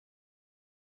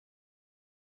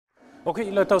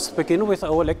Okay, let us begin with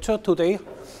our lecture today,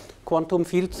 Quantum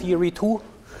Field Theory 2.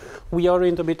 We are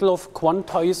in the middle of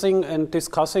quantizing and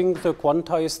discussing the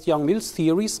quantized Young-Mills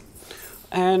theories.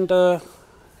 And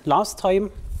last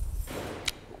time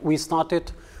we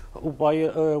started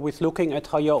with looking at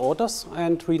higher orders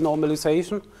and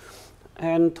renormalization.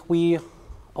 And we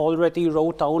already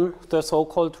wrote down the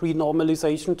so-called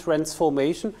renormalization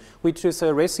transformation, which is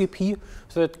a recipe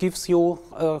that gives you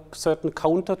a certain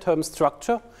counter-term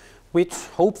structure, which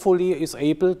hopefully is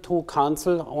able to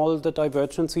cancel all the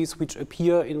divergences which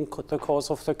appear in the course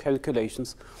of the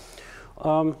calculations.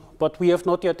 But we have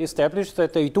not yet established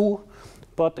that they do.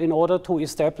 But in order to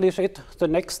establish it, the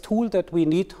next tool that we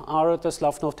need are the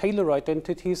Slavnov-Taylor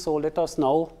identities. So let us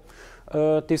now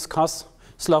discuss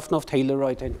Slavnov-Taylor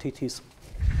identities.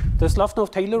 The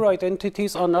Slavnov-Taylor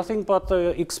identities are nothing but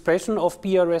the expression of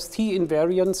BRST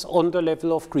invariants on the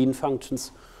level of green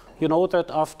functions. You know that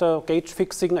after gauge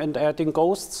fixing and adding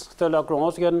ghosts, the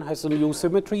Lagrangian has a new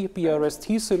symmetry,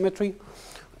 BRST symmetry.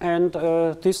 And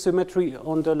this symmetry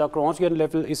on the Lagrangian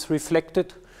level is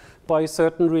reflected by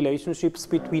certain relationships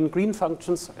between green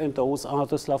functions, and those are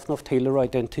the Slavnov-Taylor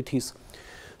identities.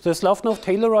 The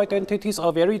Slavnov-Taylor identities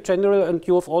are very general, and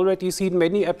you have already seen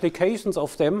many applications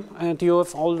of them, and you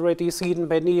have already seen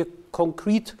many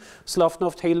concrete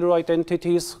Slavnov-Taylor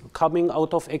identities coming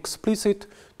out of explicit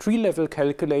tree-level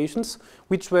calculations,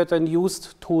 which were then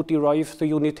used to derive the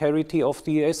unitarity of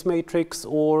the S matrix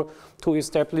or to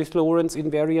establish Lorentz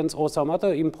invariance or some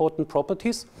other important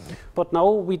properties. But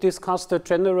now we discuss the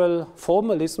general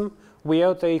formalism,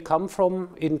 where they come from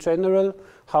in general,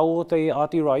 how they are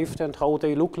derived and how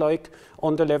they look like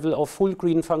on the level of full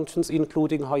green functions,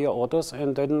 including higher orders.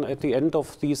 And then at the end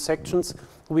of these sections,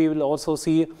 we will also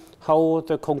see how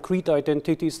the concrete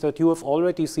identities that you have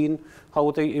already seen,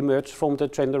 how they emerge from the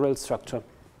general structure.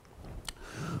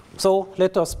 So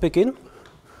let us begin.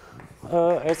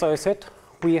 As I said,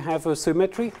 we have a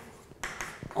symmetry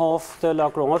of the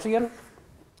Lagrangian.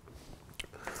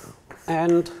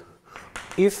 And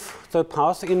if the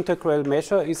path integral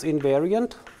measure is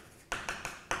invariant,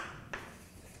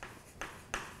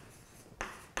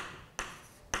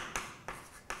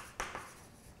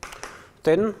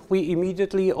 then we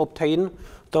immediately obtain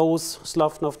those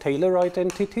Slavnov-Taylor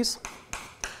identities.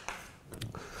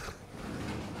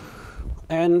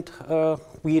 And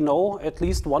we know at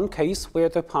least one case where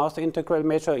the path integral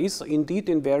measure is indeed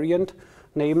invariant,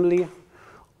 namely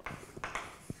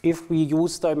if we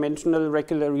use dimensional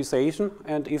regularization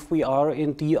and if we are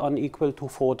in D unequal to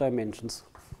 4 dimensions.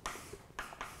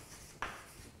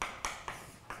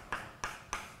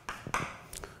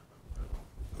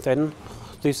 Then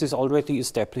this is already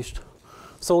established.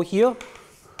 So here,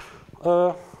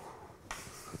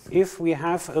 if we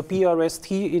have a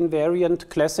BRST invariant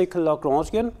classical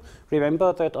Lagrangian,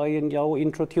 remember that I now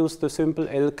introduced the symbol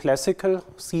L classical,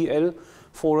 CL,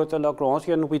 for the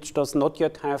Lagrangian which does not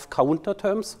yet have counter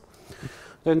terms.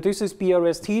 Then this is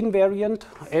BRST invariant,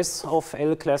 S of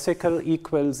L classical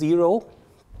equals 0.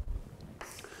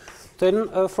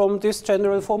 Then from this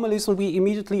general formalism, we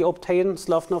immediately obtain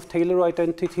Slavnov-Taylor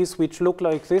identities which look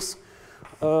like this.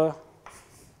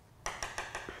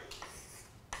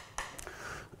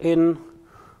 In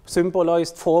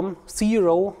symbolized form,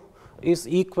 0 is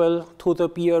equal to the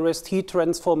BRST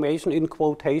transformation in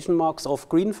quotation marks of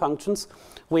green functions,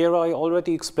 where I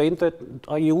already explained that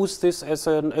I use this as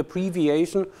an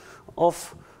abbreviation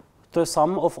of the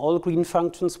sum of all green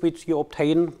functions which you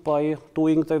obtain by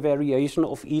doing the variation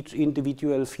of each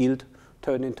individual field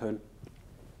turn in turn.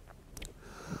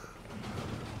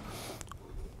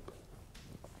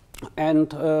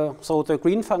 And so the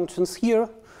green functions here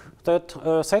that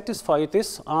satisfy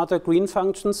this are the green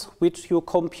functions which you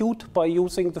compute by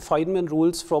using the Feynman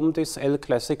rules from this L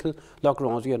classical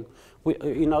Lagrangian.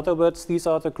 In other words, these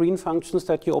are the green functions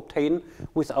that you obtain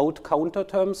without counter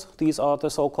terms. These are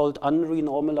the so-called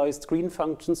unrenormalized green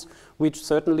functions, which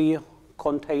certainly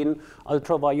contain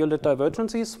ultraviolet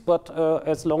divergences, but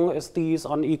as long as D is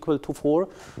unequal to 4,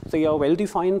 they are well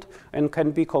defined and can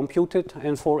be computed,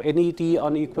 and for any D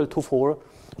unequal to 4,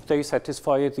 they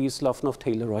satisfy these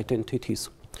Slavnov-Taylor identities.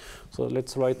 So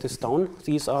let's write this down.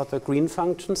 These are the green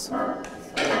functions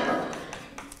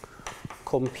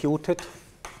computed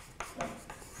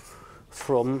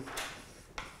from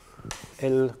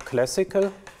L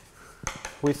classical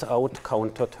without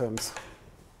counter terms.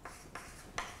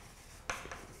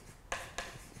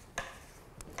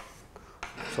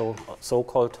 So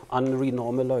so-called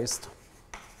unrenormalized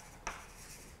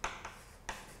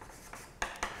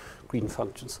green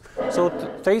functions. So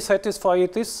they satisfy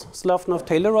this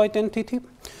Slavnov-Taylor identity.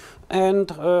 And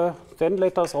then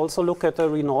let us also look at a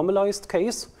renormalized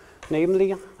case.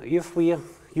 Namely, if we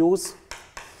use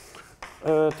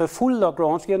the full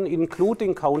Lagrangian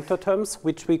including counter terms,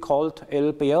 which we called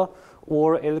L bare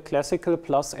or L classical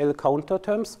plus L counter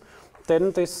terms,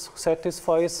 then this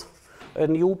satisfies a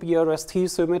new BRST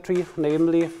symmetry,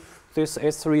 namely this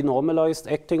S renormalized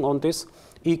acting on this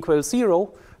equals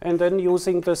 0. And then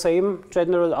using the same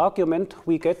general argument,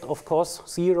 we get, of course,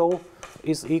 0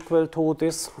 is equal to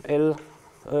this L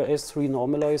S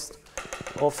renormalized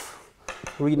of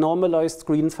renormalized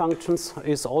green functions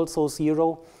is also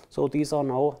 0. So these are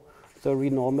now the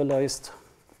renormalized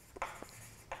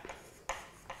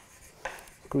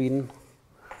green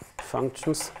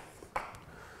functions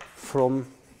from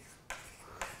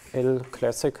L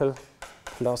classical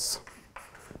plus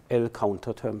L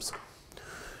counter terms.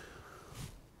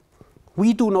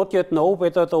 We do not yet know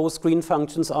whether those green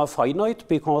functions are finite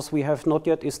because we have not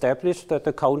yet established that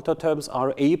the counter terms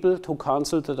are able to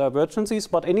cancel the divergences.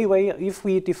 But anyway, if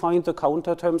we define the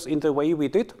counter terms in the way we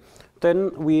did,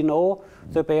 then we know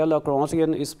the bare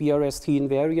Lagrangian is BRST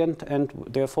invariant, and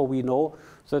therefore we know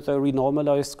that the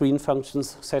renormalized green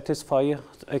functions satisfy,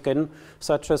 again,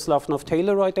 such a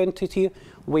Slavnov-Taylor identity,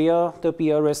 where the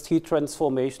BRST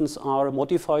transformations are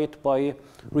modified by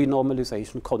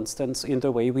renormalization constants in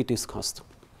the way we discussed.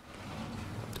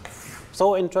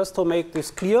 So, and just to make this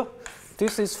clear,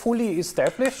 this is fully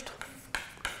established.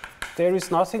 There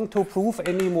is nothing to prove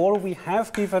anymore. We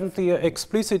have given the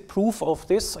explicit proof of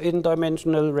this in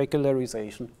dimensional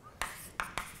regularization.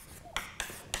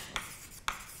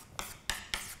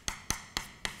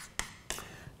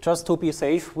 Just to be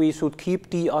safe, we should keep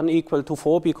d unequal to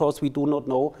 4 because we do not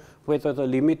know whether the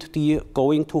limit d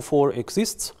going to 4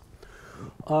 exists.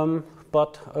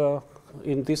 But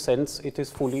in this sense, it is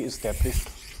fully established.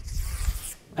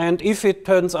 And if it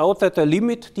turns out that the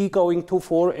limit d going to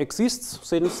 4 exists,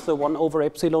 since the 1 over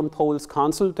epsilon poles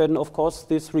cancel, then of course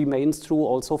this remains true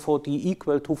also for d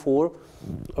equal to 4.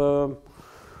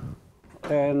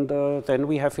 Then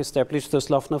we have established the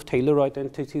Slavnov-Taylor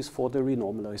identities for the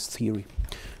renormalized theory.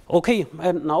 Okay,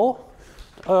 and now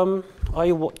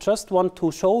I just want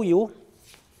to show you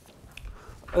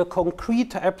a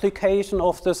concrete application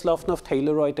of the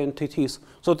Slavnov-Taylor identities.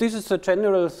 So this is a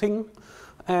general thing,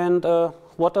 and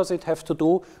what does it have to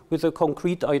do with the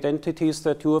concrete identities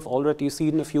that you have already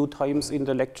seen a few times in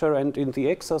the lecture and in the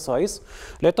exercise?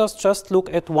 Let us just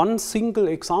look at one single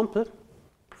example,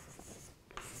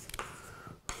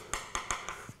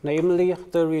 namely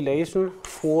the relation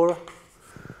for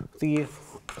the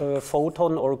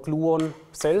photon or gluon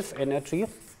self-energy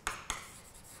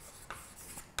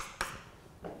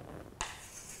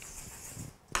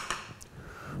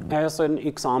as an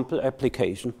example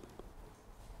application.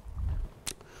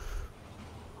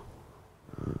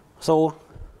 So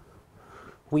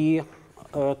we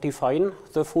define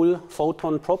the full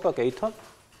photon propagator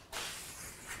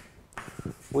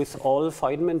with all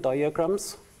Feynman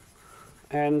diagrams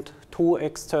and two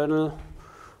external,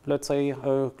 let's say,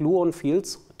 gluon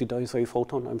fields. Did I say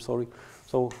photon? I'm sorry.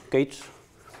 So gauge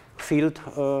field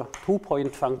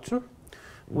 2-point function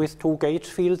with two gauge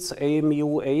fields, A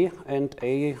mu A and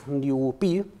A nu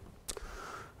B.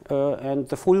 And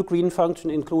the full green function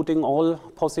including all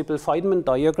possible Feynman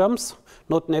diagrams,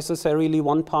 not necessarily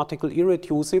one particle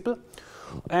irreducible.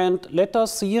 And let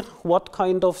us see what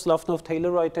kind of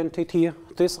Slavnov-Taylor identity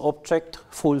this object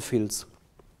fulfills.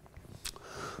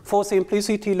 For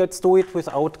simplicity, let's do it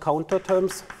without counter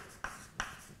terms.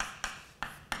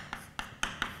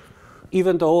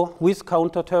 Even though with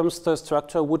counter terms the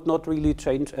structure would not really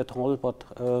change at all, but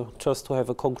just to have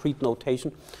a concrete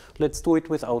notation, let's do it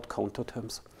without counter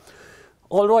terms.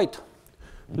 All right,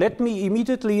 let me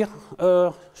immediately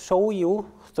show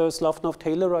you the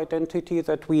Slavnov-Taylor identity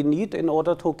that we need in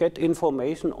order to get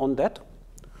information on that.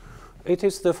 It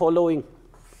is the following.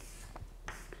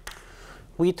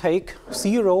 We take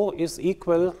 0 is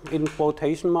equal in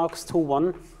quotation marks to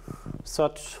 1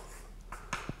 such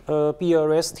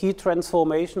BRST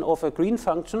transformation of a green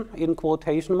function in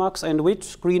quotation marks. And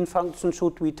which green function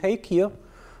should we take here?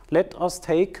 Let us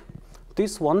take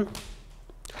this one,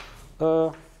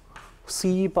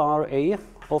 C bar A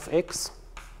of x,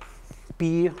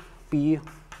 B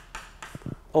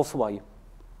of y.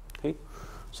 Okay.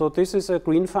 So this is a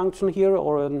green function here,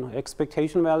 or an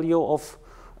expectation value of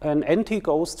an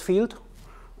anti-ghost field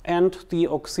and the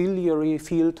auxiliary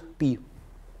field B.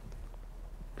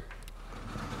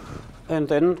 And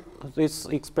then this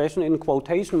expression in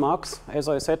quotation marks, as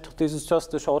I said, this is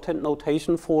just a shorthand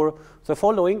notation for the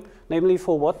following, namely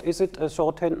for what is it a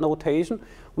shorthand notation?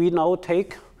 We now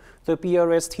take the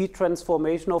BRST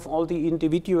transformation of all the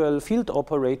individual field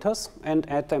operators and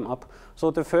add them up. So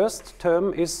the first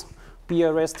term is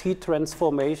BRST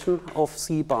transformation of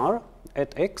C bar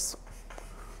at x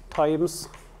times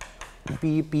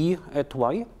BB at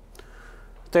y.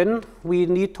 Then we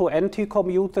need to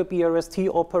anti-commute the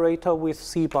BRST operator with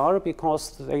C bar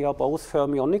because they are both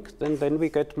fermionic. Then we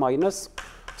get minus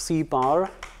C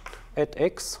bar at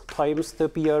x times the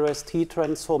BRST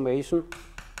transformation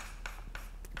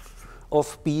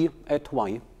of B at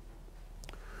y.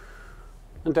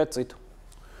 And that's it.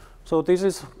 So this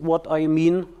is what I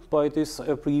mean by this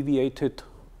abbreviated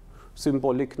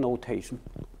symbolic notation.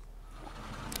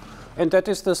 And that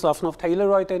is the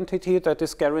Slavnov-Taylor identity that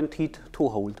is guaranteed to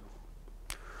hold.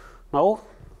 Now,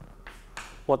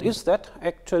 what is that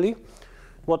actually?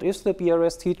 What is the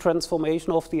BRST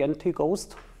transformation of the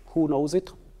anti-ghost? Who knows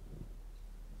it?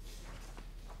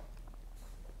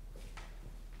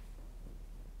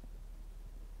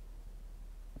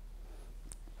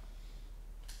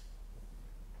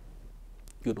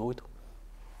 You know it?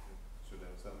 Should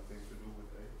have something to do with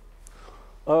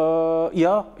A?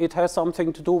 Yeah, it has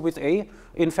something to do with A.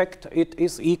 In fact, it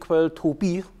is equal to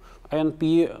B, and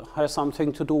B has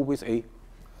something to do with A.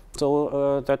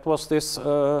 So that was this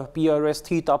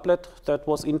BRST doublet that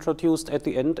was introduced at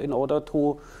the end in order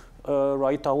to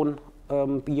write down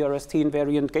BRST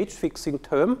invariant gauge fixing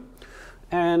term.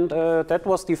 And that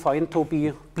was defined to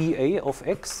be BA of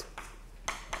X.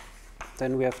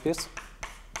 Then we have this.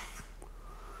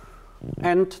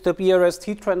 And the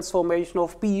BRST transformation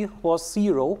of B was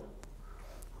 0.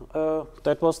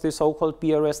 That was the so-called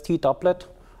BRST doublet.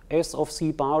 S of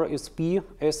C bar is B,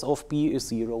 S of B is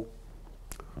 0.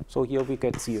 So here we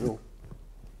get 0.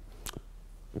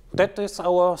 That is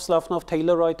our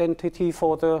Slavnov-Taylor identity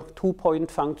for the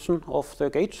two-point function of the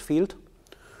gauge field.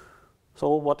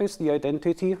 So what is the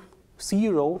identity?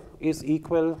 0 is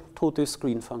equal to this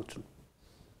green function.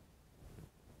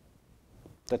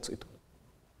 That's it.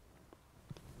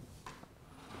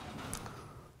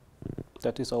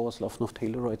 That is our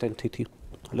Slavnov-Taylor identity.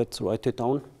 Let's write it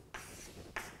down.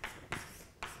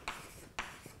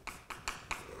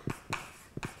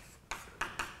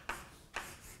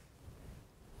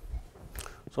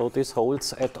 So this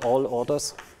holds at all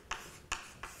orders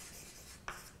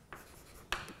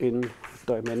in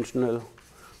dimensional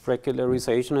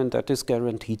regularization, and that is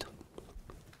guaranteed.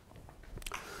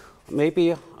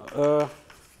 Maybe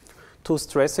to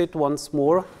stress it once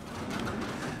more,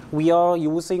 we are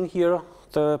using here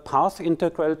the path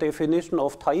integral definition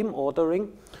of time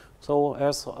ordering. So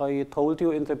as I told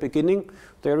you in the beginning,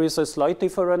 there is a slight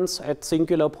difference at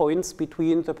singular points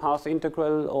between the path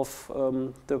integral of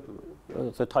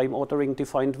the time ordering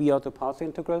defined via the path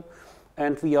integral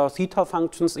and via theta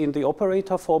functions in the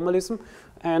operator formalism.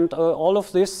 And all of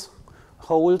this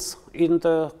holds in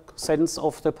the sense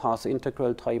of the path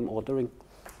integral time ordering,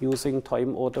 using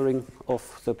time ordering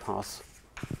of the path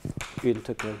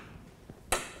integral.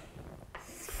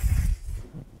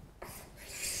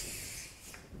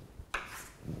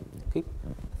 Okay.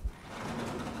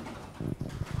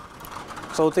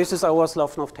 So this is our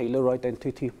Slavnov-Taylor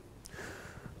identity.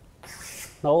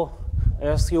 Now,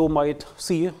 as you might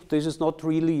see, this is not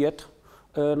really yet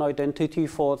an identity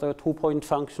for the two-point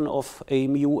function of A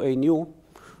mu, A nu.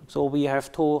 So we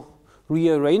have to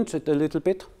rearrange it a little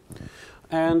bit.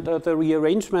 And the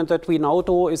rearrangement that we now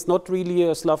do is not really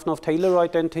a Slavnov-Taylor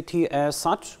identity as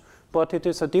such, but it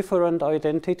is a different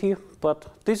identity. But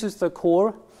this is the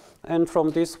core, and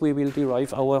from this we will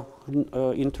derive our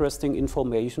interesting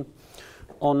information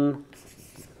on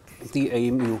the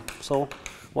A mu. So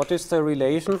what is the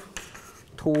relation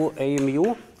to A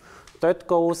mu? That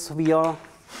goes via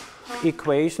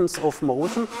equations of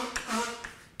motion,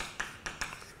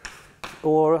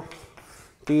 or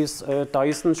these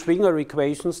Dyson-Schwinger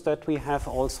equations that we have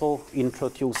also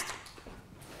introduced.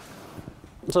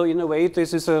 So in a way,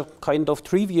 this is a kind of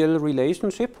trivial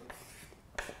relationship.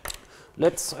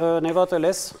 Let's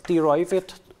nevertheless derive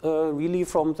it really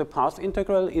from the path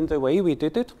integral in the way we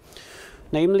did it.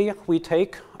 Namely, we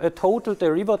take a total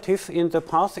derivative in the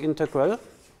path integral,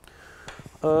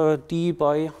 d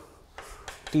by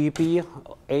db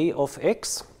a of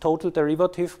x, total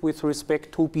derivative with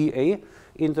respect to ba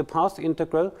in the path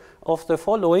integral of the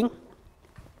following,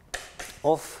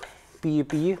 of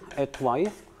bb at y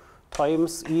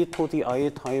times e to the I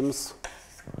times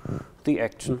the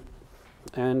action.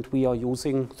 And we are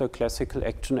using the classical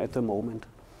action at the moment.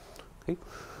 Okay.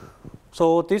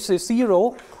 So this is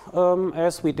 0,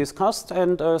 as we discussed,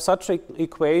 and such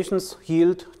equations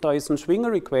yield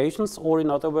Dyson-Schwinger equations, or in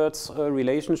other words,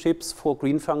 relationships for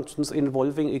green functions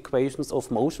involving equations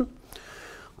of motion.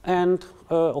 And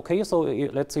okay, so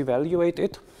let's evaluate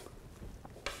it.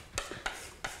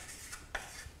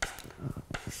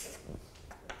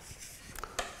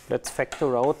 let's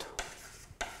factor out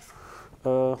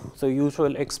the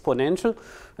usual exponential.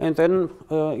 And then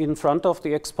in front of the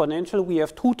exponential, we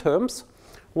have two terms.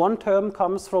 One term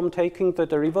comes from taking the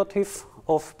derivative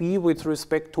of b with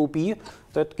respect to b.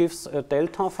 That gives a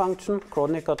delta function,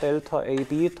 Kronecker delta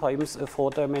ab, times a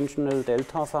four-dimensional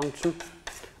delta function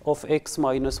of x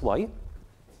minus y.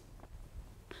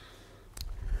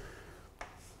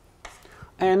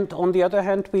 And on the other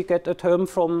hand, we get a term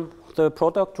from the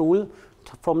product rule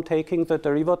from taking the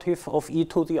derivative of e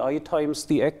to the I times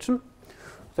the action.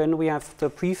 Then we have the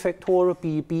prefactor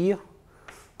bb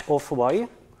of y,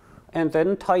 and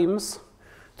then times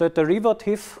the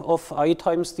derivative of I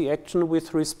times the action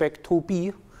with respect to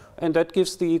b, and that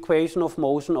gives the equation of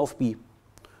motion of b.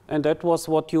 And that was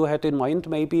what you had in mind,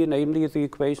 maybe, namely the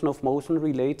equation of motion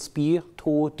relates b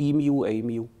to d mu a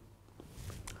mu,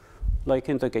 like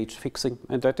in the gauge fixing.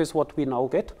 And that is what we now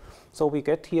get. So we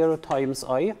get here times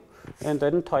I, and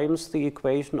then times the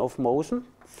equation of motion.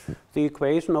 The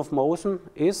equation of motion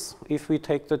is, if we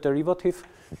take the derivative,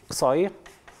 psi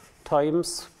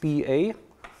times ba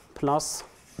plus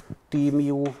d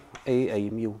mu a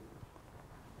mu.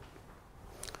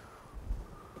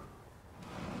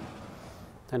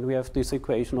 And we have this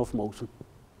equation of motion.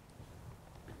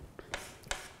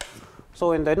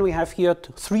 So, and then we have here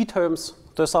three terms.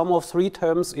 The sum of three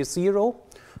terms is 0.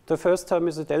 The first term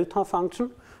is a delta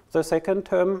function. The second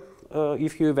term,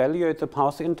 if you evaluate the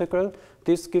path integral,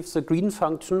 this gives a green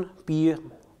function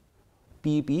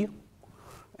bb.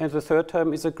 And the third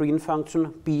term is a green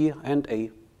function b and a.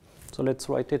 So let's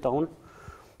write it down.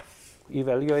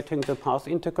 Evaluating the path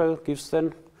integral gives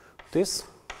then this,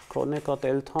 Kronecker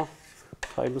delta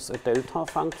times a delta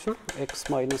function, x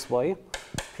minus y,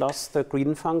 plus the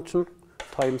green function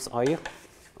times I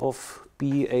of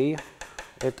ba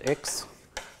at x,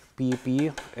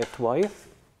 bb at y,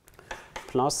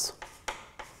 plus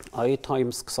I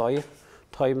times psi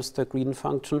times the green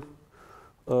function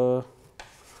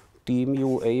d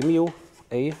mu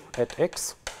a at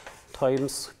x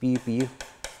times bb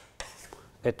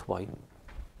at y.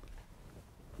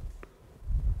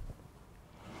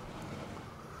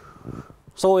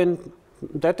 So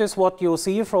that is what you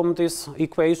see from this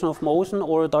equation of motion,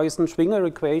 or a Dyson-Schwinger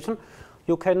equation.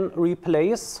 You can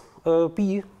replace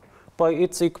b by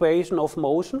its equation of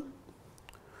motion,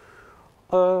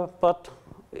 but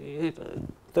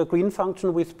the green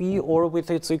function with b or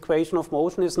with its equation of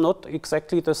motion is not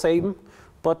exactly the same,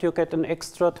 but you get an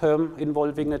extra term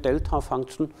involving a delta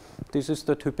function. This is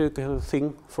the typical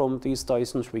thing from these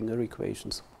Dyson-Schwinger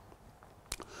equations.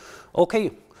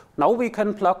 Okay, now we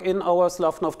can plug in our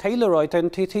Slavnov-Taylor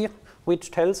identity,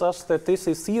 which tells us that this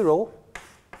is 0.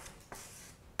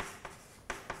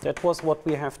 That was what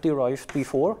we have derived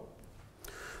before.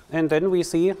 And then we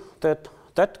see that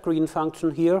that green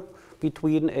function here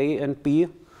between a and b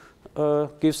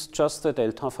gives just the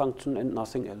delta function and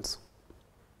nothing else.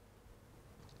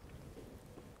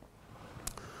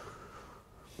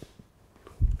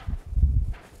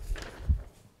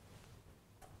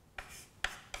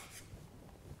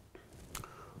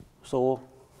 So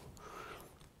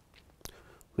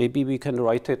maybe we can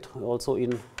write it also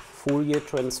in Fourier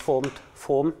transformed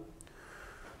form.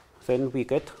 Then we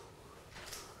get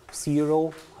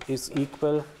 0 is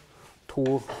equal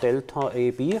to delta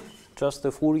AB, just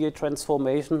the Fourier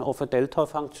transformation of a delta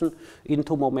function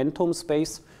into momentum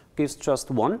space gives just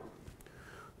 1.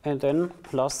 And then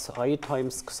plus I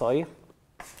times psi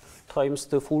times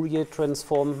the Fourier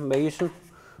transformation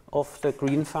of the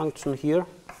green function here.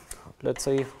 Let's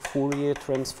say Fourier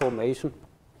transformation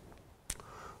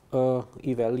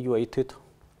evaluated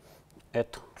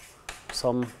at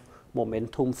some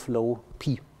momentum flow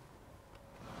p.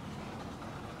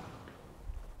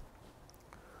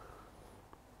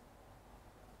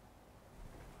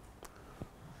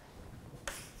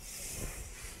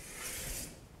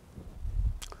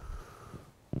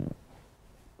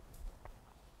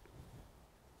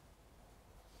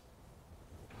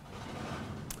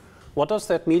 What does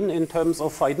that mean in terms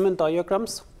of Feynman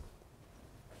diagrams?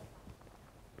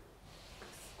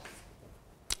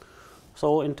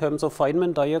 So in terms of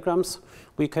Feynman diagrams,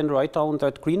 we can write down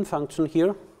that green function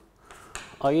here,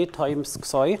 I times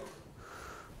psi,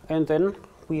 and then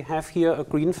we have here a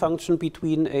green function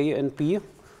between a and b.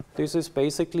 This is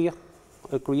basically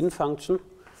a green function.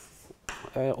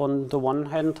 On the one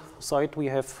hand side we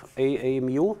have a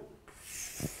mu,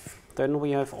 then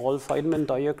we have all Feynman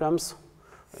diagrams,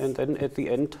 and then at the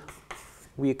end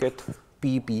we get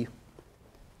bb.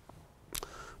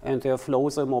 And there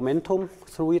flows a momentum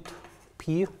through it,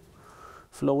 p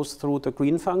flows through the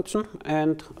green function,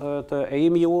 and the a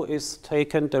mu is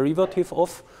taken derivative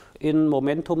of in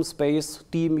momentum space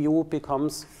d mu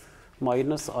becomes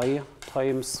minus I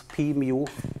times p mu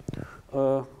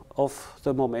of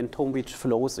the momentum which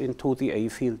flows into the A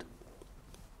field.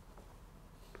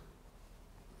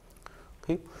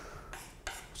 Okay.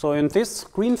 So in this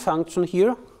green function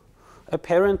here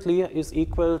apparently is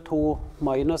equal to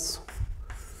minus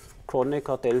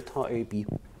Kronecker delta AB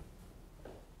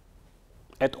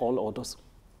at all orders.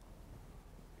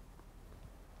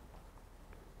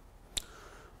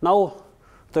 Now,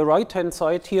 the right-hand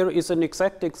side here is an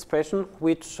exact expression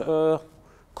which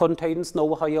contains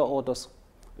no higher orders.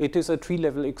 It is a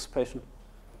tree-level expression.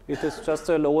 It is just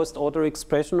a lowest order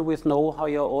expression with no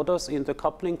higher orders in the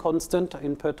coupling constant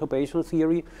in perturbation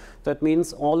theory. That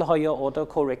means all higher order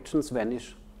corrections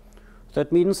vanish.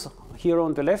 That means here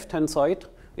on the left-hand side,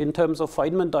 in terms of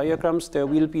Feynman diagrams, there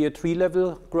will be a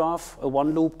tree-level graph, a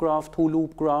one-loop graph,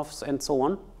 two-loop graphs, and so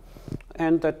on.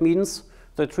 And that means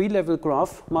the tree-level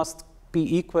graph must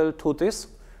be equal to this,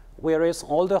 whereas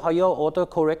all the higher order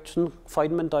correction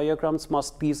Feynman diagrams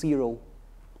must be 0.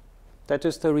 That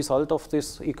is the result of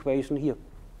this equation here.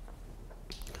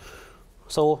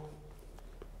 So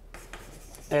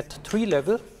at tree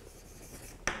level,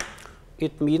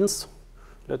 it means,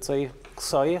 let's say,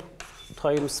 psi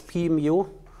times p mu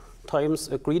times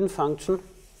a green function,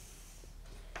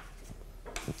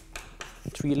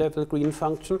 tree level green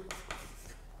function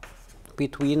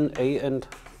between A and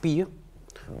B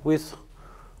with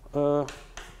no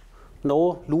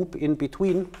loop in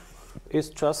between is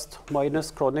just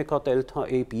minus Kronecker delta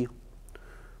AB.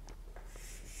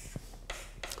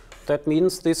 That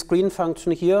means this green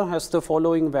function here has the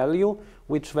following value.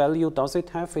 Which value does it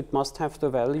have? It must have the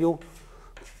value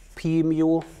p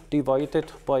mu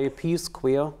divided by p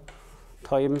square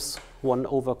times 1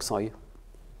 over xi.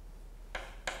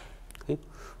 Okay?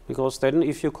 Because then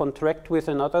if you contract with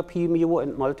another p mu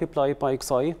and multiply by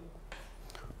xi,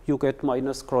 you get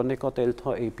minus Kronecker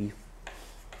delta AB.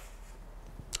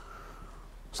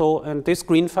 So, and this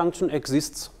green function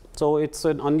exists. So it's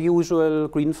an unusual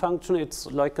green function. It's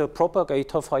like a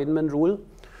propagator Feynman rule,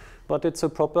 but it's a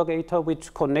propagator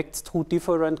which connects two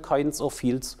different kinds of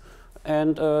fields.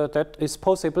 And that is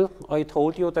possible. I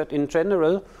told you that in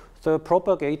general, the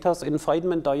propagators in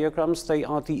Feynman diagrams, they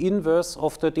are the inverse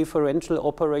of the differential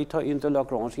operator in the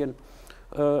Lagrangian.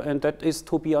 And that is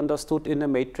to be understood in a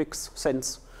matrix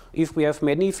sense. If we have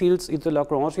many fields in the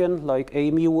Lagrangian, like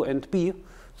A mu and B,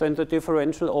 then the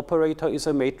differential operator is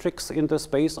a matrix in the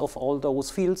space of all those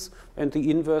fields, and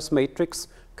the inverse matrix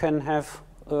can have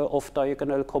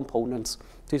off-diagonal components.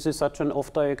 This is such an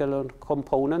off-diagonal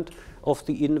component of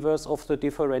the inverse of the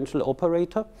differential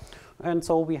operator. And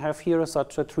so we have here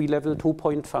such a tree-level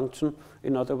two-point function,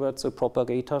 in other words, a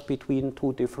propagator between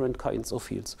two different kinds of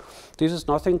fields. This is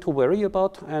nothing to worry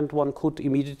about, and one could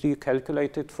immediately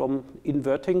calculate it from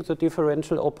inverting the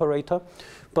differential operator.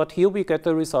 But here we get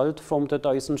the result from the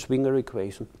Dyson-Schwinger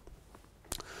equation.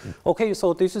 Okay,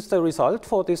 so this is the result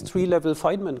for this tree-level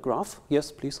Feynman graph.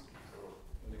 Yes, please. So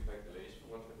in the calculation,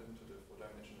 what happened to the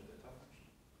four-dimensional delta function?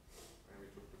 When we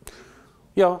took the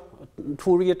Yeah,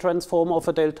 Fourier transform of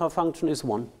a delta function is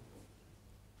 1.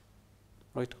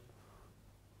 Right?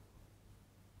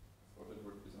 So that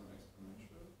would be some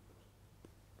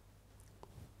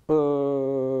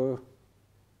exponential.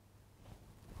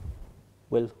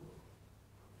 Well,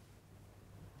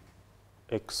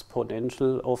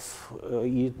 exponential of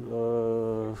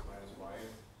Minus y.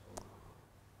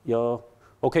 yeah,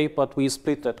 okay, but we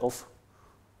split that off.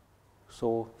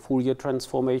 So Fourier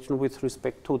transformation with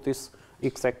respect to this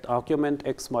exact argument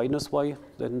x minus y,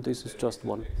 then this is just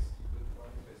 1.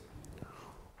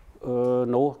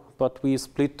 No, but we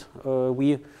split,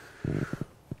 the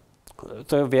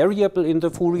variable in the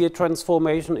Fourier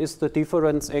transformation is the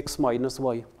difference x minus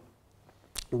y.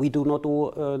 We do not do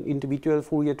an individual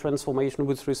Fourier transformation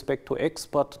with respect to x,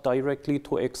 but directly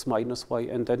to x minus y,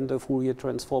 and then the Fourier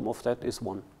transform of that is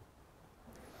 1.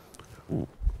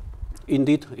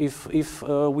 Indeed, if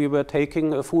we were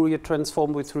taking a Fourier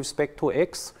transform with respect to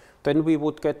x, then we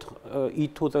would get e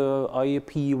to the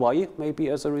IPy maybe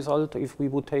as a result. If we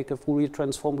would take a Fourier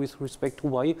transform with respect to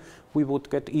y, we would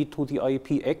get e to the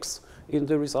IPx in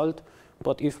the result.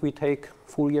 But if we take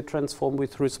Fourier transform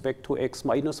with respect to x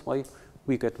minus y,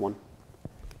 we get 1.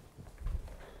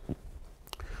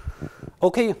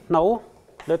 Okay, now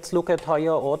let's look at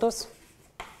higher orders.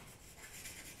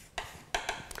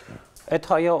 At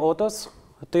higher orders,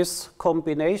 this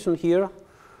combination here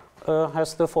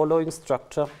has the following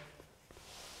structure.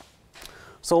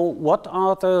 So what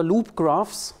are the loop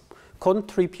graphs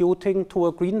contributing to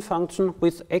a green function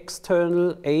with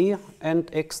external A and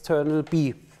external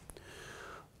B?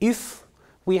 If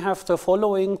we have the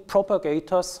following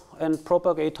propagators and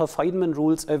propagator Feynman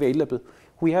rules available.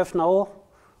 We have now,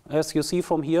 as you see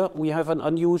from here, we have an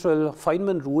unusual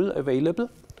Feynman rule available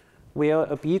where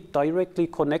a B directly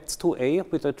connects to A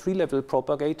with a tree-level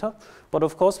propagator. But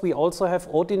of course, we also have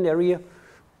ordinary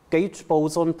gauge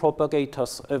boson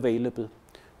propagators available.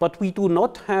 But we do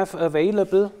not have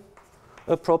available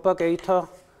a propagator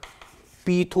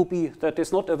B to B. That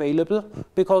is not available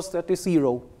because that is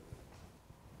 0.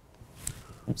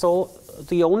 So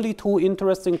the only two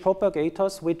interesting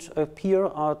propagators which appear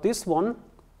are this one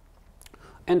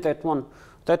and that one.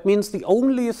 That means the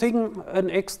only thing an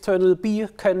external B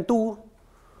can do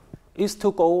is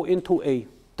to go into A.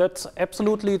 That's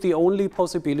absolutely the only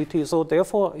possibility. So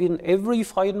therefore, in every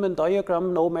Feynman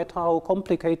diagram, no matter how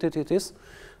complicated it is,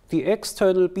 the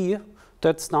external B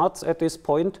that starts at this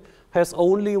point has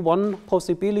only one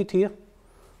possibility.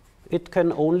 It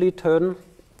can only turn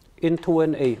into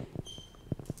an A.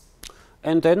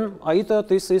 And then either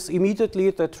this is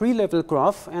immediately the tree-level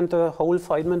graph and the whole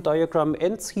Feynman diagram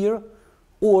ends here,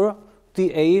 or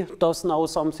the A does now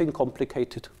something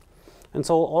complicated. And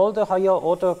so all the higher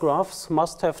order graphs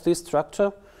must have this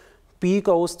structure. B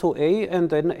goes to A, and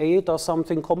then A does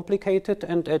something complicated,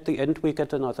 and at the end we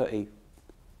get another A.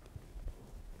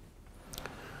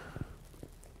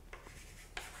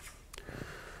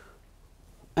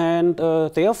 And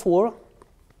therefore,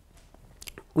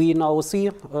 we now see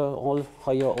all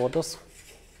higher orders.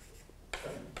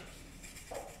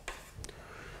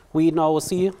 We now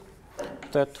see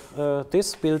that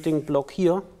this building block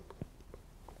here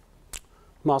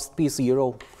must be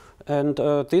 0. And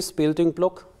this building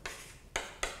block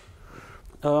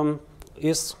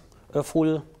is a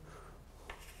full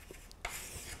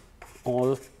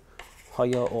all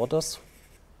higher orders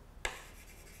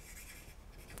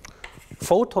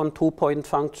photon two-point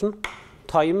function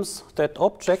times that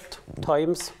object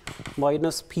times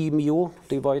minus p mu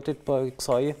divided by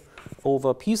xi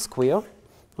over p square.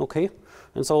 Okay,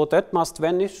 and so that must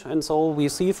vanish, and so we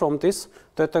see from this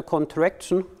that the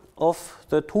contraction of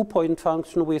the two-point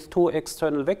function with two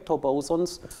external vector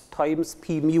bosons times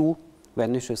p mu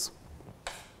vanishes.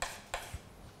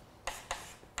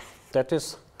 That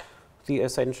is the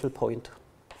essential point.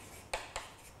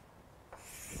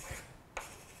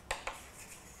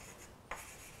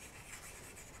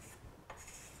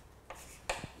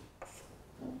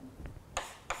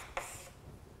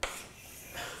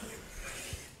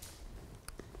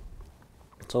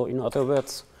 So in other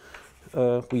words,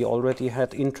 we already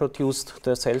had introduced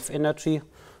the self-energy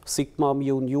sigma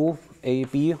mu nu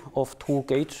AB of two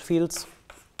gauge fields,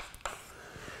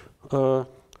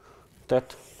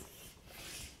 that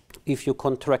if you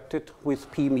contract it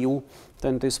with p mu,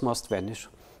 then this must vanish.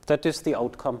 That is the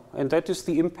outcome, and that is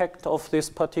the impact of this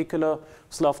particular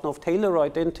Slavnov-Taylor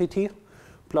identity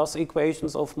plus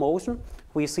equations of motion.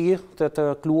 We see that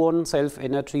the gluon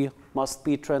self-energy must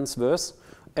be transverse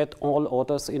at all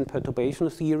orders in perturbation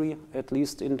theory, at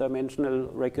least in dimensional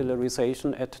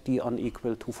regularization at d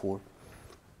unequal to 4.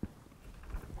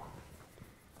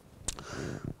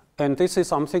 And this is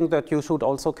something that you should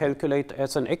also calculate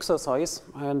as an exercise,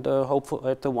 and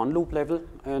hopefully at the one-loop level,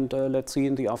 and let's see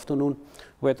in the afternoon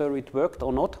whether it worked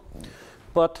or not.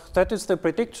 But that is the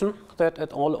prediction, that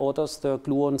at all orders the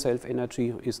gluon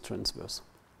self-energy is transverse.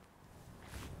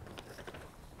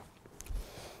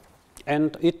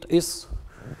 And it is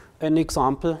an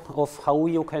example of how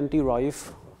you can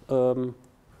derive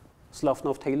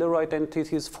Slavnov-Taylor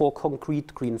identities for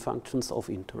concrete green functions of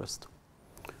interest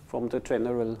from the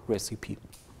general recipe.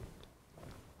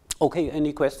 Okay,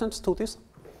 any questions to this?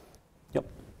 Yep.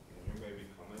 Can you maybe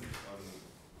comment on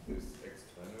this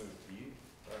external B?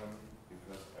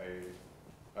 Because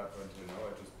up until now,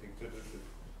 I just pictured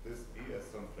this B as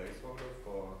some placeholder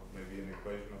for maybe an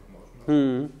equation of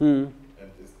motion.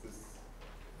 And is this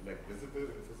like visible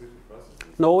in physical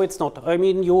processes? No, it's not. I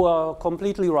mean, you are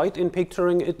completely right in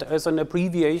picturing it as an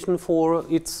abbreviation for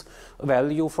its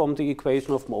value from the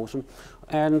equation of motion.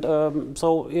 And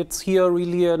so it's here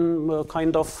really a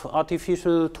kind of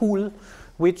artificial tool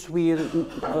which we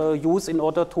use in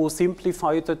order to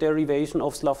simplify the derivation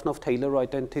of Slavnov-Taylor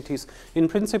identities. In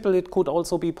principle, it could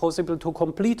also be possible to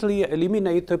completely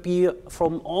eliminate the B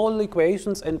from all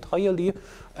equations entirely,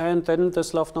 and then the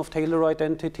Slavnov-Taylor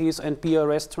identities and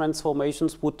BRS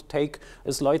transformations would take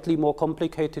a slightly more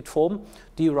complicated form.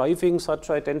 Deriving such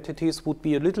identities would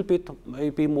be a little bit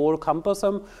maybe more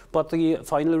cumbersome, but the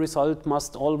final result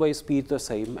must always be the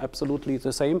same, absolutely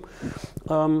the same.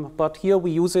 But here we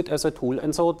use it as a tool. And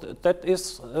And so that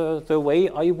is the way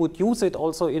I would use it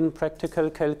also in practical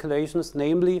calculations,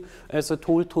 namely as a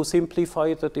tool to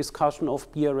simplify the discussion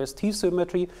of BRST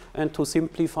symmetry and to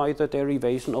simplify the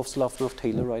derivation of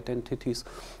Slavnov-Taylor identities.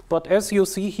 But as you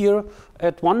see here,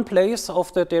 at one place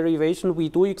of the derivation, we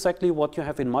do exactly what you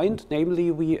have in mind,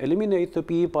 namely we eliminate the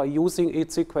B by using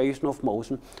its equation of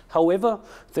motion. However,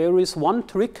 there is one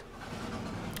trick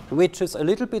which is a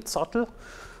little bit subtle,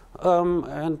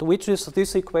 and which is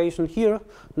this equation here,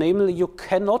 namely you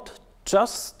cannot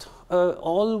just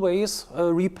always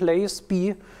replace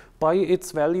B by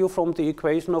its value from the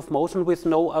equation of motion with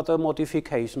no other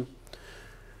modification,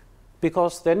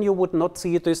 because then you would not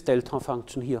see this delta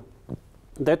function here.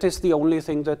 That is the only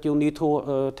thing that you need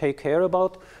to take care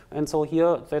about. And so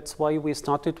here, that's why we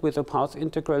started with a path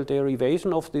integral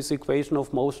derivation of this equation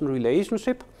of motion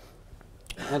relationship.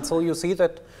 And so you see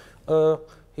that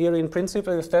here in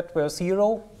principle, if that were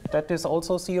 0, that is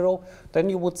also 0, then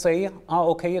you would say,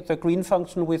 okay, the green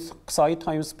function with psi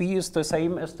times B is the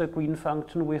same as the green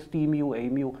function with d mu a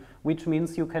mu, which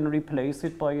means you can replace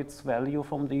it by its value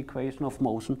from the equation of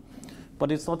motion.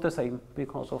 But it's not the same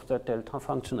because of that delta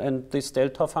function. And this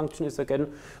delta function is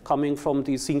again coming from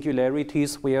the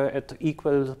singularities, where at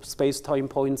equal space-time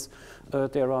points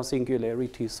there are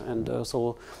singularities. And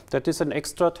so that is an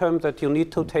extra term that you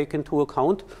need to take into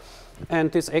account.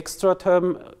 And this extra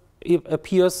term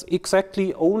appears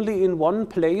exactly only in one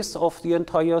place of the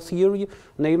entire theory,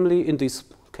 namely in this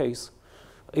case.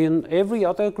 In every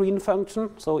other green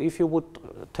function, so if you would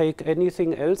take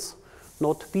anything else,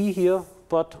 not B here,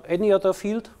 but any other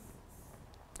field,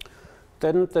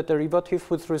 then the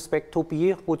derivative with respect to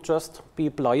B would just be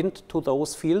blind to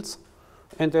those fields,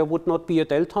 and there would not be a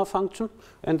delta function.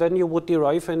 And then you would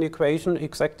derive an equation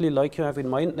exactly like you have in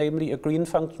mind, namely a green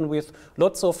function with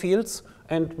lots of fields,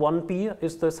 and 1B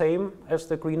is the same as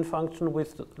the green function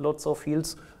with lots of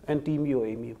fields and d mu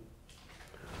a mu.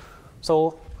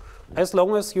 So as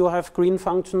long as you have green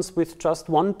functions with just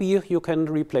one B, you can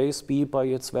replace B by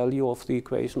its value of the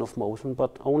equation of motion.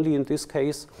 But only in this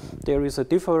case, there is a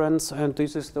difference, and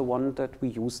this is the one that we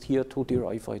used here to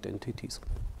derive identities.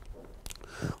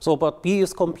 So, but B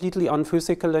is completely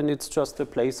unphysical, and it's just a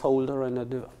placeholder and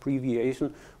an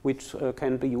abbreviation which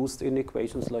can be used in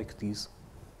equations like these.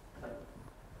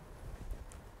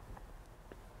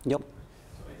 Yep.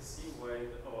 So I see why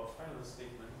our final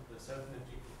statement, the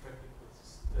self-negligible traffic with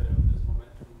this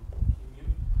momentum P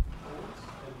mu holds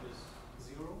and is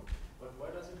 0, but why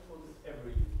does it hold it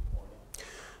every order?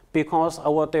 Because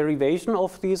our derivation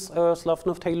of these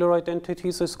Slavnov-Taylor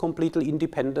identities is completely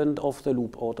independent of the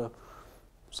loop order.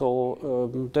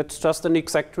 So that's just an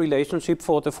exact relationship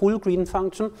for the full green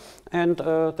function, and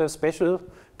the special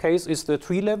case is the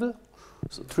tree level.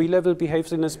 So tree level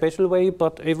behaves in a special way,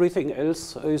 but everything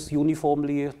else is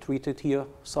uniformly treated here,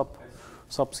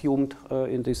 subsumed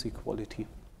in this equality.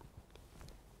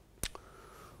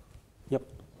 Yep.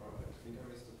 I think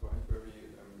I missed the point where we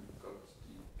got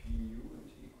the P mu in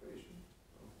the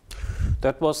equation.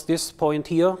 That was this point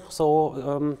here.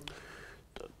 So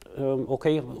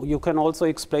okay, you can also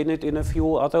explain it in a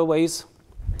few other ways,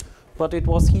 but it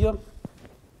was here.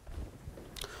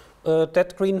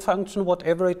 That green function,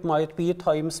 whatever it might be,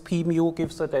 times P mu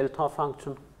gives a delta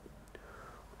function.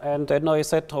 And then I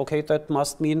said, okay, that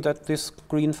must mean that this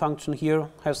green function here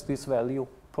has this value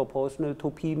proportional to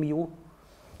P mu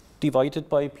divided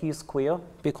by P square,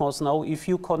 because now if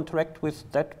you contract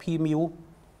with that P mu,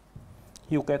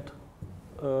 you get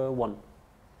 1.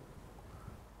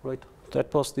 Right?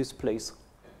 That was this place.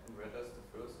 And where does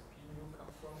the first P mu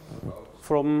come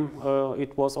from?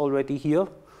 It was already here,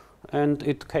 and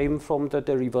it came from the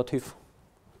derivative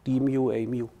d mu a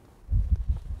mu.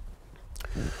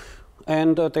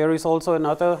 And there is also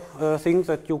another thing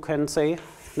that you can say,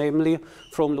 namely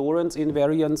from Lorentz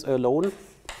invariance alone.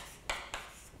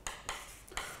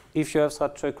 If you have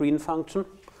such a green function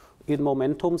in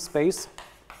momentum space,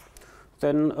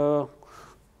 then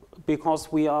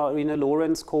because we are in a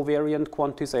Lorentz covariant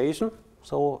quantization,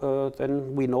 so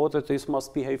then we know that this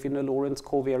must behave in a Lorentz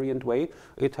covariant way.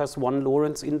 It has one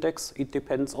Lorentz index. It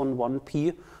depends on one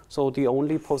P. So the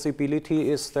only possibility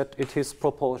is that it is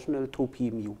proportional to P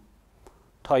mu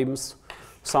times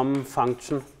some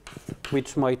function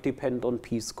which might depend on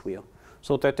P square.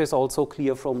 So that is also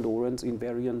clear from Lorentz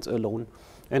invariance alone.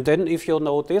 And then if you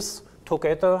know this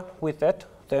together with that,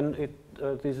 then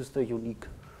this is the unique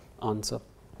answer.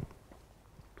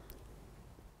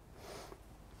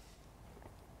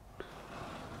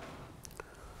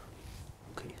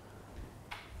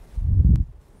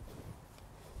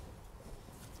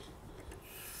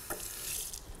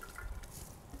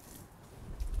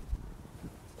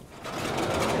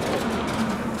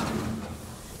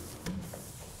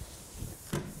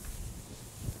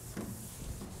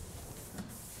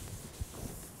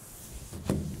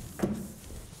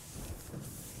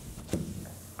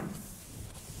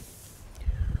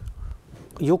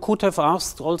 You could have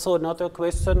asked also another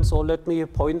question, so let me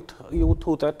point you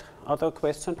to that other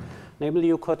question. Namely,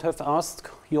 you could have asked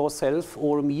yourself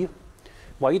or me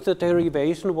why the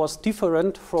derivation was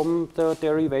different from the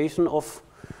derivation of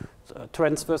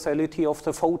transversality of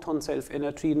the photon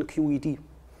self-energy in QED.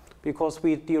 Because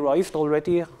we derived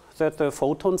already that the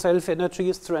photon self-energy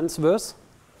is transverse.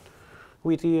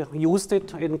 We used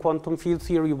it in quantum field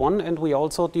theory 1, and we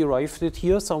also derived it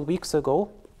here some weeks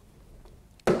ago.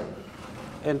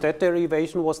 And that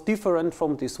derivation was different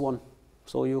from this one.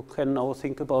 So you can now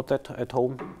think about that at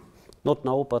home. Not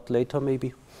now, but later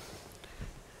maybe.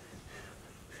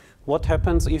 What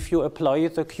happens if you apply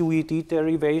the QED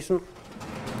derivation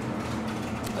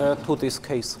to this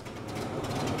case?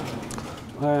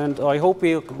 And I hope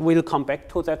we will come back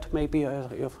to that. Maybe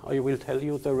I will tell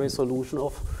you the resolution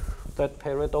of that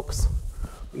paradox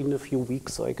in a few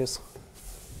weeks, I guess.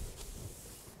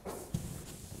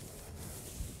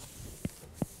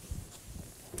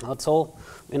 So,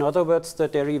 in other words, the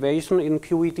derivation in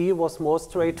QED was more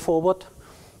straightforward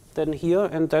than here,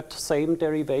 and that same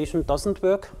derivation doesn't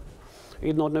work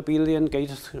in non-abelian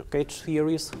gauge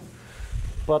theories.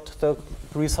 But the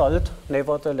result,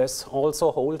 nevertheless,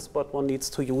 also holds, but one needs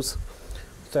to use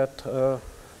that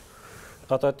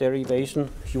other derivation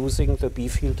using the B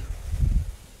field.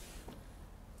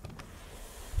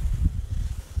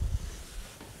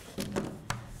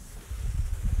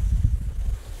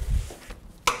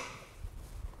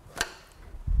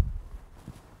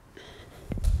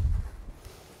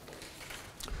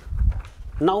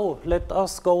 Now, let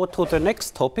us go to the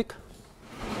next topic.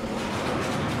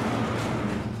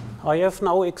 I have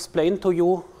now explained to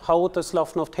you how the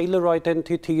Slavnov-Taylor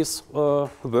identities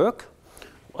work.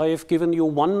 I have given you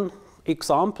one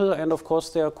example, and of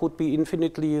course there could be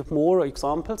infinitely more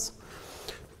examples.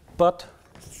 But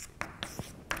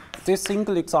this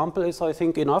single example is, I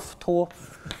think, enough to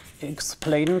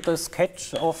explain the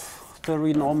sketch of the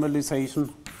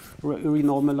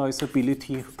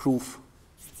renormalizability proof.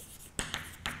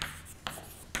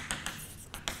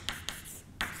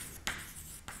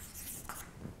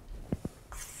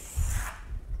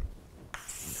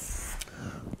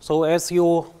 So as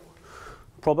you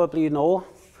probably know,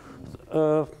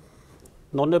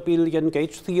 non-abelian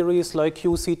gauge theories like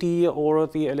QCD or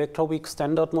the electroweak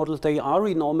standard model, they are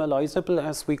renormalizable,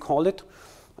 as we call it.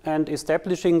 And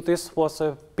establishing this was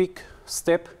a big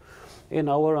step in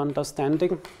our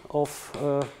understanding of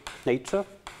nature.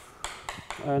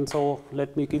 And so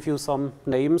let me give you some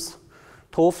names.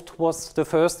 Prof was the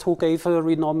first who gave a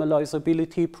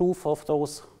renormalizability proof of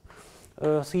those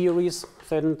theories.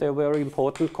 Then there were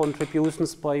important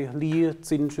contributions by Lee,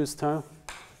 Zin, Justin,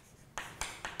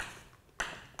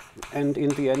 and in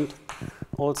the end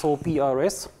also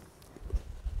BRS,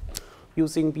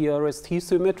 using BRS-T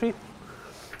symmetry.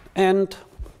 And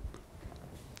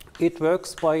it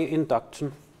works by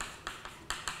induction.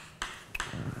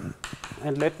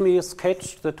 And let me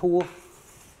sketch the two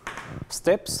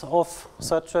steps of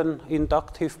such an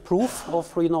inductive proof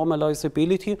of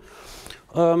renormalizability.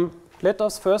 Let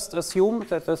us first assume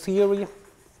that the theory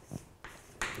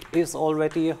is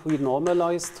already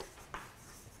renormalized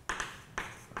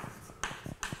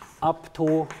up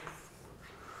to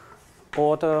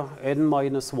order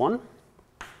n-1.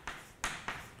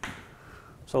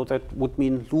 So that would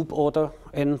mean loop order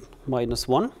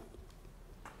n-1.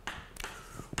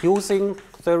 Using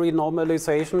the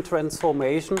renormalization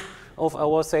transformation of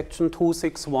our section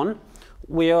 261,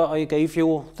 where I gave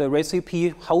you the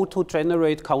recipe how to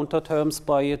generate counterterms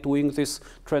by doing this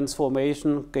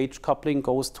transformation. Gauge coupling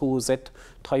goes to Z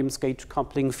times gauge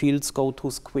coupling, fields go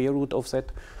to square root of Z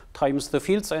times the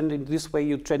fields, and in this way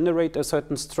you generate a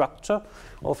certain structure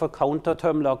of a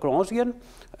counterterm Lagrangian.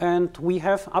 And we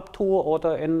have up to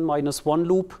order n-1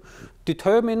 loop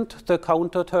determined the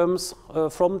counterterms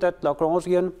from that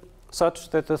Lagrangian such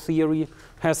that the theory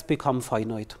has become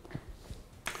finite.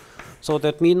 So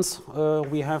that means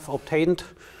we have obtained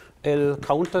L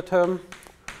counterterm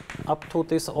up to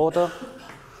this order.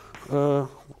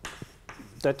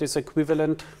 That is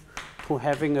equivalent to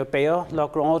having a bare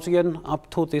Lagrangian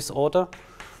up to this order.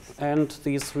 And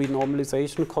these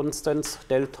renormalization constants,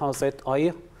 delta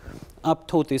Zi, up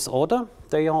to this order,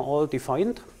 they are all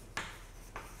defined.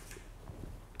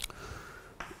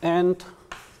 And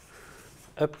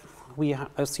we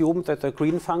assume that the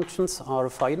green functions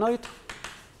are finite.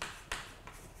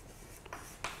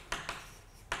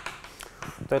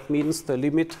 That means the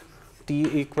limit d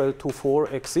equal to 4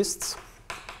 exists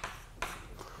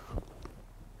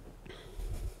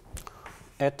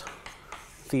at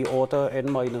the order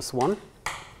n-1.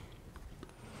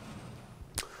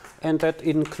 And that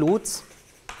includes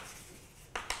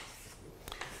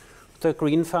the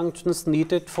green functions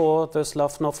needed for the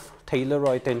Slavnov-Taylor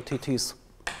identities.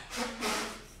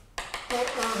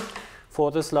 For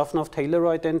the Slavnov-Taylor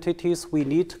identities, we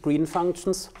need green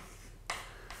functions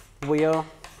where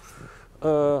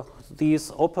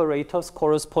these operators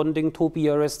corresponding to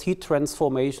BRST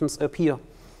transformations appear.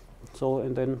 So,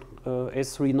 and then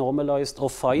S renormalized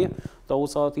of phi,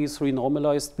 those are these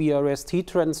renormalized BRST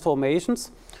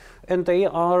transformations. And they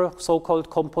are so-called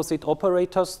composite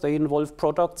operators. They involve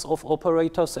products of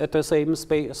operators at the same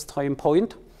space-time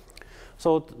point.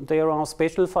 So there are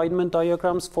special Feynman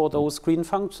diagrams for those green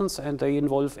functions, and they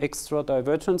involve extra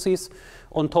divergences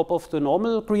on top of the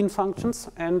normal green functions.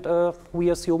 And we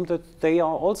assume that they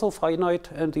are also finite,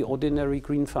 and the ordinary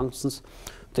green functions,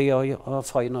 they are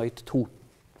finite too.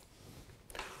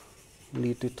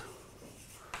 Needed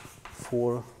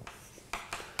for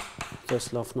the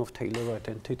Slavnov-Taylor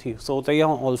identity. So they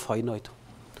are all finite.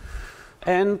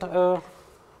 And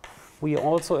we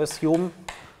also assume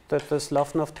that the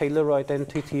Slavnov-Taylor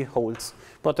identity holds.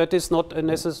 But that is not a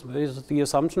necessary, the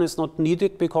assumption is not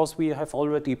needed because we have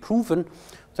already proven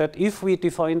that if we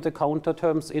define the counter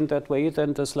terms in that way,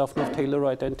 then the Slavnov-Taylor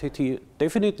identity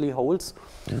definitely holds.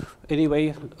 Yeah.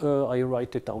 Anyway, I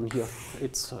write it down here.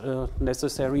 It's a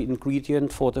necessary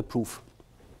ingredient for the proof.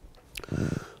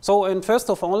 So, and first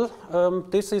of all,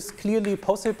 this is clearly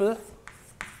possible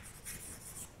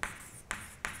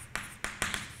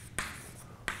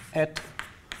at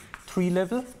tree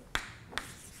level,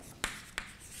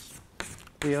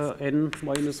 where n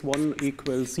minus 1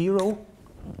 equals 0.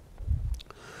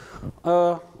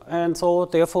 And so,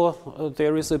 therefore,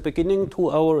 there is a beginning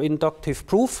to our inductive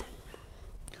proof.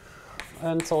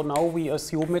 And so now we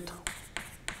assume it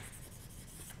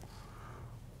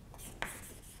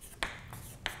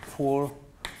for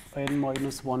n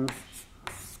minus 1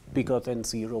 bigger than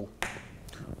 0.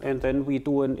 And then we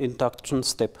do an induction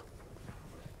step.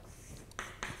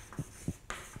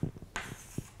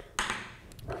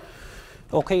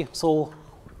 Okay, so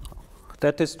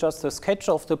that is just a sketch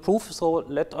of the proof. So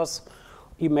let us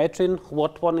imagine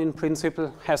what one in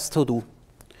principle has to do.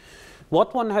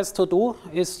 What one has to do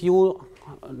is you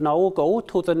now go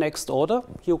to the next order.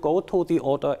 You go to the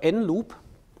order n loop.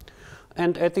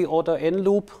 And at the order n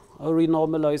loop, a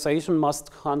renormalization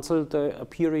must cancel the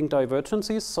appearing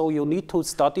divergences. So you need to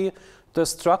study the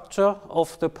structure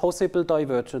of the possible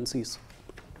divergences.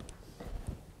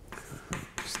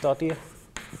 Study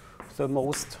the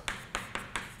most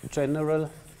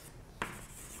general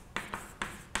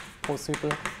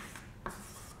possible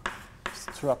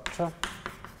structure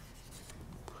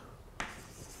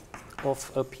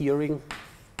of appearing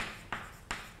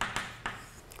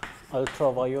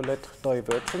ultraviolet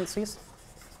divergences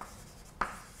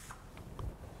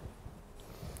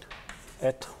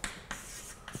at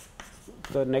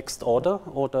the next order,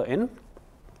 order n.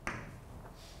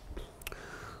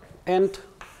 And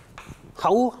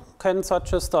how can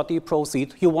such a study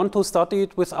proceed? You want to study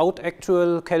it without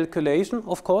actual calculation,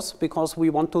 of course, because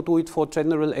we want to do it for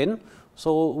general n.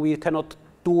 So we cannot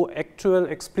do actual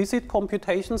explicit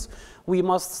computations. We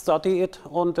must study it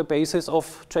on the basis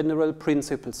of general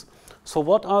principles. So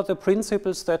what are the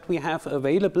principles that we have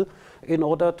available in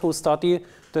order to study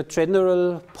the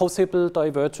general possible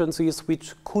divergences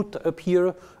which could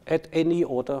appear at any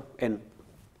order n?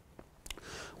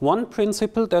 One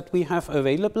principle that we have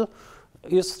available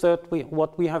is that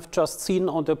what we have just seen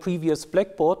on the previous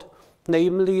blackboard,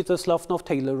 namely the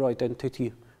Slavnov-Taylor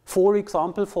identity. For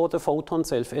example, for the photon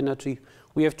self-energy.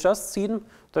 We have just seen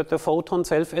that the photon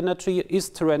self-energy is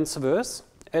transverse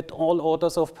at all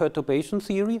orders of perturbation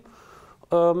theory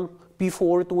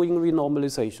before doing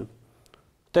renormalization.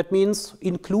 That means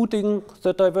including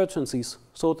the divergences.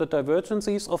 So the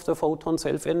divergences of the photon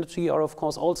self-energy are of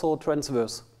course also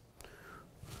transverse.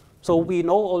 So we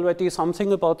know already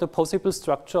something about the possible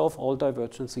structure of all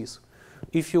divergences.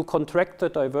 If you contract the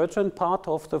divergent part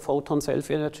of the photon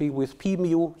self-energy with p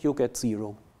mu, you get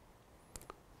 0.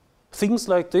 Things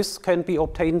like this can be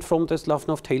obtained from the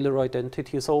Slavnov-Taylor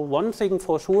identity. So one thing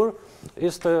for sure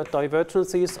is the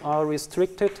divergences are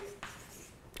restricted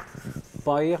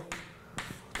by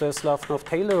the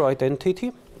Slavnov-Taylor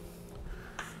identity.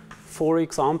 For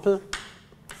example,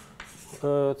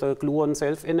 the gluon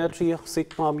self-energy,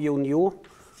 sigma mu nu,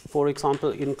 for example,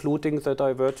 including the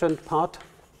divergent part,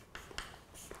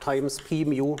 times p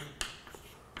mu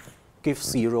gives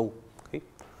 0. Okay.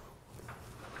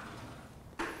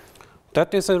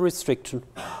 That is a restriction.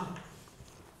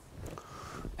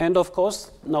 And of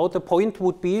course, now the point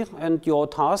would be, and your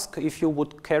task, if you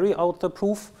would carry out the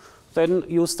proof, then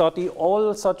you study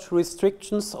all such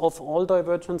restrictions of all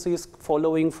divergences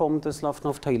following from the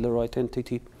Slavnov-Taylor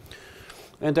identity.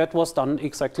 And that was done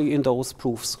exactly in those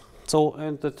proofs. So,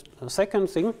 and the second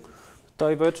thing,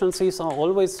 divergences are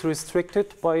always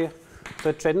restricted by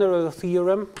the general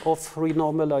theorem of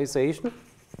renormalization.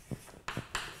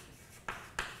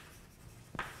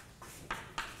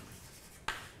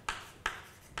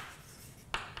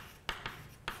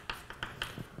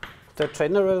 The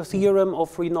general theorem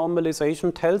of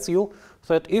renormalization tells you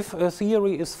that if a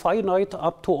theory is finite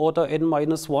up to order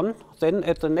n-1, then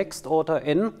at the next order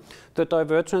n, the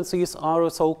divergences are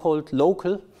so-called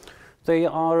local. They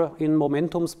are in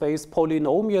momentum space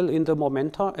polynomial in the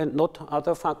momenta and not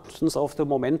other functions of the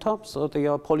momenta. So they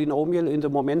are polynomial in the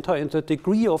momenta, and the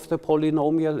degree of the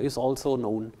polynomial is also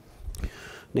known.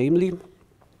 Namely,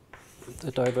 the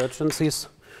divergences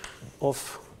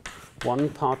of one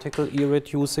particle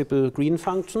irreducible green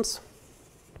functions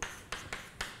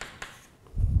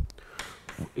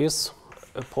is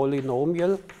a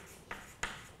polynomial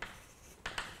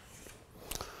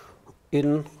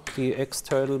in the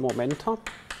external momenta,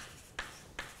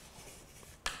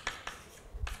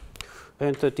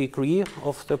 and the degree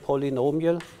of the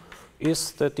polynomial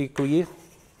is the degree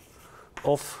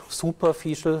of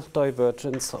superficial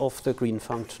divergence of the green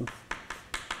function.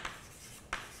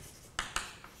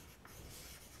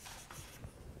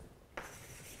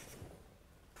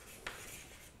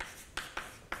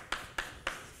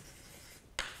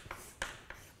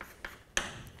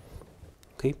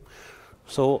 Okay,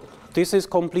 so this is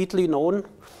completely known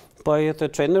by the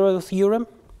general theorem,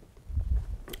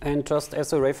 and just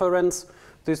as a reference,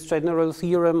 this general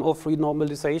theorem of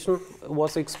renormalization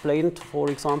was explained,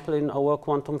 for example, in our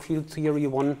Quantum Field Theory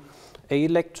 1A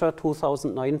lecture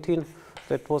 2019.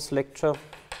 That was lecture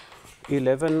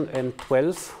 11 and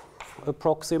 12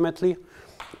 approximately,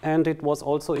 and it was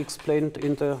also explained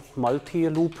in the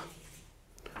multi-loop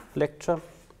lecture.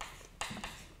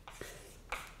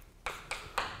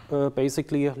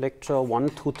 Basically lecture 1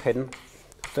 to 10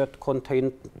 that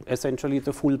contained essentially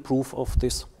the full proof of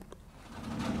this.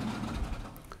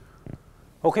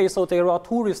 Okay, so there are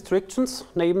two restrictions,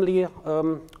 namely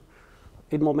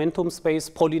in momentum space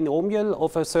polynomial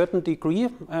of a certain degree,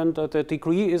 and the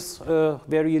degree is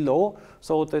very low,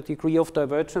 so the degree of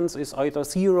divergence is either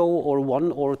 0 or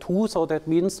 1 or 2, so that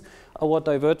means our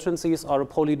divergences are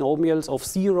polynomials of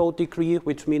 0 degree,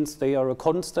 which means they are a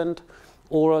constant,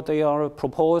 or they are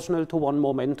proportional to one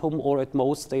momentum, or at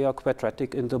most they are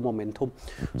quadratic in the momentum.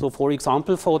 So for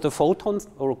example, for the photons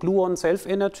or gluon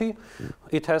self-energy,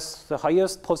 it has the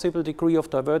highest possible degree of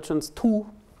divergence 2.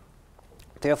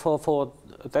 Therefore, for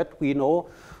that we know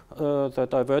the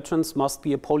divergence must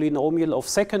be a polynomial of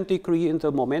second degree in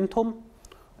the momentum.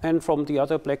 And from the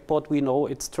other blackboard we know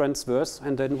it's transverse,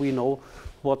 and then we know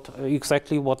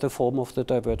exactly what the form of the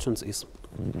divergence is.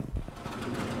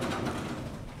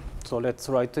 So let's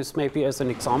write this maybe as an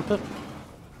example.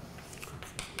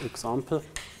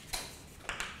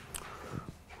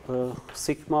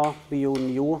 Sigma mu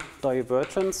nu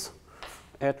divergence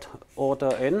at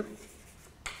order n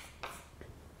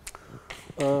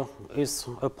is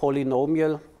a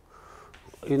polynomial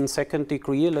in second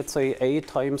degree, let's say a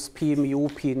times p mu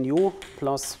p nu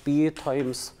plus b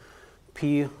times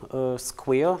p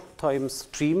square times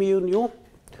g mu nu.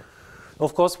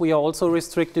 Of course, we are also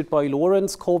restricted by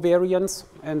Lorentz covariance,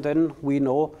 and then we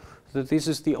know that this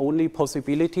is the only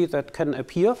possibility that can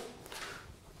appear.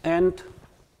 And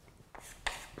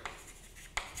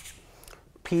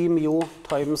p mu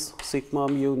times sigma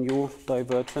mu nu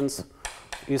divergence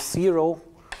is 0,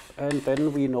 and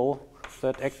then we know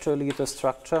that actually the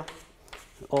structure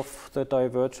of the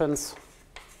divergence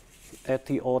at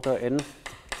the order n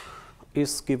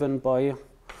is given by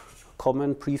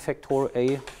common prefactor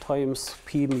a times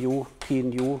p mu p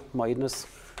nu minus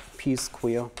p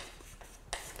square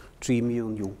g mu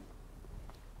nu.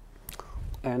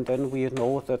 And then we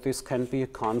know that this can be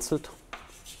cancelled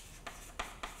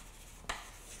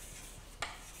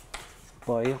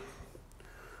by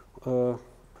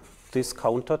this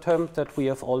counter term that we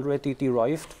have already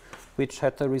derived, which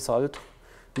had the result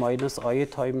minus I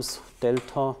times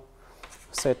delta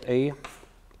ZA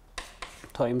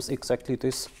times exactly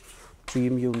this g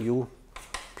mu nu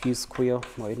p square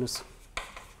minus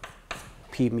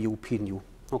p mu p nu.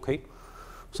 Okay,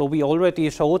 so we already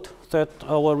showed that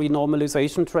our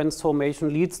renormalization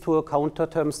transformation leads to a counter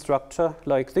term structure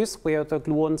like this, where the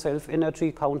gluon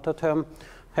self-energy counter term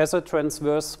has a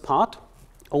transverse part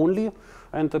only,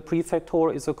 and the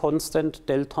prefactor is a constant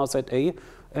delta ZA.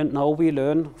 And now we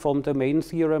learn from the main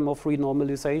theorem of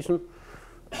renormalization,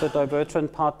 the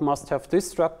divergent part must have this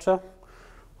structure.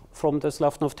 From the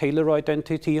Slavnov-Taylor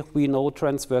identity, we know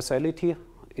transversality.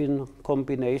 In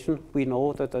combination, we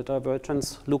know that the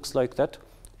divergence looks like that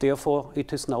therefore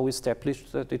it is now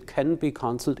established that it can be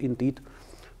cancelled indeed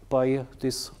by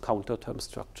this counter term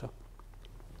structure.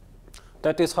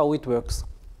 That is how it works.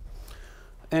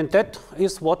 And that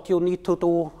is what you need to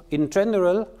do in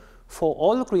general for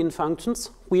all green functions.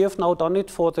 We have now done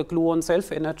it for the gluon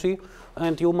self-energy,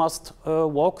 and you must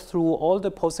walk through all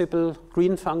the possible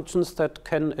green functions that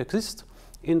can exist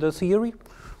in the theory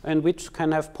and which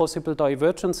can have possible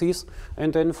divergences.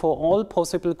 And then for all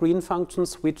possible green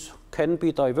functions which can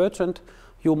be divergent,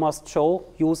 you must show,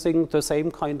 using the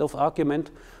same kind of argument,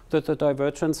 that the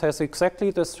divergence has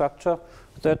exactly the structure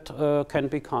that can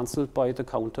be cancelled by the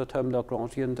counter term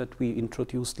Lagrangian that we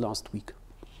introduced last week.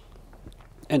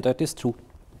 And that is true.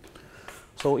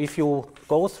 So if you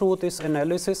go through this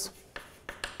analysis,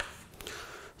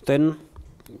 then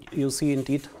you see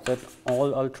indeed that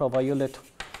all ultraviolet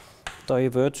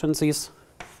divergences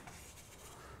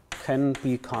can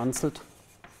be cancelled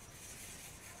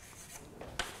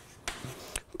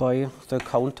by the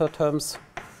counter terms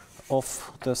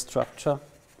of the structure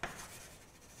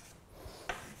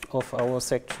of our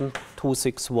section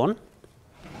 261.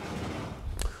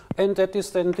 And that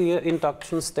is then the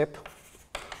induction step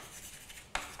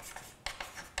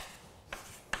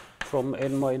from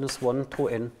n-1 to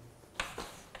n.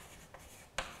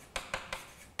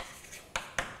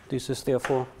 This is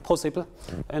therefore possible,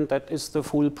 and that is the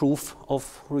full proof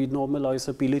of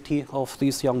renormalizability of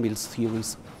these Young-Mills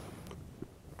theories.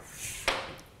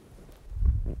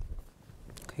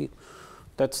 Okay,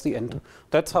 that's the end.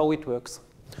 That's how it works.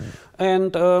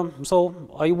 And so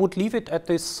I would leave it at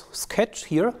this sketch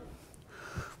here.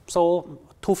 So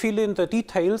to fill in the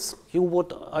details, you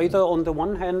would either on the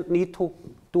one hand need to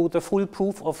do the full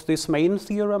proof of this main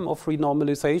theorem of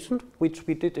renormalization, which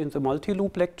we did in the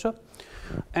multi-loop lecture.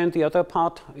 And the other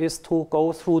part is to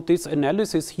go through this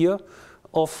analysis here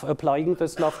of applying the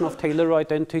Slavnov-Taylor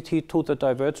identity to the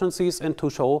divergences and to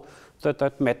show that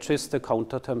that matches the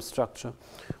counter term structure.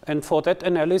 And for that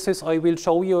analysis, I will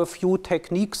show you a few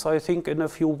techniques, I think, in a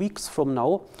few weeks from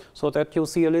now, so that you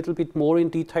see a little bit more in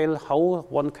detail how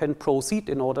one can proceed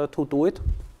in order to do it.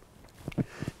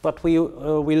 But we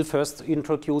will first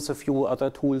introduce a few other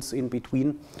tools in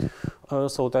between,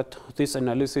 so that this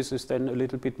analysis is then a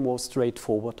little bit more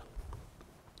straightforward.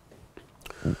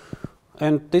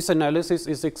 And this analysis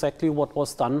is exactly what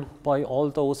was done by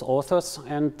all those authors,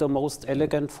 and the most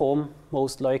elegant form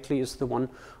most likely is the one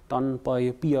done by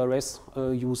BRS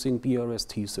using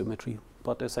BRST symmetry.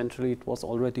 But essentially it was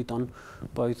already done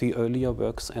by the earlier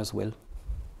works as well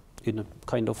in a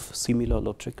kind of similar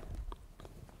logic.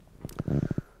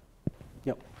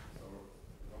 Yeah.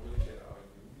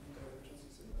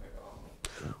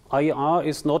 IR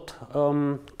is not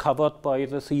covered by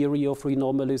the theory of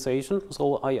renormalization.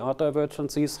 So IR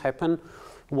divergences happen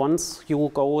once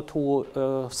you go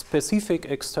to specific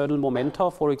external momenta,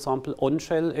 for example,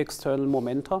 on-shell external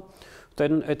momenta.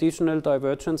 Then additional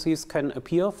divergences can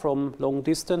appear from long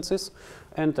distances,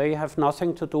 and they have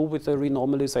nothing to do with the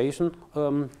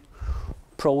renormalization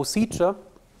procedure,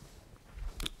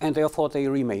 and therefore they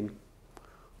remain.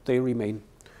 They remain.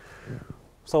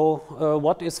 So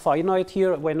what is finite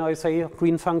here? When I say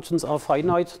green functions are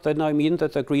finite, then I mean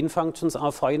that the green functions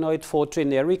are finite for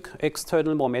generic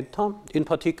external momenta, in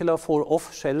particular for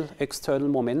off-shell external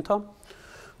momenta.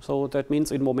 So that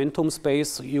means in momentum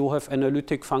space you have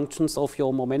analytic functions of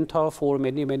your momenta for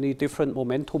many, many different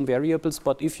momentum variables.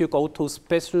 But if you go to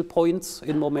special points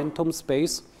in momentum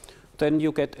space, then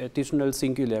you get additional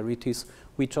singularities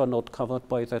which are not covered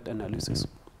by that analysis.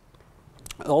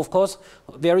 Of course,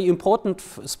 very important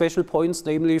special points,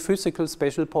 namely physical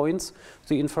special points,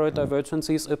 the infrared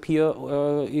divergences appear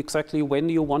exactly when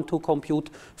you want to compute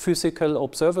physical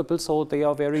observables, so they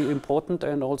are very important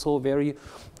and also very,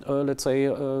 let's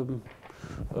say,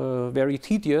 very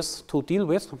tedious to deal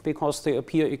with because they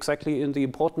appear exactly in the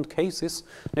important cases.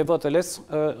 Nevertheless,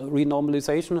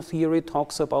 renormalization theory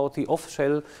talks about the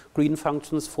off-shell green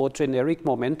functions for generic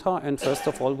momenta, and first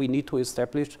of all we need to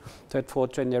establish that for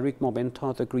generic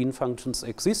momenta the green functions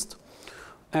exist,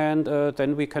 and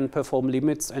then we can perform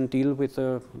limits and deal with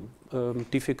the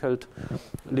difficult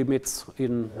limits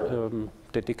in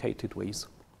dedicated ways.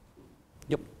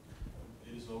 Yep.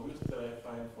 It is obvious that I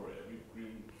find for every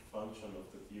green function of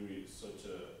the theory such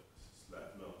a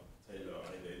Slavnov-Taylor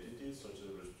identity, such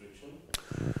a restriction?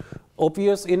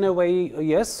 Obvious in a way,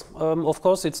 yes. Of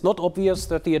course, it's not obvious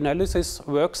that the analysis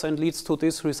works and leads to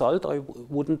this result. I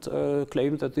wouldn't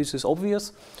claim that this is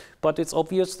obvious, but it's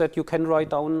obvious that you can write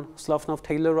down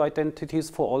Slavnov-Taylor identities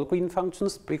for all green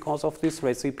functions because of this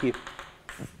recipe.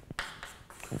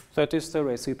 That is the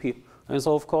recipe. And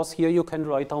so, of course, here you can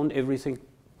write down everything.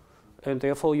 And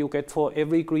therefore, you get for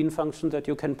every green function that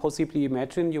you can possibly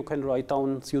imagine, you can write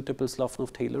down suitable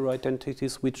Slavnov-Taylor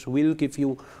identities, which will give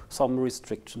you some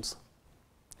restrictions.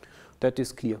 That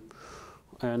is clear.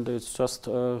 And it's just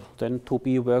then to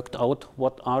be worked out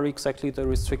what are exactly the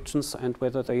restrictions and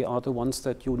whether they are the ones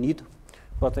that you need,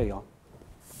 but they are.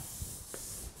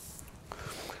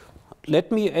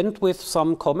 Let me end with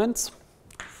some comments.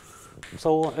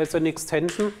 So as an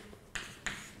extension,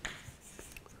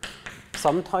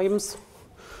 sometimes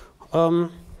the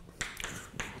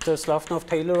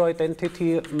Slavnov-Taylor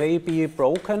identity may be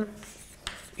broken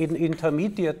in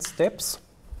intermediate steps.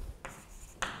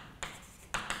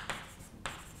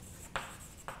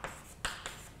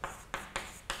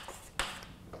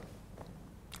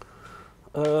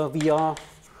 Via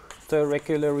the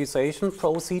regularization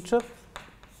procedure.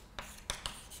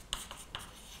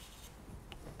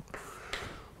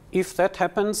 If that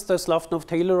happens, the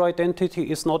Slavnov-Taylor identity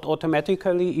is not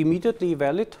automatically immediately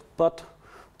valid, but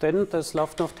then the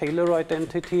Slavnov-Taylor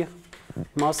identity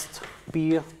must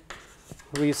be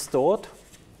restored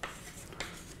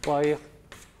by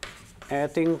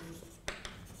adding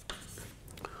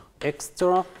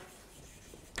extra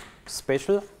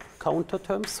special counter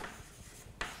terms.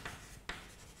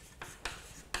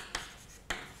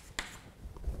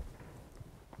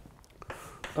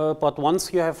 But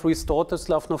once you have restored the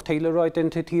Slavnov-Taylor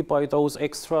identity by those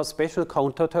extra special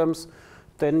counter terms,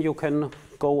 then you can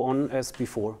go on as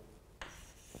before.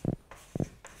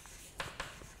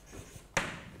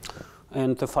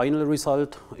 And the final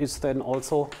result is then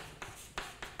also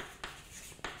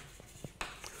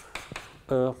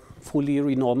a fully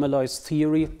renormalized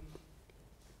theory,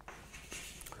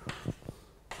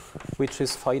 which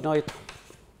is finite.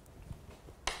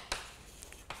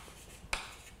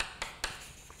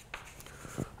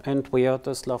 And where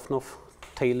the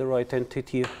Slavnov-Taylor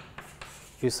identity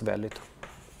is valid.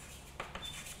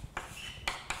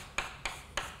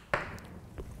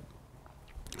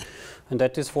 And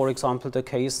that is, for example, the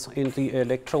case in the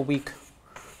electroweak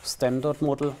standard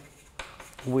model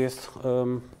with,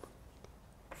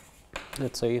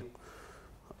 let's say,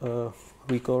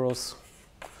 rigorous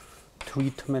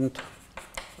treatment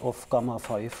of gamma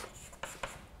 5.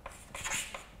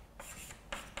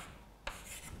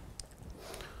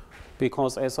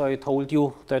 Because as I told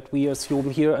you, that we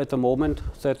assume here at the moment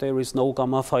that there is no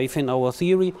gamma 5 in our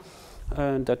theory,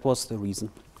 and that was the reason.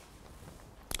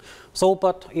 So,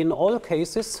 but in all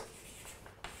cases,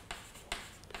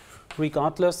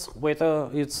 regardless whether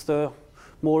it's the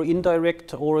more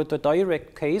indirect or the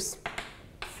direct case,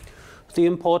 the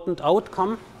important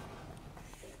outcome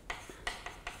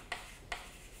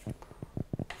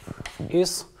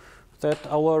is that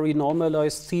our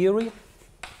renormalized theory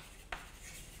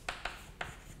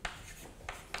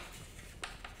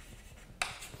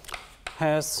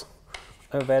has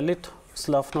a valid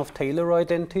Slavnov-Taylor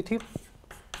identity.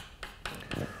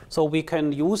 So we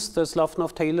can use the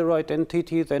Slavnov-Taylor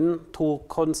identity then to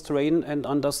constrain and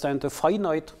understand the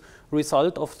finite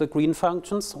result of the green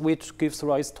functions, which gives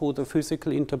rise to the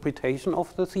physical interpretation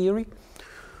of the theory.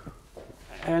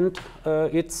 And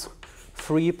its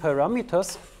free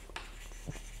parameters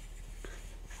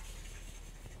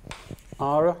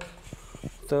are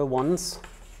the ones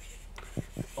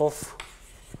of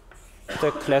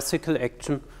the classical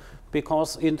action,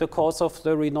 because in the course of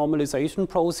the renormalization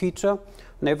procedure,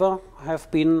 never have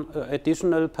been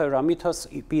additional parameters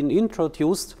been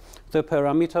introduced. The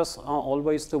parameters are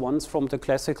always the ones from the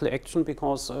classical action,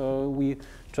 because we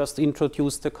just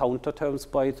introduced the counter terms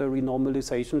by the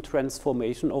renormalization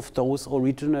transformation of those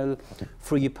original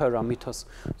free parameters.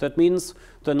 That means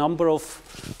the number of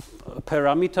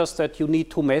parameters that you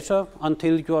need to measure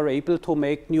until you are able to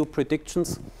make new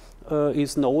predictions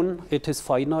is known, it is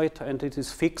finite, and it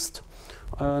is fixed,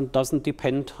 and doesn't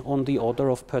depend on the order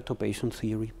of perturbation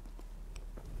theory.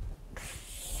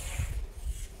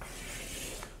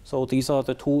 So these are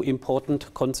the two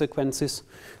important consequences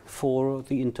for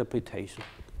the interpretation.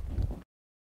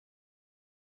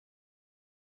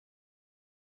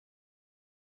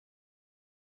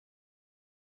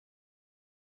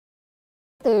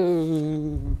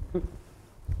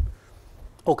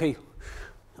 Okay.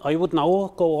 I would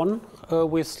now go on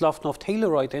with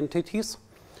Slavnov-Taylor identities.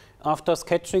 After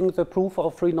sketching the proof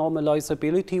of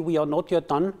renormalizability, we are not yet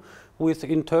done with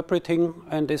interpreting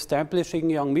and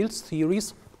establishing Young-Mills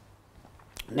theories.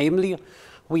 Namely,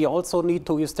 we also need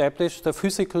to establish the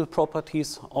physical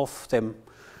properties of them,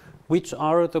 which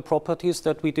are the properties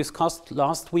that we discussed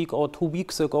last week or 2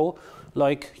 weeks ago,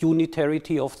 like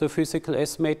unitarity of the physical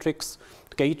S matrix,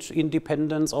 gauge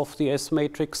independence of the S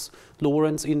matrix,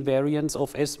 Lorentz invariance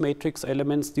of S matrix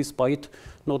elements despite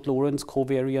not Lorentz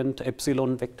covariant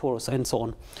epsilon vectors, and so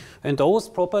on. And those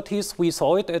properties, we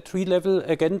saw it at tree level,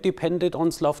 again depended on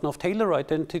Slavnov-Taylor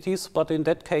identities, but in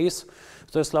that case,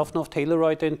 the Slavnov-Taylor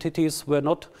identities were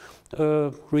not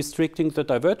restricting the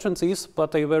divergences,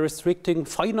 but they were restricting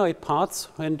finite parts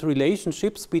and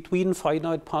relationships between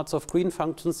finite parts of green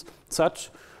functions such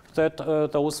that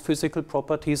those physical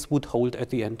properties would hold at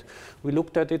the end. We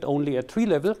looked at it only at tree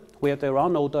level, where there are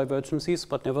no divergences,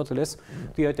 but nevertheless,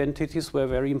 the identities were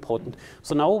very important.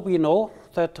 So now we know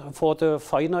that for the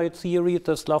finite theory,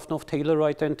 the Slavnov-Taylor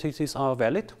identities are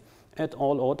valid at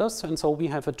all orders, and so we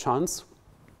have a chance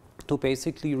to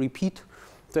basically repeat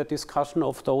the discussion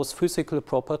of those physical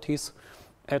properties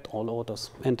at all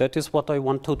orders. And that is what I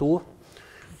want to do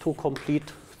to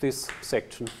complete this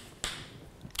section.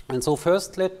 And so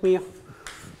first let me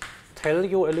tell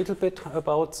you a little bit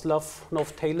about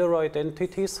Slavnov-Taylor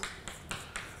identities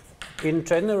in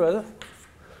general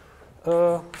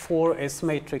for S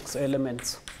matrix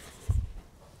elements.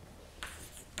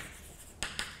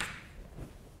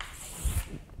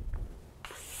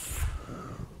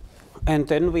 And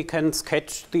then we can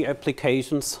sketch the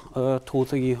applications to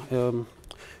the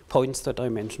points that I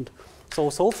mentioned. So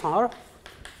far,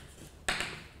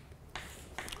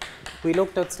 we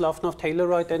looked at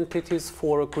Slavnov-Taylor identities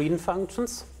for green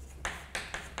functions,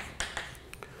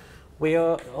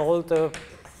 where all the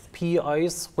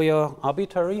PIs were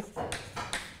arbitrary,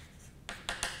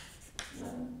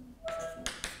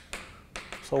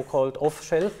 so-called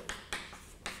off-shell.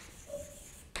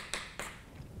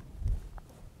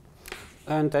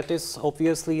 And that is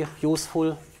obviously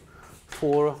useful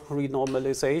for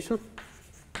renormalization.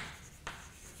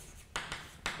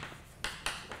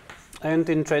 And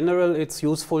in general, it's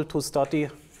useful to study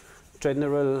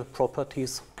general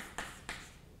properties.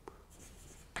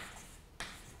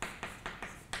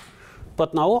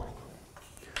 But now,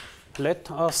 let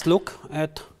us look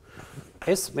at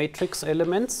S matrix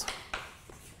elements.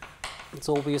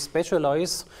 So we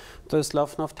specialize the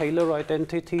Slavnov-Taylor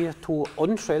identity to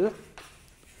on-shell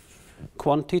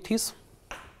quantities,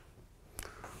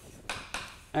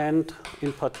 and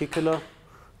in particular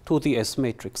to the S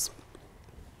matrix.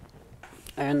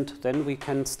 And then we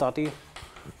can study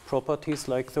properties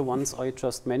like the ones I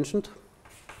just mentioned.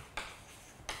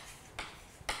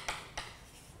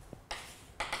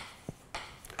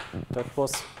 That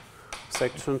was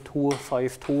section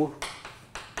 252,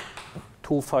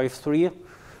 253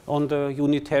 on the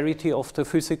unitarity of the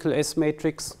physical S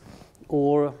matrix,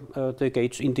 or the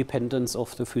gauge independence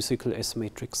of the physical S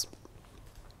matrix.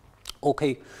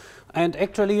 Okay, and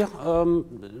actually,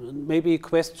 maybe a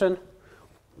question.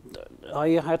 I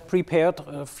had prepared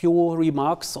a few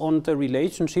remarks on the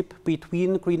relationship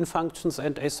between green functions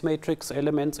and S matrix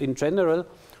elements in general,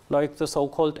 like the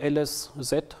so-called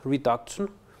LSZ reduction.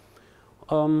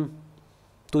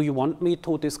 Do you want me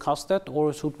to discuss that,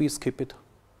 or should we skip it?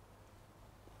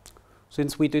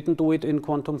 Since we didn't do it in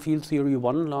Quantum Field Theory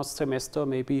 1 last semester,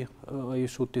 maybe I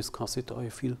should discuss it. I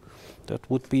feel that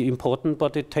would be important,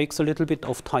 but it takes a little bit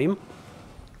of time.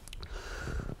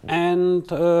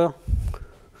 And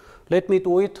let me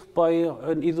do it by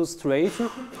an illustration,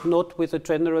 not with a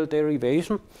general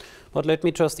derivation, but let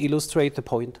me just illustrate the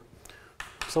point.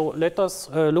 So let us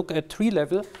look at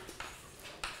tree-level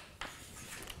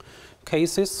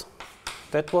cases.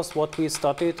 That was what we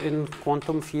studied in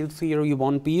Quantum Field Theory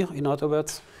 1b, in other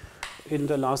words, in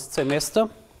the last semester.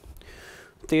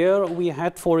 There we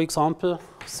had, for example,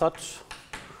 such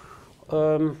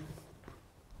a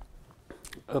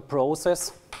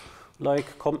process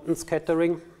like Compton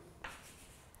scattering,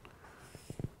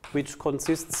 which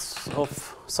consists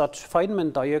of such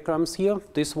Feynman diagrams here,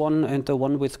 this one and the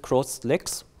one with crossed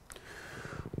legs.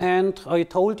 And I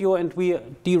told you, and we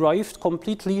derived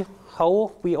completely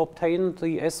how we obtain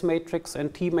the S matrix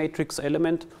and T matrix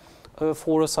element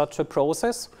for such a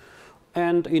process.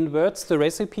 And in words, the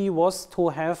recipe was to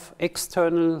have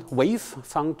external wave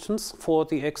functions for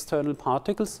the external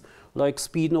particles, like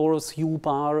spinors U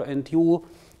bar and U,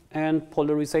 and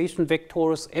polarization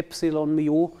vectors epsilon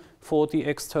mu for the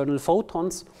external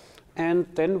photons. And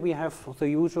then we have the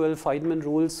usual Feynman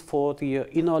rules for the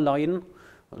inner line,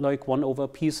 like 1 over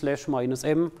p slash minus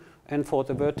m, and for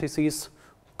the vertices,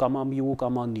 gamma mu,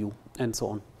 gamma nu, and so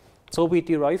on. So we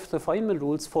derive the Feynman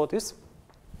rules for this.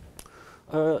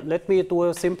 Let me do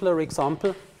a simpler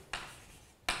example.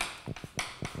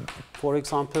 For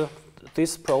example,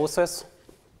 this process,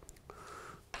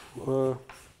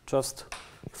 just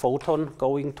photon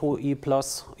going to E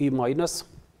plus, E minus.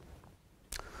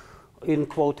 in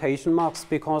quotation marks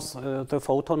because the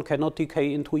photon cannot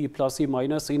decay into E plus E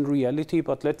minus in reality,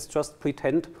 but let's just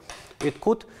pretend it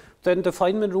could. Then the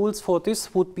Feynman rules for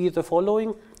this would be the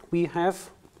following. We have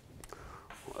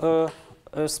a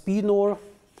spinor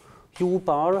U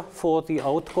bar for the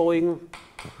outgoing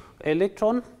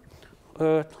electron,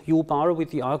 U bar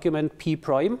with the argument P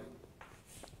prime.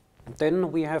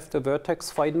 Then we have the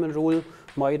vertex Feynman rule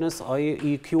minus I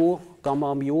EQ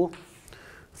gamma mu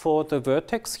for the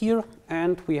vertex here,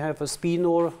 and we have a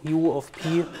spinor U of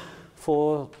P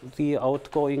for the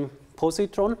outgoing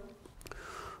positron,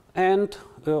 and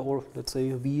or let's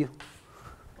say V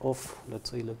of,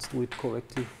 let's do it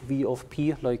correctly, V of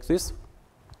P like this.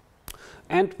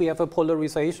 And we have a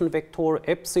polarization vector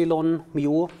epsilon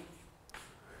mu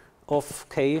of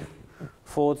K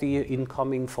for the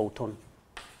incoming photon.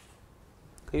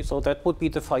 Okay, so that would be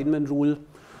the Feynman rule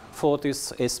for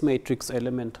this S matrix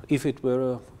element if it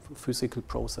were a physical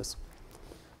process.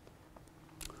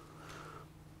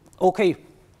 Okay,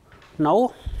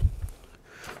 now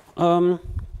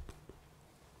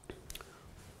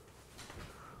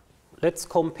let's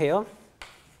compare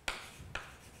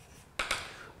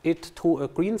it to a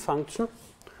green function.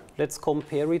 Let's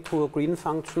compare it to a green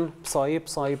function psi,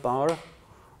 psi bar,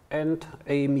 and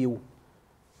a mu.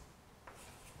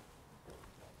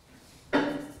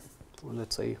 Or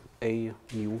let's say a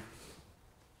mu.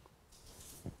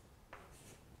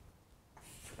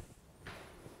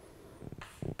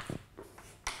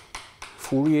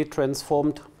 Fourier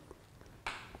transformed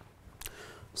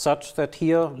such that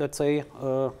here, let's say,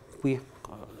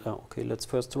 okay, let's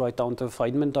first write down the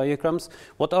Feynman diagrams.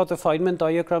 What are the Feynman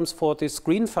diagrams for this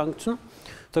green function?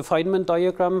 The Feynman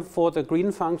diagram for the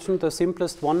green function, the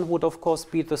simplest one would of course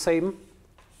be the same.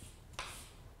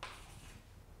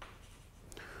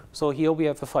 So here we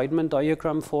have a Feynman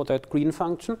diagram for that green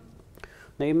function.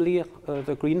 Namely,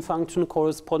 the green function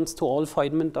corresponds to all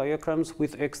Feynman diagrams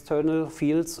with external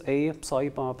fields A, psi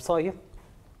bar, psi.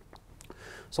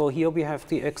 So here we have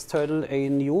the external A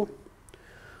nu.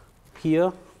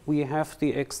 Here we have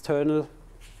the external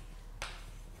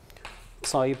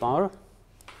psi bar.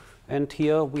 And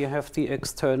here we have the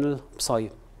external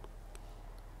psi.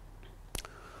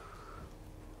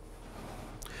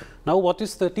 Now, what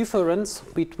is the difference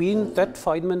between that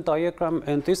Feynman diagram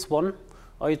and this one?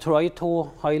 I try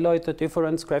to highlight the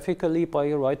difference graphically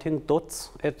by writing dots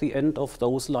at the end of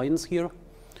those lines here.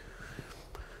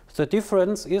 The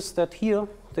difference is that here,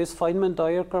 this Feynman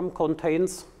diagram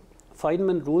contains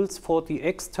Feynman rules for the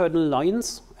external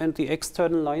lines, and the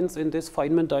external lines in this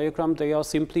Feynman diagram, they are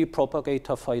simply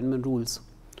propagator Feynman rules.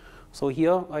 So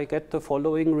here I get the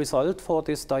following result for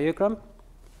this diagram.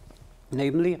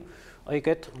 Namely, I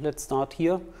get, let's start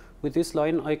here with this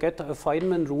line, I get a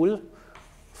Feynman rule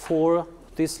for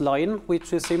this line,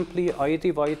 which is simply I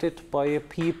divided by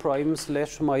P prime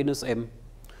slash minus M.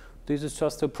 This is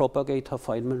just a propagator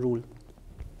Feynman rule.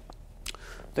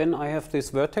 Then I have this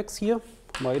vertex here,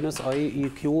 minus I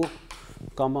EQ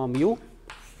gamma mu.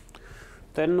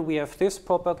 Then we have this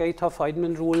propagator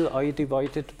Feynman rule, I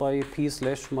divided by P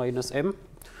slash minus M.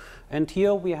 And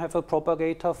here we have a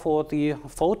propagator for the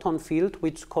photon field,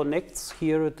 which connects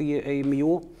here the A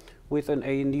mu with an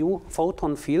A nu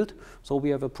photon field. So we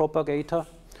have a propagator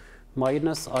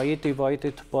minus I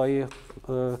divided by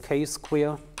K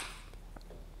square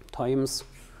times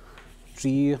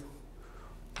G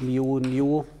mu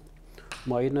nu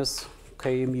minus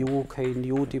K mu K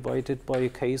nu divided by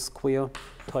K square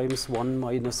times 1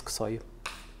 minus psi.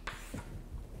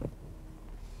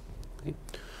 Okay.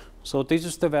 So this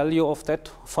is the value of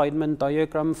that Feynman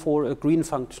diagram for a green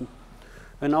function.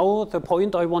 And now the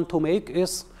point I want to make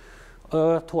is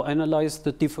to analyze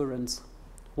the difference.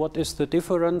 What is the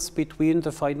difference between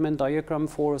the Feynman diagram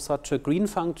for such a green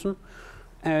function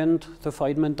and the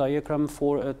Feynman diagram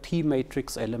for a T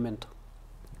matrix element?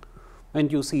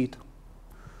 And you see it.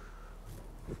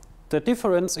 The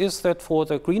difference is that for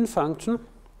the green function,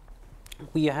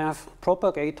 we have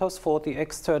propagators for the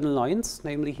external lines,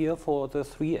 namely here for the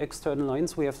 3 external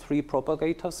lines, we have 3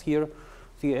 propagators here,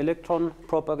 the electron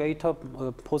propagator,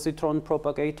 positron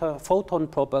propagator, photon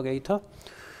propagator.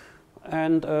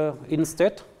 And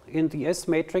instead, in the S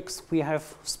matrix, we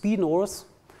have spinors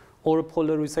or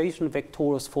polarization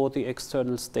vectors for the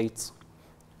external states.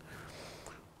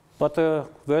 But the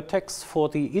vertex for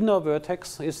the inner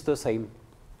vertex is the same.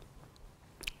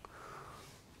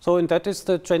 So, and that is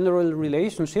the general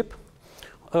relationship.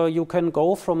 You can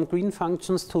go from green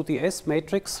functions to the S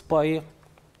matrix by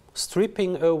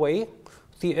stripping away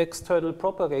the external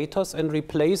propagators and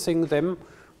replacing them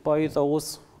by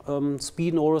those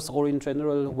spinors or in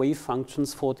general wave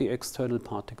functions for the external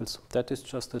particles. That is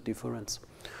just the difference.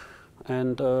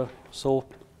 And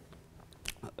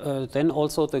then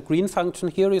also the green function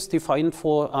here is defined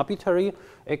for arbitrary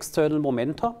external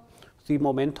momenta. The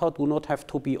momenta do not have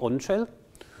to be on shell.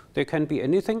 They can be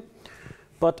anything.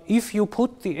 But if you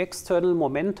put the external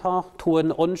momenta to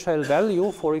an on-shell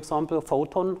value, for example,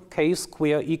 photon k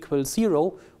square equals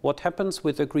 0, what happens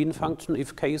with the green function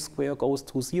if k square goes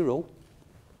to 0?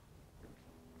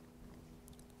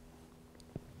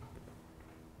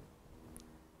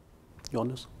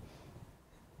 Johannes?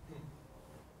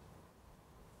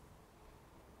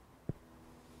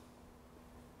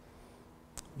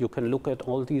 You can look at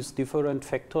all these different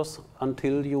factors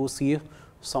until you see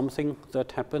something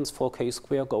that happens for k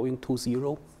square going to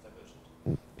 0.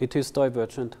 It is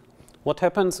divergent. What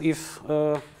happens if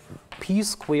p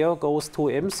square goes to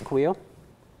m square?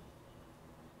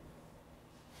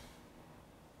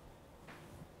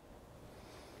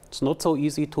 It's not so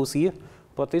easy to see,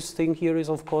 but this thing here is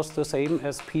of course the same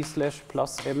as p slash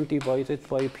plus m divided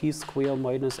by p square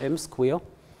minus m square,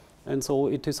 and so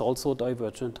it is also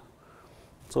divergent.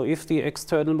 So if the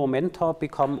external momenta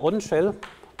become on shell,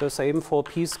 the same for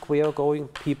p square going,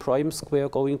 p prime square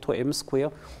going to m square,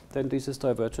 then this is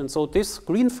divergent. So this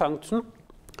green function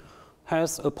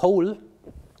has a pole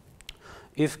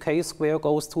if k square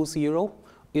goes to 0.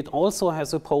 It also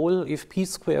has a pole if p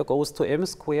square goes to m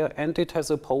square, and it has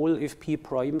a pole if p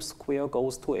prime square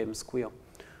goes to m square.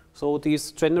 So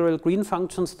these general green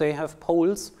functions, they have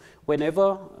poles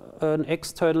whenever an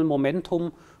external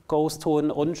momentum goes to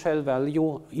an on-shell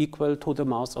value equal to the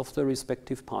mass of the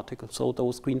respective particle. So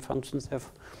those green functions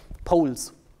have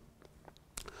poles.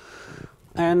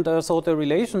 And so the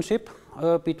relationship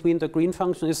between the green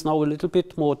function is now a little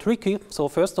bit more tricky. So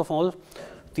first of all,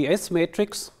 the S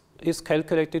matrix is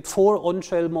calculated for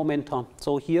on-shell momenta.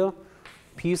 So here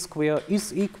p square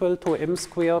is equal to m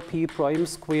square, p prime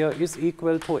square is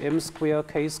equal to m square,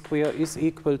 k square is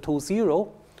equal to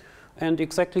 0. And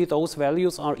exactly those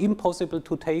values are impossible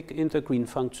to take in the green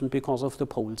function because of the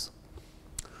poles.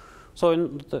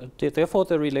 So therefore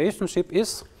the relationship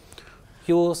is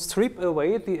you strip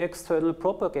away the external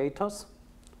propagators.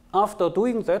 After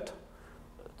doing that,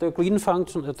 the green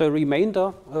function, the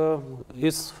remainder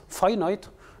is finite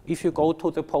if you go to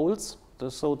the poles.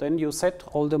 So then you set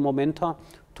all the momenta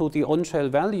to the on-shell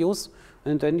values,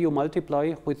 and then you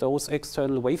multiply with those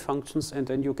external wave functions, and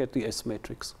then you get the S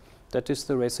matrix. That is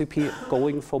the recipe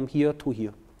going from here to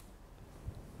here.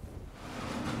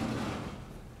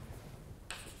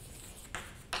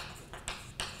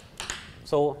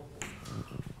 So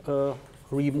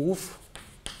remove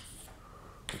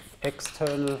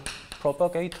external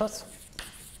propagators,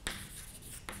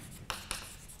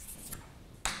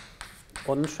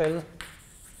 on-shell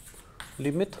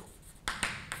limit,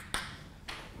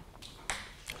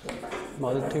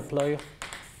 multiply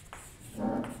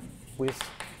with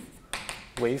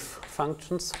wave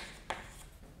functions,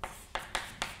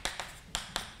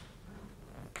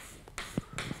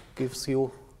 gives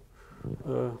you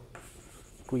a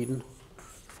green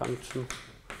function,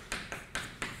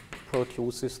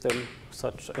 produces then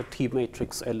such a T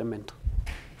matrix element.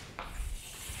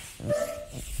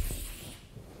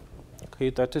 Okay,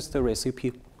 that is the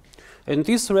recipe. And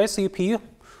this recipe, yeah.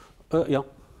 Sorry,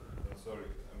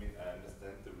 I mean, I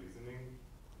understand the reasoning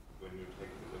when you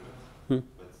take the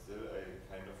limits, but still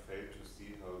I kind of fail to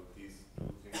see how these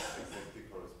two things exactly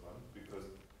correspond, because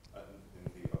in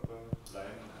the upper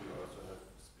line we also have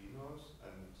spinors,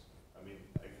 and I mean,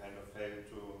 I kind of fail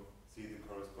to see the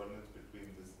correspondence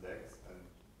between these legs and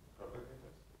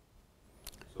propagators.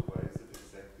 So why is it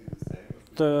exactly the same?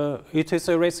 It is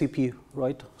a recipe,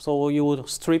 right? So you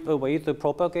strip away the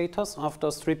propagators.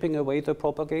 After stripping away the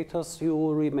propagators,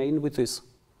 you remain with this.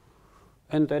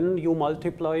 And then you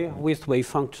multiply with wave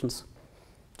functions.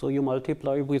 So you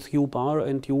multiply with u bar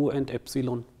and u and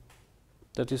epsilon.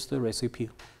 That is the recipe.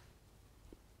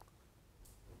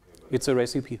 Okay, it's a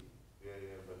recipe. Yeah,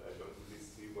 but I don't really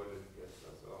see what it gets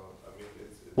us. I mean,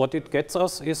 what it gets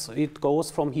us is it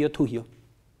goes from here to here.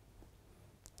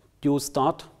 You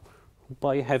start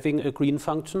by having a green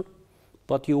function,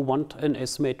 but you want an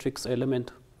S matrix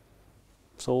element.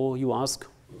 So you ask,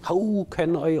 how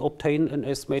can I obtain an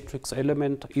S matrix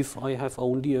element if I have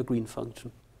only a green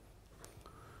function?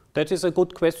 That is a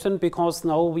good question, because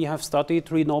now we have studied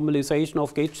renormalization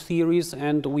of gauge theories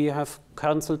and we have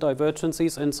cancelled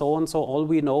divergences and so on. So all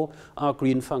we know are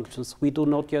green functions. We do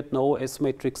not yet know S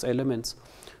matrix elements.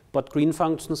 But green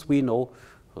functions we know.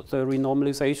 The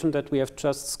renormalization that we have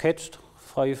just sketched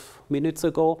 5 minutes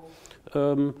ago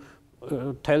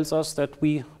tells us that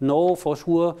we know for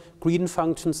sure green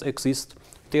functions exist.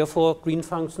 Therefore, green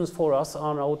functions for us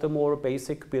are now the more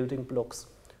basic building blocks.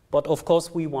 But of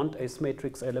course, we want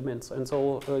S-matrix elements. And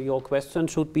so your question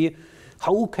should be,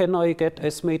 how can I get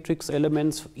S-matrix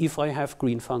elements if I have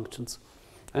green functions?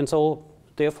 And so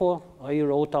therefore, I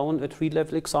wrote down a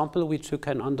tree-level example, which you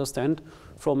can understand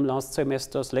from last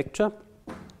semester's lecture.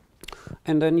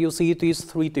 And then you see these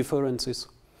three differences.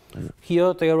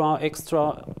 Here there are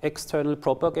extra external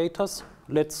propagators.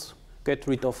 Let's get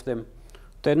rid of them.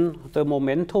 Then the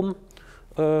momentum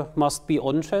must be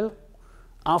on shell.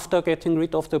 After getting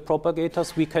rid of the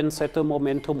propagators, we can set the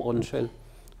momentum on shell.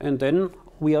 And then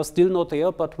we are still not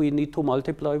there, but we need to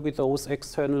multiply with those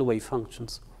external wave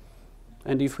functions.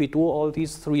 And if we do all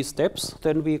these three steps,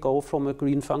 then we go from a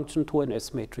green function to an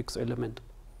S-matrix element.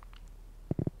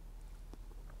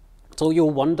 So you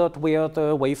wondered where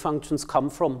the wave functions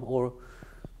come from, or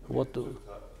what do...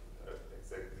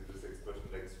 Exactly this expression,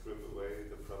 like strip away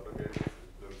the propagators,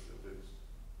 it looks a bit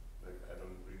like, I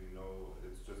don't really know,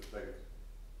 it's just like,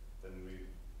 then we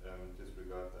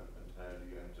disregard them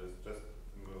entirely and just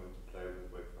multiply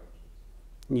with wave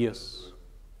functions. Yes,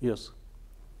 yes.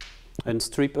 And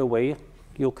strip away,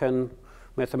 you can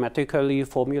mathematically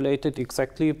formulate it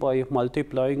exactly by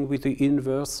multiplying with the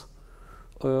inverse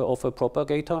of a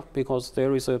propagator, because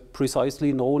there is a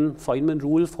precisely known Feynman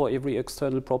rule for every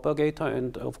external propagator,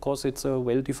 and of course it's a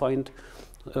well-defined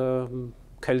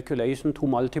calculation to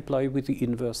multiply with the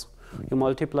inverse. You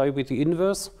multiply with the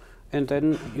inverse, and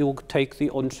then you take the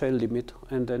on-shell limit,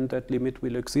 and then that limit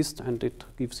will exist, and it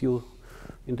gives you,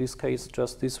 in this case,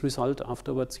 just this result.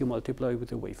 Afterwards, you multiply with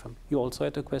the wave function. You also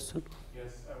had a question?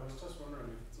 Yes, I was just wondering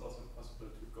if it's also possible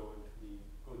to go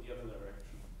the other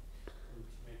direction.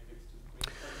 Matrix to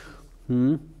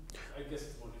green functions. I guess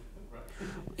it's more difficult, right?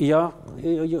 Yeah,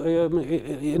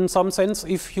 in some sense,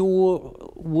 if you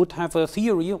would have a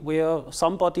theory where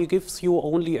somebody gives you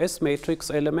only S-matrix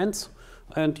elements,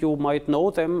 and you might know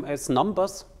them as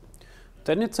numbers,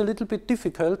 then it's a little bit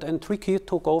difficult and tricky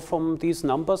to go from these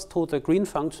numbers to the green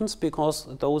functions, because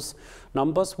those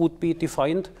numbers would be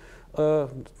defined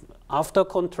after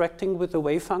contracting with the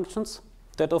wave functions.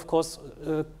 That, of course,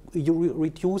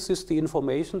 reduces the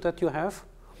information that you have,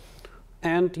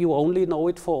 and you only know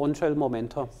it for on-shell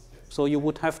momenta. So you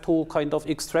would have to kind of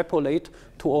extrapolate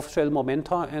to off-shell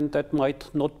momenta, and that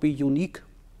might not be unique.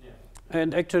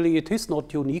 And actually, it is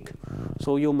not unique.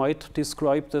 So you might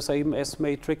describe the same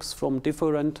S-matrix from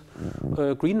different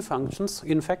green functions.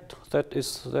 In fact, that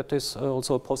is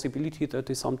also a possibility that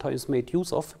is sometimes made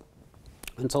use of.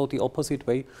 And so the opposite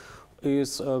way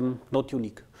is not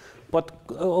unique. But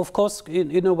of course,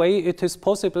 in a way, it is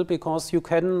possible, because you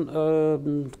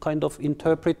can kind of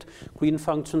interpret green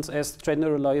functions as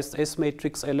generalized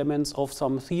S-matrix elements of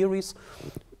some theories.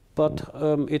 But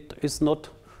it is not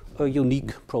a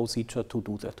unique procedure to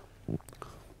do that.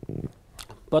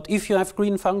 But if you have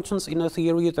green functions in a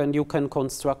theory, then you can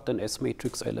construct an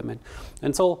S-matrix element.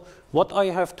 And so what I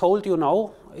have told you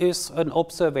now is an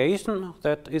observation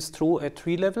that is true at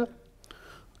tree level,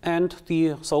 and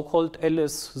the so-called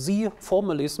LSZ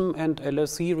formalism and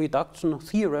LSZ reduction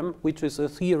theorem, which is a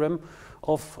theorem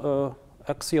of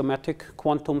axiomatic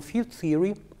quantum field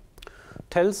theory,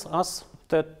 tells us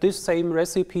that this same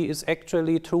recipe is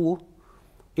actually true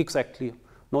exactly,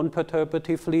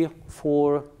 non-perturbatively,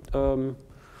 for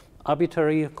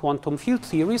arbitrary quantum field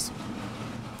theories.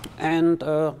 And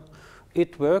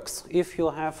it works if you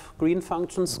have green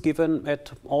functions given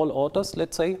at all orders,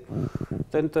 let's say.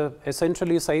 Then the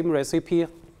essentially same recipe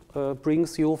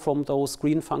brings you from those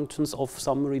green functions of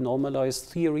some renormalized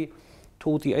theory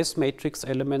to the S-matrix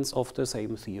elements of the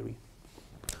same theory.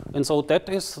 And so that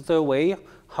is the way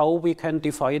how we can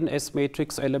define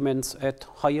S-matrix elements at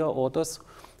higher orders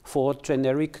for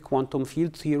generic quantum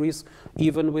field theories,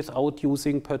 even without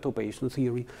using perturbation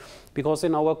theory. Because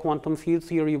in our quantum field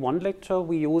theory 1 lecture,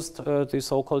 we used the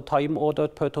so-called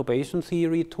time-ordered perturbation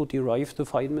theory to derive the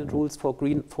Feynman rules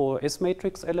for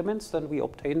S-matrix elements. Then we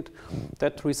obtained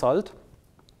that result.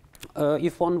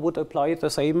 If one would apply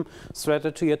the same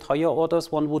strategy at higher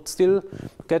orders, one would still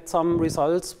get some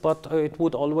results, but it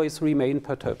would always remain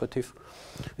perturbative.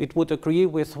 It would agree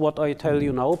with what I tell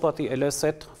you now, but the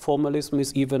LSZ formalism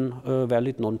is even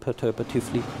valid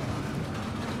non-perturbatively.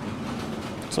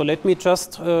 So let me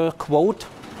just quote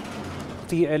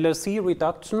the LSZ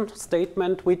reduction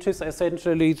statement, which is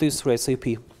essentially this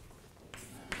recipe.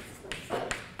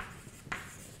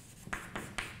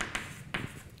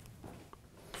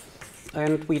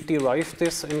 And we derived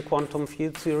this in quantum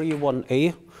field theory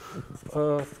 1a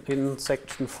in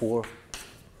section 4.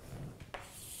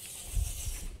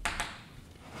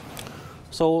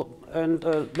 So, and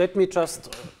let me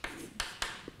just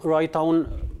write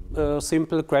down a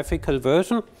simple graphical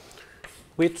version.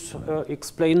 which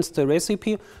explains the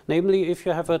recipe. Namely, if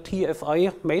you have a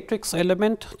TFI matrix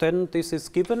element, then this is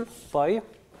given by,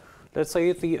 let's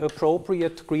say, the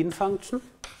appropriate green function.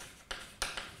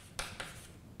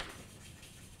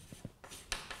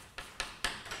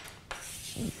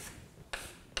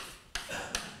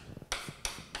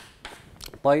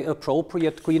 By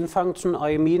appropriate green function,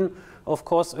 I mean, of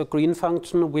course, a green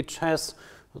function which has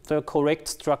the correct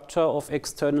structure of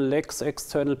external legs,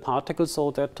 external particles, so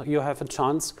that you have a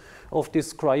chance of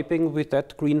describing with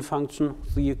that green function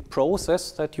the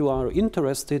process that you are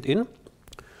interested in.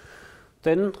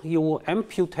 Then you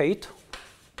amputate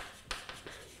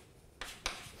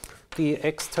the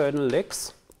external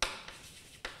legs,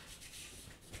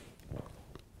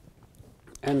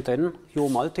 and then you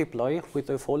multiply with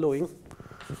the following,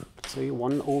 say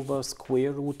 1 over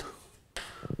square root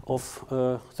of,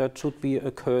 that should be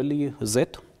a curly z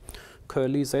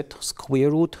square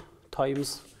root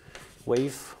times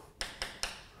wave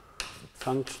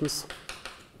functions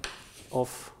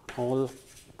of all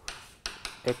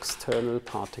external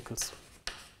particles.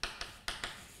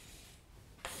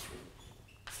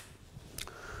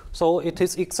 So it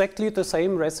is exactly the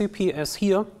same recipe as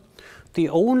here. The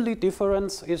only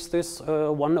difference is this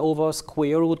 1 over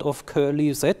square root of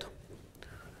curly z,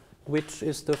 which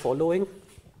is the following,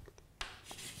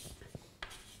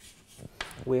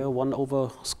 where 1 over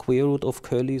square root of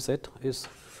curly z is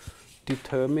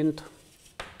determined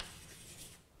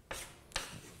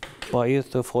by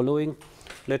the following.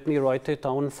 Let me write it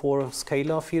down for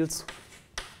scalar fields.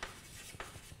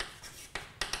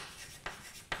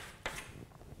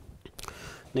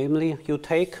 Namely, you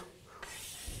take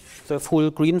the full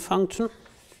green function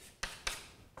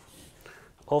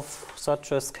of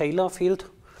such a scalar field,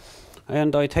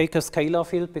 and I take a scalar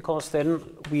field because then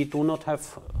we do not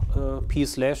have p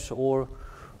slash or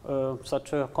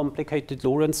such a complicated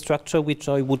Lorentz structure which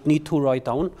I would need to write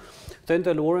down. Then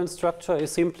the Lorentz structure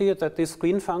is simply that this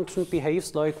green function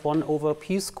behaves like 1 over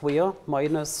p square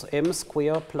minus m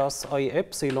square plus I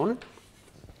epsilon.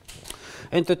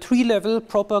 And the tree-level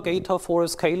propagator for a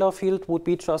scalar field would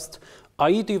be just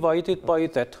I divided by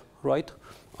that, right?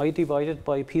 I divided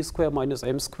by p square minus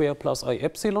m square plus I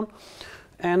epsilon.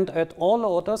 And at all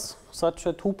orders, such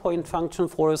a two-point function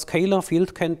for a scalar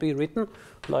field can be written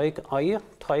like I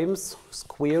times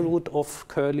square root of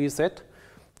curly z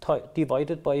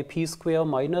divided by p square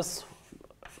minus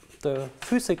the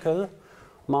physical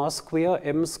mass square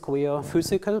m square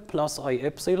physical plus I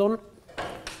epsilon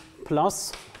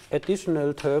plus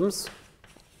additional terms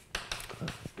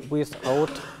without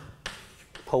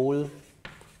pole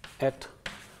at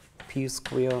p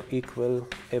square equal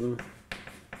m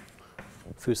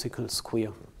physical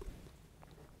square.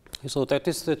 So that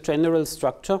is the general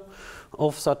structure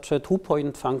of such a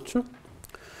two-point function.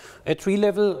 At tree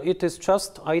level, it is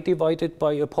just I divided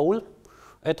by a pole.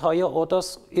 At higher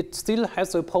orders, it still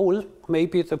has a pole.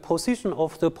 Maybe the position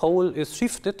of the pole is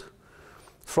shifted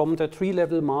from the tree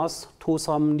level mass to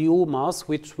some new mass,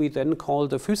 which we then call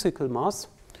the physical mass.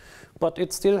 But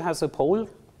it still has a pole,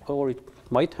 or it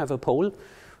might have a pole.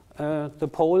 The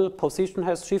pole position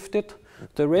has shifted.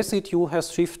 The residue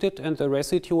has shifted, and the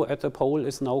residue at the pole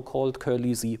is now called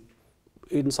curly z.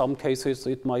 In some cases,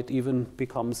 it might even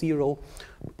become 0.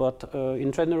 But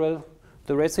in general,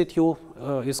 the residue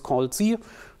is called z.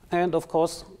 And of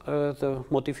course, the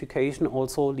modification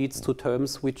also leads to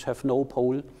terms which have no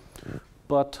pole.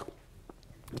 But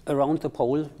around the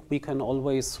pole, we can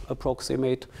always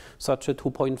approximate such a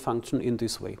two-point function in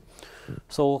this way.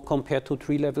 So compared to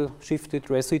tree level, shifted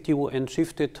residue and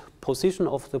shifted position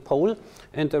of the pole,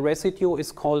 and the residue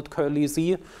is called curly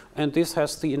z, and this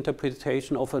has the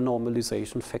interpretation of a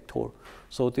normalization factor.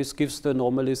 So this gives the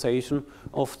normalization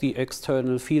of the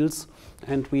external fields,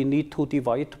 and we need to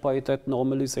divide by that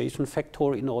normalization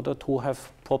factor in order to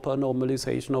have proper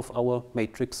normalization of our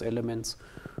matrix elements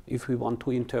if we want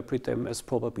to interpret them as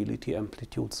probability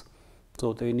amplitudes.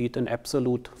 So they need an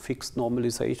absolute fixed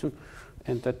normalization,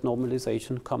 and that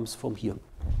normalization comes from here.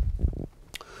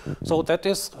 So that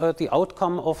is the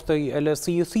outcome of the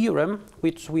LSE theorem,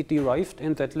 which we derived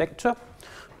in that lecture.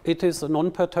 It is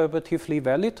non-perturbatively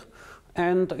valid,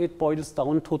 and it boils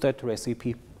down to that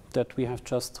recipe that we have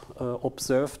just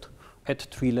observed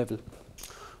at tree level.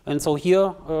 And so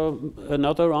here,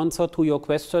 another answer to your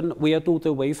question, where do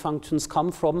the wave functions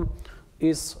come from,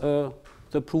 is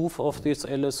the proof of this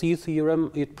LSE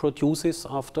theorem. It produces,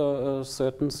 after a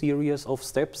certain series of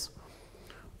steps,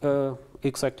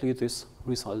 exactly this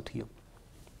result here.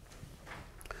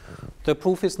 The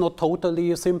proof is not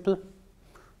totally simple,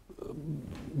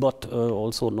 but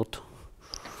also not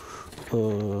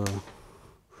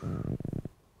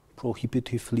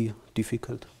prohibitively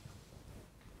difficult.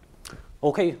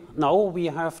 Okay, now we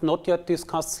have not yet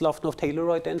discussed Slavnov-Taylor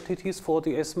identities for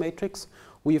the S matrix.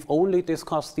 We've only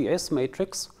discussed the S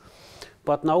matrix,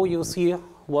 but now you see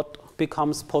what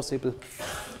becomes possible.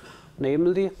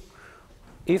 Namely,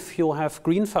 if you have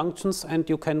green functions and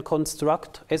you can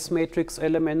construct S matrix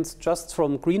elements just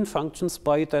from green functions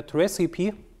by that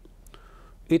recipe,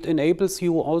 it enables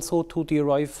you also to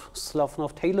derive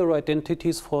Slavnov-Taylor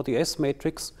identities for the S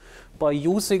matrix by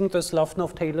using the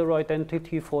Slavnov-Taylor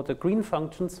identity for the green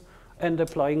functions and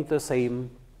applying the same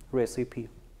recipe.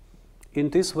 In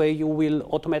this way, you will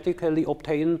automatically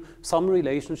obtain some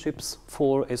relationships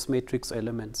for S matrix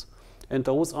elements. And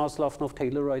those are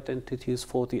Slavnov-Taylor identities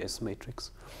for the S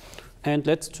matrix. And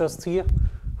let's just see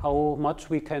how much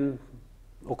we can.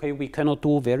 Okay, we cannot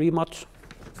do very much.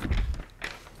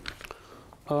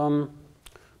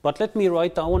 But let me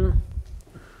write down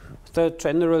the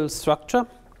general structure.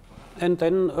 And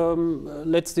then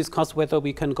let's discuss whether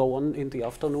we can go on in the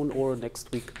afternoon or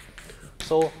next week.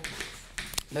 So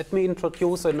let me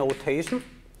introduce a notation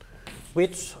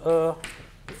which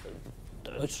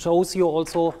shows you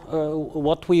also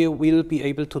what we will be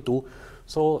able to do.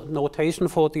 So notation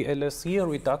for the LSC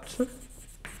reduction.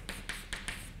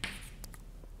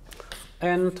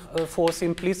 And for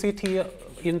simplicity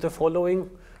in the following,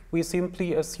 we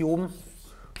simply assume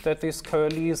that this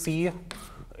curly Z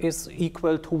is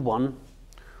equal to 1.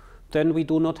 Then we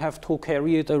do not have to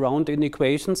carry it around in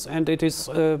equations, and it is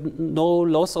no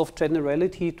loss of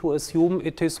generality to assume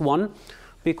it is 1,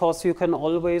 because you can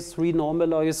always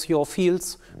renormalize your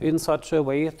fields in such a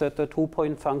way that the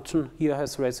 2-point function here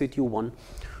has residue 1.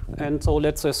 And so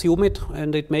let's assume it,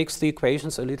 and it makes the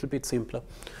equations a little bit simpler.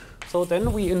 So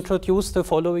then we introduce the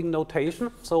following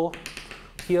notation. So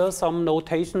here some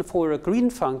notation for a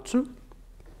green function.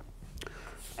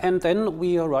 And then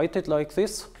we write it like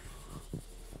this: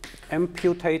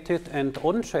 amputated and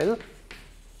on shell.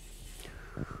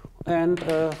 And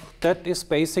that is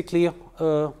basically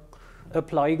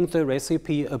applying the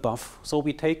recipe above. So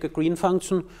we take a green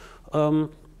function.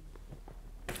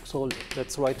 So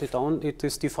let's write it down. It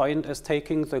is defined as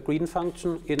taking the green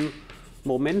function in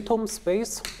momentum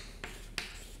space.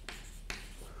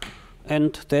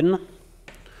 And then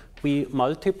we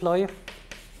multiply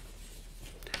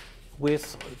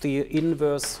with the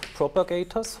inverse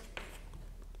propagators.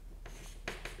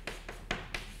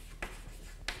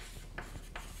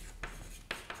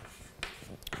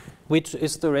 Which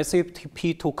is the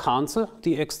recipe to cancel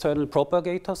the external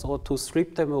propagators or to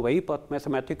strip them away, but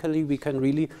mathematically we can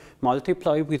really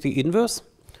multiply with the inverse.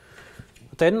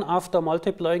 Then after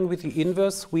multiplying with the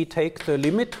inverse, we take the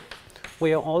limit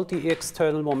where all the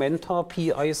external momenta,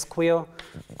 pi square,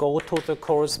 go to the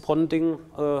corresponding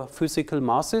physical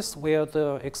masses where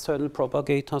the external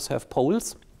propagators have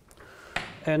poles.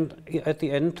 And at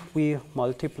the end, we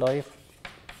multiply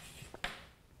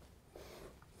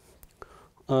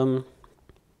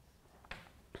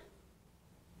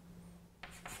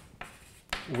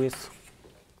with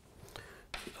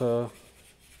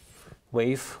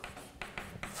wave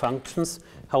functions.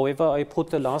 However, I put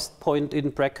the last point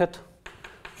in bracket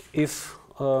if,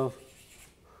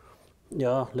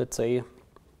 let's say,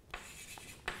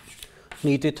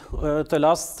 needed. The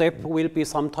last step will be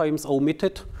sometimes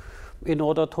omitted in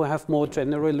order to have more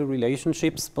general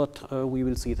relationships, but we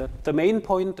will see that. The main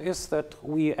point is that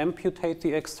we amputate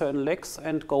the external legs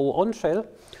and go on shell,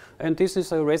 and this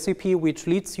is a recipe which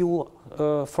leads you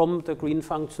from the green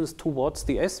functions towards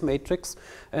the S matrix.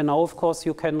 And now, of course,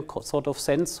 you can sort of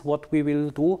sense what we will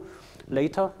do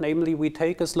later. Namely, we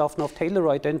take a Slavnov-Taylor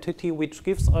identity which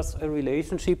gives us a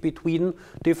relationship between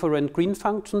different green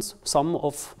functions. Sum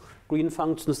of green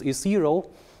functions is 0.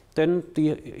 Then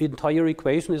the entire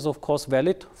equation is, of course,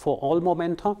 valid for all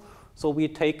momenta. So we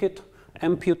take it,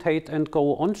 amputate, and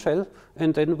go on shell,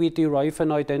 and then we derive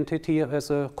an identity as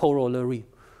a corollary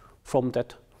from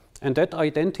that. And that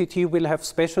identity will have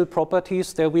special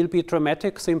properties. There will be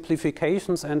dramatic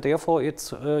simplifications, and therefore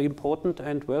it's important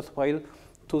and worthwhile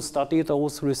to study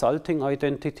those resulting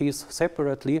identities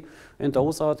separately. And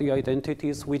those are the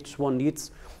identities which one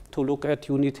needs to look at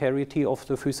unitarity of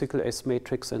the physical S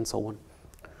matrix and so on.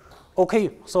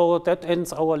 Okay, so that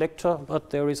ends our lecture, but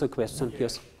there is a question. Okay.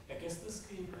 Yes? I guess this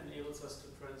scheme enables us to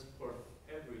transport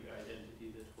every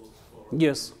identity that holds for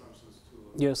Yes. functions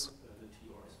to Yes. the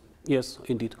TU Dresden. Yes,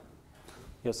 indeed.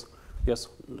 Yes, yes.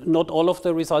 Not all of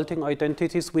the resulting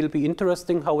identities will be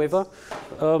interesting, however,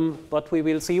 but we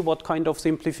will see what kind of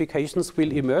simplifications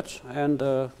will emerge. And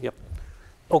yeah.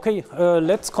 Okay,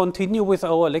 let's continue with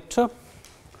our lecture.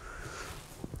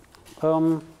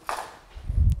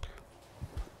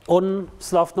 on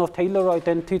Slavnov-Taylor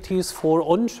identities for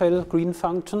on-shell green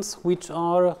functions, which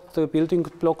are the building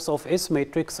blocks of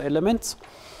S-matrix elements.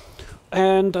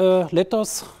 And let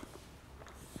us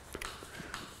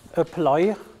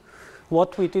apply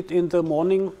what we did in the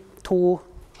morning to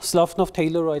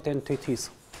Slavnov-Taylor identities.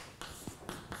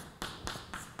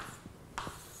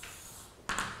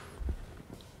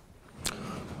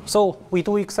 So we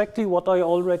do exactly what I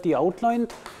already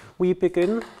outlined. We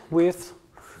begin with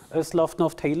a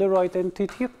Slavnov-Taylor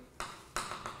identity.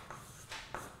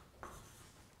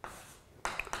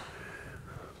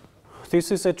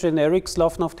 This is a generic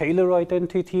Slavnov-Taylor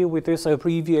identity with this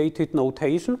abbreviated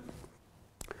notation,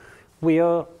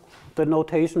 where the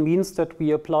notation means that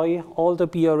we apply all the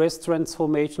BRS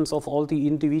transformations of all the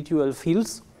individual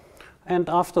fields. And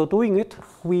after doing it,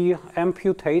 we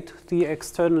amputate the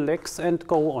external legs and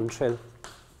go on shell.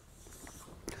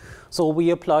 So we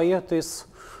apply this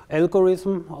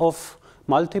algorithm of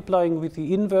multiplying with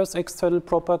the inverse external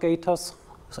propagators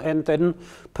and then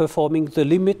performing the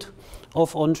limit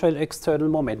of on-shell external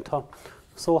momenta.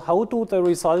 So how do the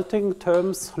resulting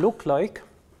terms look like?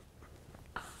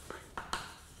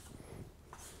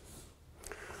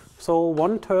 So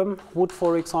one term would,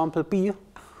 for example, be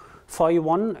phi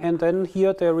 1, and then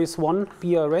here there is one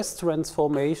BRS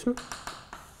transformation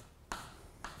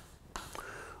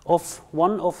of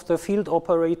one of the field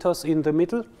operators in the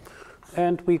middle,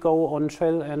 and we go on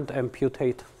shell and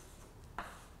amputate.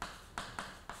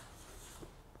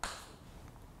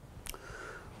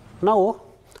 Now,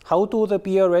 how do the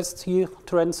BRS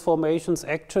transformations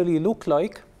actually look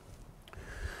like?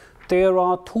 There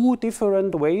are two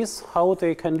different ways how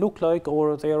they can look like,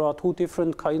 or there are two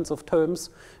different kinds of terms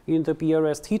in the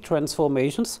BRS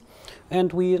transformations,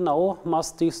 and we now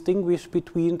must distinguish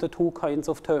between the two kinds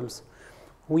of terms.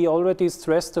 We already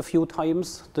stressed a few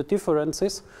times the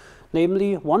differences,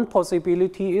 namely one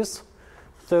possibility is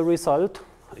the result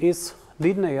is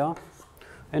linear,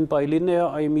 and by linear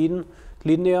I mean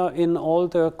linear in all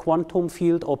the quantum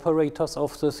field operators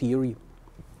of the theory.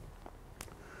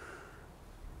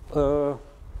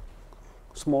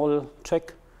 Small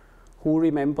check, who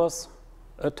remembers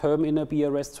a term in a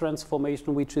BRS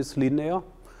transformation which is linear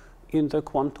in the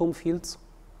quantum fields?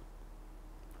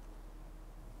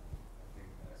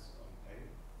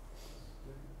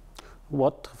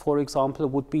 What, for example,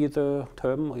 would be the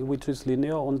term which is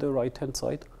linear on the right-hand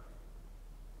side?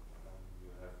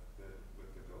 You have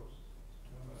with the ghost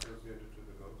term associated to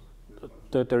the ghost.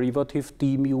 The derivative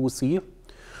d mu c.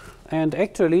 And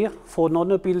actually, for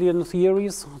non-abelian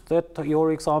theories, that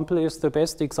your example is the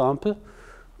best example,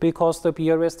 because the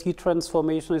BRS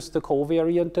transformation is the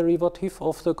covariant derivative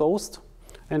of the ghost,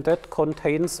 and that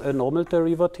contains a normal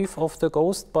derivative of the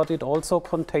ghost, but it also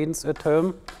contains a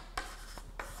term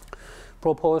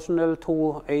proportional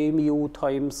to a mu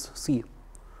times c.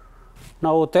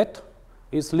 Now that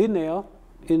is linear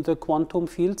in the quantum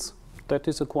fields. That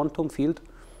is a quantum field.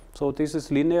 So this is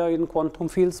linear in quantum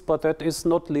fields, but that is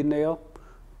not linear,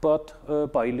 but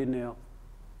bilinear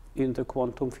in the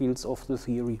quantum fields of the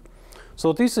theory.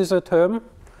 So this is a term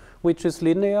which is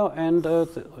linear, and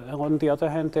on the other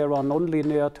hand, there are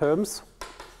nonlinear terms.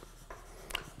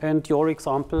 And your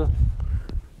example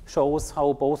shows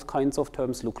how both kinds of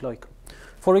terms look like.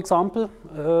 For example,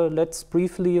 let's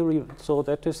briefly, so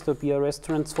that is the BRS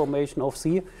transformation of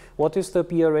C. What is the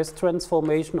BRS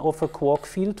transformation of a quark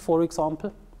field, for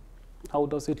example? How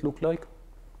does it look like?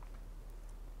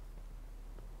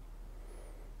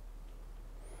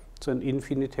 It's an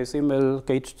infinitesimal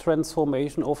gauge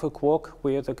transformation of a quark,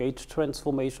 where the gauge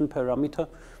transformation parameter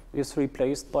is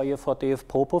replaced by a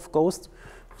Fadeev-Popov ghost.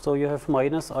 So you have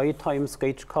minus I times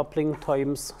gauge coupling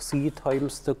times C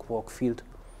times the quark field.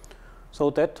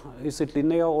 So that, is it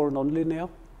linear or nonlinear?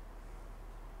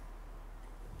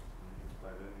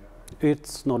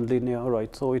 It's nonlinear,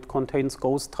 right? So it contains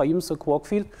ghost times a quark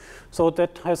field. So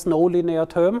that has no linear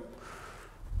term.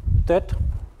 That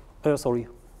has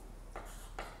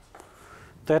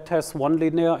one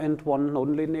linear and one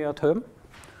nonlinear term.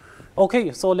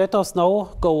 Okay, so let us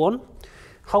now go on.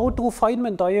 How do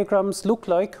Feynman diagrams look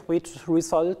like which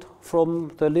result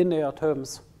from the linear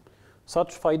terms?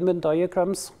 Such Feynman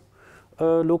diagrams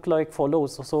look like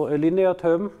follows. So a linear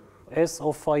term, S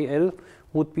of phi L,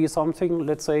 would be something,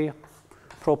 let's say,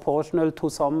 proportional to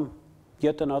some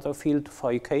yet another field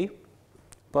phi k,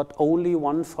 but only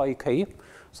one phi k.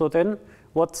 So then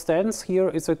what stands here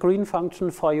is a green function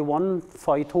phi 1,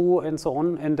 phi 2, and so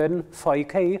on, and then phi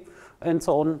k, and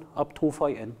so on up to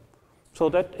phi n. So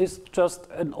that is just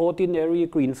an ordinary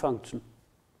green function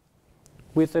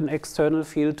with an external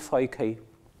field phi k.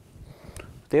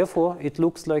 Therefore, it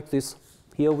looks like this.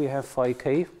 Here we have phi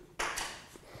k,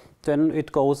 then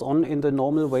it goes on in the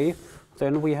normal way.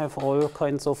 Then we have all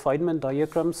kinds of Feynman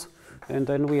diagrams, and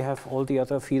then we have all the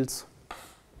other fields.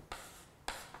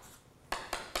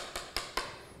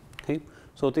 Okay,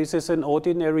 so this is an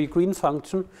ordinary green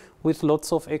function with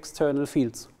lots of external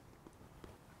fields.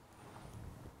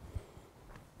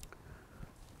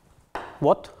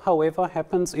 What, however,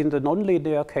 happens in the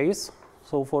nonlinear case?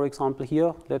 So, for example,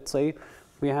 here, let's say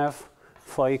we have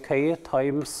phi k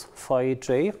times phi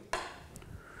j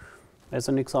as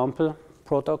an example,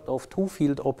 product of two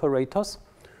field operators.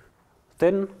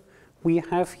 Then we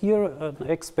have here an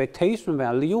expectation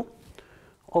value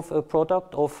of a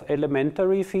product of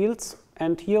elementary fields,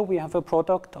 and here we have a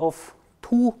product of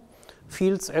two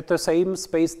fields at the same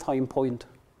space-time point.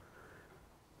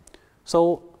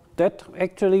 So that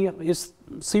actually is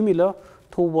similar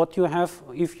to what you have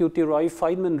if you derive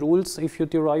Feynman rules. If you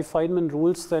derive Feynman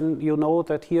rules, then you know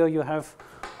that here you have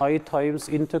I times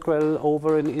integral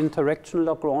over an interaction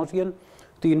Lagrangian.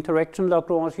 The interaction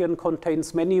Lagrangian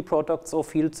contains many products of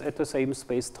fields at the same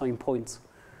space-time points.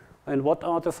 And what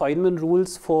are the Feynman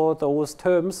rules for those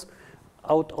terms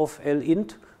out of L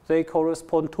int? They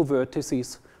correspond to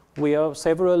vertices, where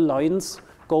several lines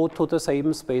go to the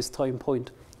same space-time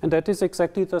point. And that is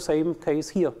exactly the same case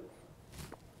here.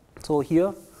 So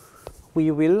here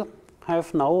we will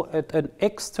have now at an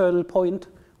external point,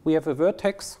 we have a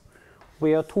vertex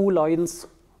where two lines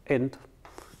end.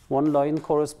 One line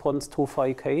corresponds to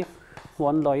phi k,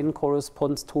 one line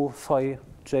corresponds to phi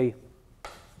j.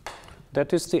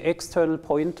 That is the external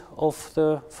point of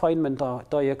the Feynman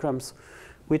diagrams,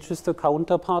 which is the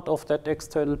counterpart of that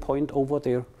external point over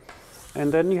there.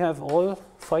 And then you have all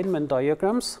Feynman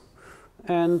diagrams,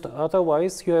 and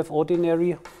otherwise you have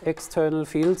ordinary external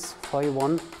fields, phi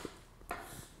 1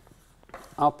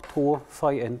 up to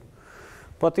phi n.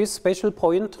 But this special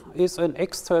point is an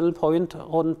external point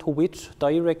onto which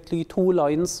directly two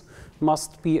lines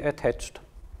must be attached.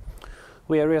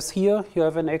 Whereas here you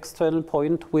have an external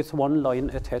point with one line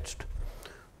attached.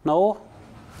 Now,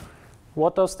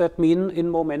 what does that mean in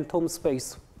momentum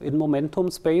space? In momentum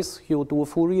space, you do a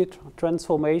Fourier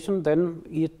transformation, then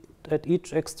at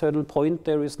each external point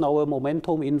there is now a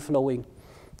momentum inflowing.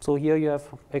 So here you have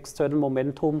external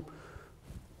momentum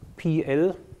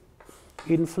PL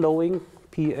inflowing,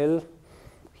 PL,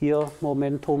 here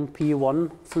momentum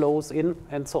P1 flows in,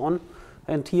 and so on.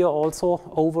 And here also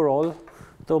overall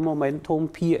the momentum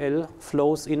PL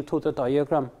flows into the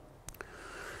diagram.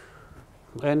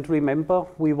 And remember,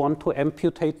 we want to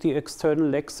amputate the external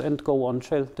legs and go on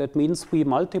shell. That means we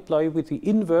multiply with the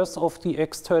inverse of the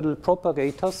external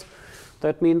propagators.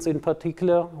 That means in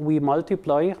particular we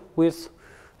multiply with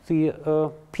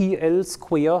the PL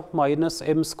square minus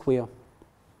M square.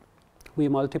 We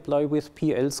multiply with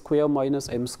PL square minus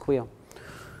M square.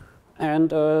 And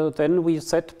then we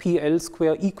set PL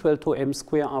square equal to M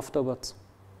square afterwards.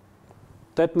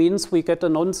 That means we get a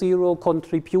non-zero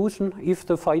contribution if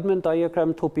the Feynman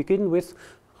diagram to begin with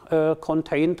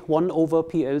contained 1 over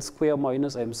PL square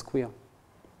minus M square.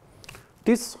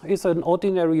 This is an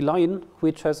ordinary line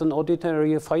which has an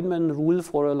ordinary Feynman rule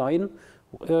for a line.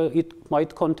 It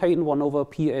might contain 1 over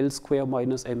PL square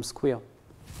minus M square.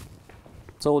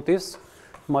 So this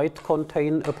might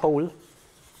contain a pole.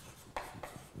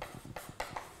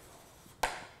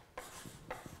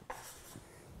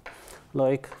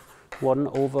 Like 1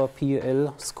 over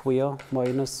PL square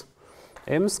minus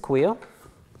M square.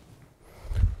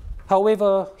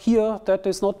 However, here that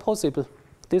is not possible.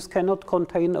 This cannot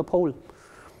contain a pole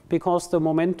because the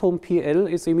momentum PL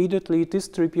is immediately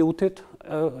distributed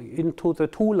into the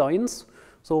two lines.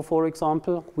 So for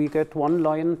example, we get one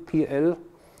line PL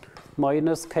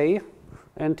minus K,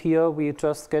 and here we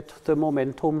just get the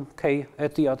momentum K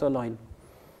at the other line.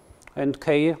 And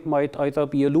K might either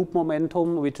be a loop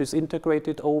momentum, which is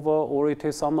integrated over, or it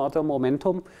is some other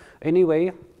momentum.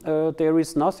 Anyway, there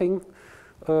is nothing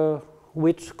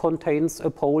which contains a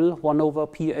pole 1 over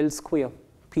PL square.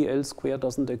 PL square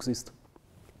doesn't exist.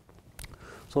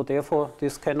 So therefore,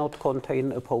 this cannot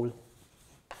contain a pole.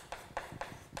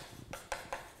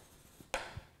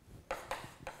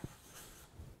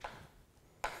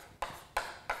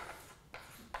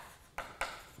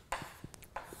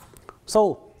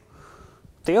 So,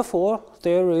 therefore,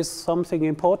 there is something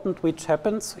important which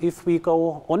happens if we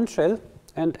go on shell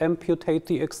and amputate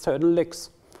the external legs.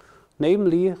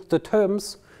 Namely, the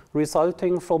terms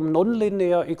resulting from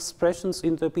nonlinear expressions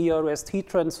in the BRST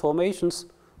transformations,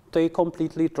 they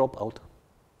completely drop out.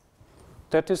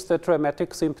 That is the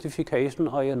dramatic simplification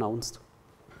I announced.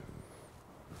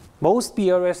 Most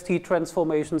BRST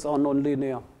transformations are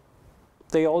nonlinear.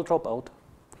 They all drop out.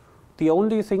 The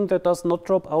only thing that does not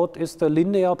drop out is the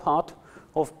linear part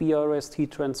of BRST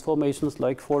transformations,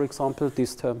 like for example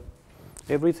this term.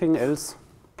 Everything else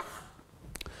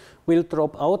will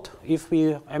drop out if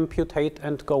we amputate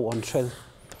and go on shell.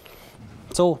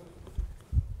 So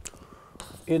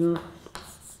in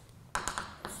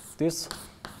this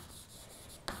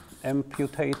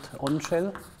amputate on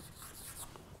shell,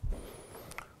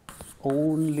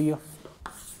 only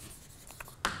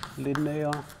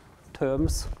linear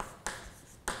terms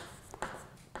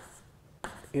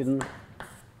in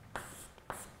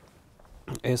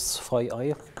S phi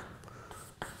I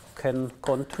can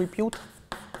contribute.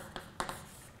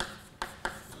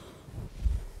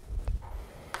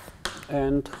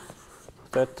 And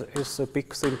that is a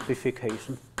big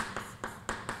simplification.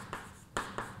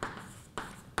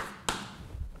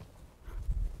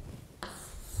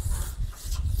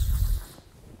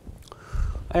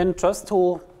 And just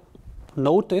to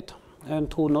note it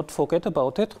and to not forget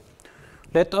about it,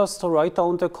 let us write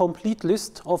down the complete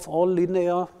list of all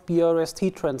linear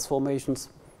BRST transformations.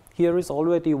 Here is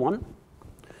already one,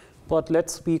 but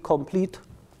let's be complete.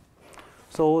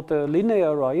 So the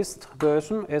linearized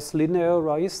version is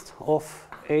linearized of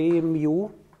A mu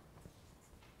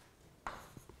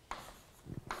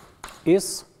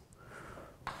is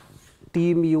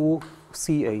d mu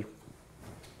Ca.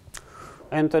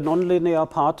 And the nonlinear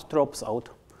part drops out.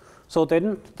 So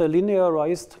then the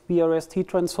linearized BRST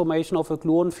transformation of a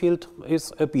gluon field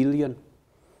is abelian.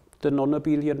 The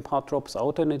non-abelian part drops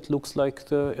out and it looks like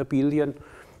the abelian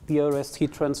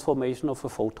BRST transformation of a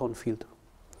photon field.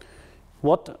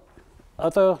 What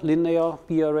other linear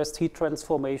BRST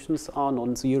transformations are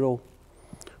non-zero?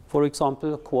 For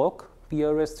example, quark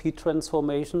BRST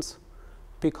transformations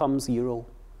become zero.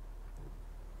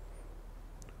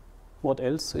 What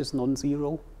else is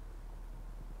non-zero?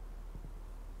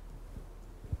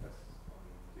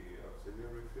 The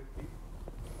auxiliary field B.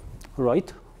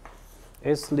 Right.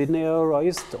 S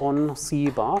linearized on C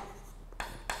bar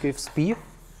gives B.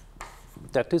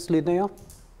 That is linear.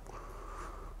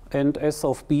 And S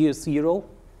of B is zero.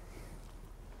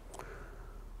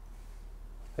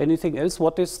 Anything else?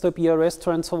 What is the BRS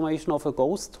transformation of a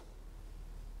ghost?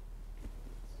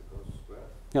 It's a ghost square.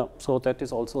 Yeah, so that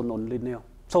is also nonlinear.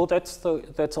 So that's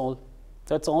all.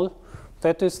 That's all.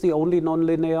 That is the only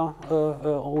nonlinear,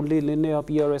 only linear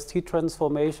BRST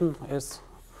transformation. As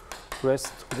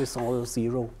rest is all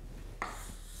zero.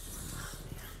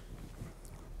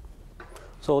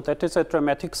 So that is a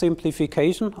dramatic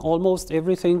simplification. Almost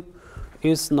everything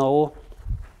is now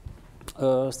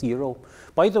zero.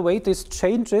 By the way, this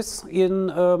changes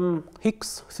in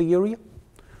Higgs theory.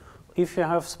 If you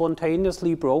have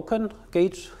spontaneously broken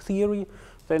gauge theory,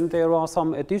 then there are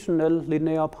some additional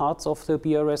linear parts of the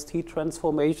BRST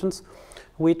transformations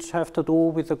which have to do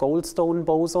with the Goldstone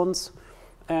bosons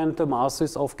and the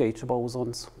masses of gauge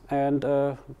bosons. And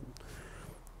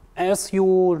as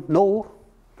you know,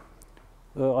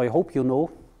 I hope you know,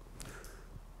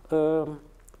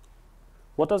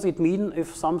 what does it mean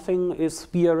if something is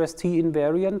BRST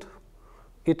invariant?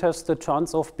 It has the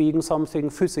chance of being something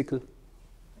physical.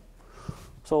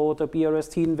 So the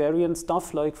BRST invariant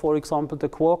stuff, like for example the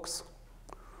quarks,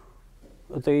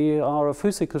 they are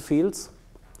physical fields.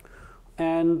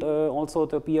 And also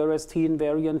the BRST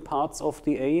invariant parts of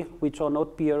the A, which are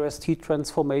not BRST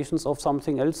transformations of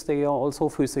something else, they are also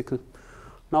physical.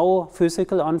 Now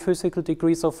physical, unphysical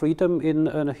degrees of freedom in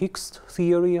a Higgs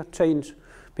theory change,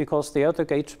 because there the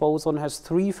gauge boson has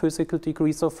 3 physical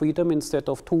degrees of freedom instead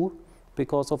of 2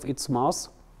 because of its mass.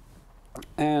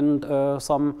 And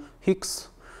some Higgs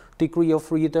degree of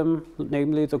freedom,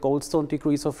 namely the Goldstone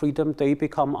degrees of freedom, they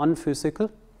become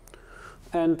unphysical.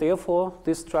 And therefore,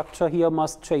 this structure here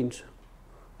must change.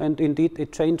 And indeed,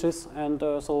 it changes. And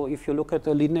so if you look at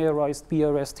the linearized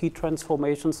BRST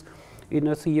transformations in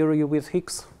a theory with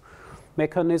Higgs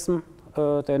mechanism,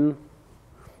 then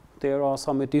there are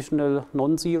some additional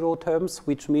non-zero terms,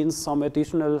 which means some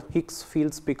additional Higgs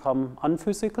fields become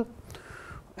unphysical,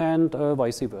 and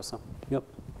vice versa. Yep.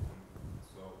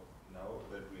 So now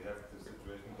that we have the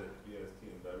situation that BRST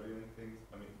invariant things,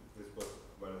 I mean, this was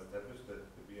well established that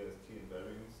the BRST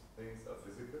invariant things are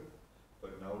physical,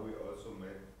 but now we also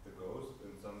make the ghost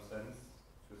in some sense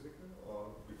physical,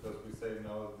 or because we say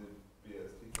now the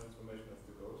BRST transformation of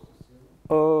the ghost is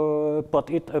zero? But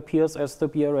it appears as the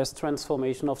BRS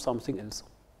transformation of something else.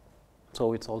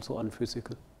 So it's also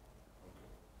unphysical.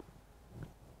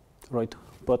 Right.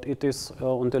 But it is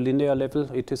on the linear level,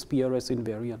 it is BRS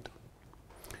invariant.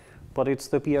 But it's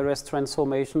the BRS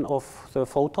transformation of the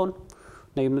photon,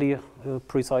 namely,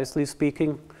 precisely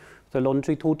speaking, the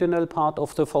longitudinal part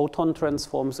of the photon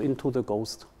transforms into the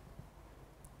ghost.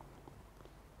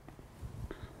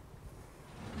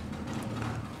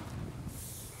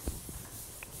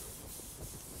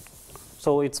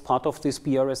 So it's part of this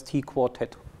BRST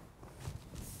quartet.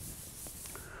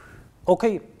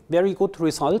 Okay, very good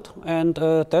result, and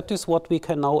that is what we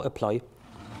can now apply.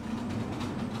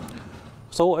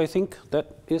 So I think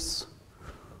that is,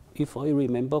 if I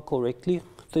remember correctly,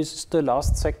 this is the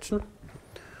last section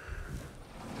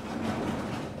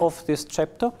of this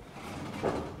chapter.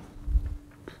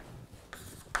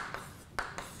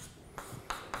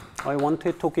 I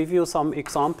wanted to give you some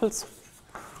examples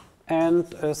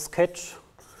and a sketch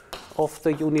of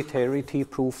the unitarity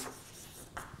proof.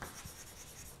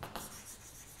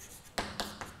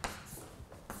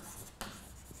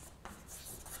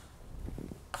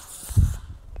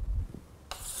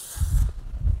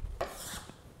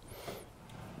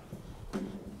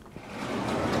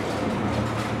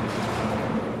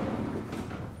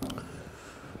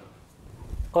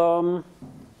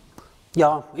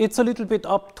 Yeah, it's a little bit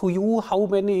up to you how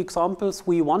many examples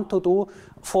we want to do.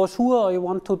 For sure, I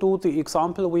want to do the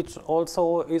example which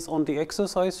also is on the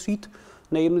exercise sheet,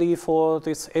 namely for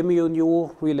this mu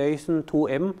relation to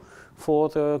M for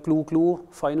the glue-glue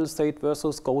final state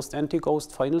versus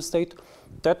ghost-anti-ghost final state.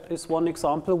 That is one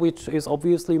example which is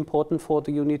obviously important for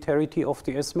the unitarity of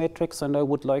the S matrix, and I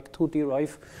would like to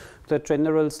derive the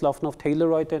general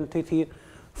Slavnov-Taylor identity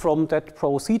from that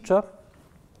procedure.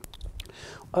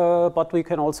 But we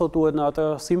can also do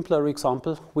another simpler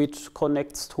example which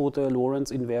connects to the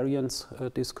Lorentz invariance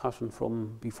discussion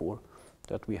from before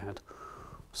that we had.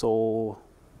 So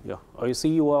yeah, I see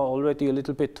you are already a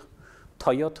little bit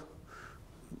tired.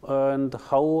 And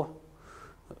how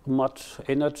much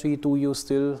energy do you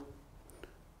still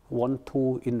want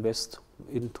to invest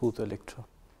into the lecture?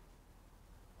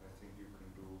 I think you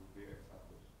can do the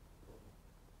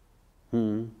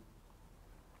examples.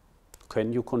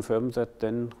 Can you confirm that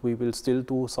then we will still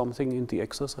do something in the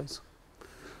exercise?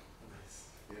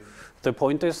 Yes. The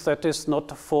point is that is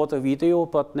not for the video,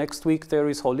 but next week there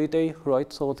is holiday,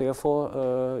 right? So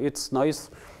therefore it's nice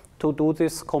to do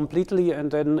this completely, and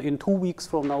then in 2 weeks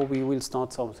from now we will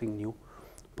start something new.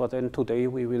 But then today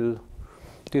we will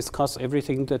discuss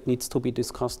everything that needs to be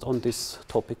discussed on this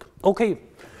topic. Okay,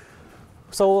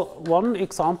 so one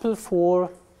example for,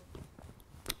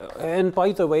 and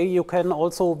by the way, you can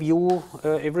also view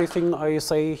everything I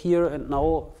say here and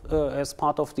now as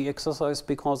part of the exercise,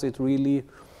 because it really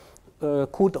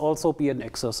could also be an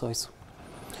exercise.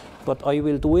 But I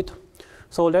will do it.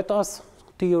 So let us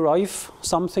derive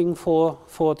something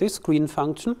for this green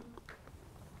function.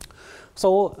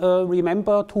 So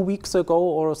remember 2 weeks ago,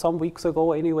 or some weeks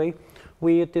ago anyway,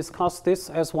 we discussed this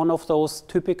as one of those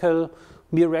typical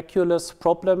miraculous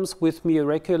problems with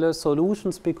miraculous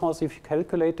solutions, because if you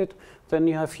calculate it, then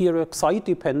you have here a psi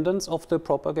dependence of the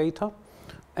propagator.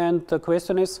 And the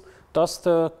question is, does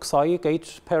the psi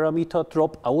gauge parameter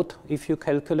drop out if you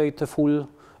calculate the full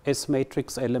S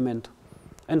matrix element?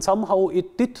 And somehow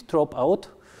it did drop out.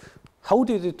 How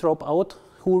did it drop out?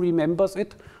 Who remembers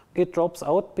it? It drops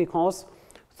out because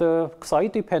the psi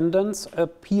dependence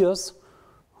appears.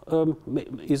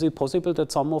 Is it possible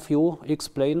that some of you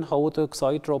explain how the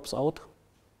psi drops out?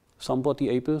 Somebody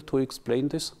able to explain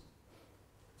this?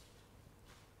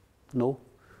 No?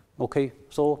 Okay,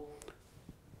 so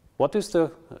what is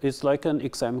it's like an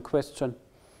exam question.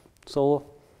 So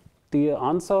the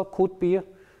answer could be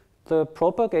the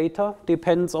propagator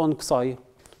depends on psi,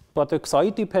 but the psi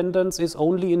dependence is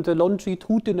only in the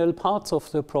longitudinal parts of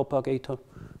the propagator.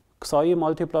 Psi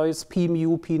multiplies p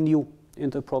mu in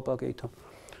the propagator.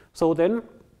 So then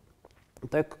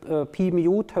the p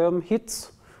mu term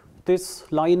hits this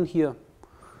line here.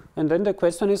 And then the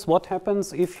question is, what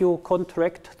happens if you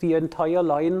contract the entire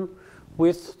line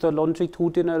with the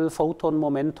longitudinal photon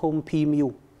momentum p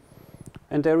mu?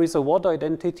 And there is a what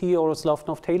identity or a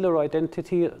Slavnov-Taylor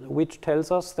identity which tells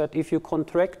us that if you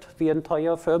contract the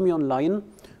entire fermion line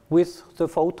with the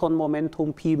photon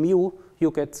momentum p mu,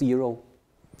 you get 0.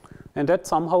 And that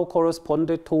somehow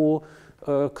corresponded to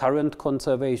current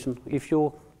conservation. If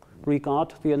you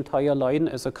regard the entire line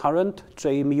as a current,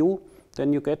 J mu,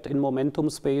 then you get in momentum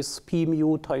space P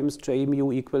mu times J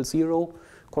mu equals 0,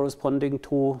 corresponding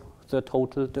to the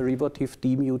total derivative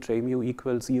d mu J mu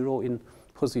equals 0 in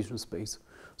position space.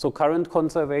 So current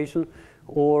conservation,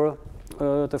 or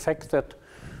the fact that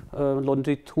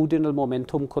longitudinal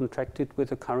momentum contracted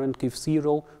with a current gives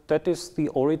 0, that is the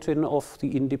origin of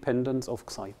the independence of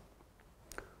psi.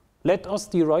 Let us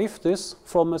derive this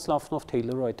from a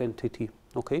Slavnov-Taylor identity.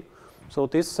 Okay, so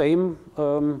this same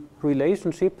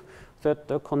relationship that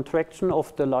the contraction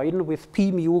of the line with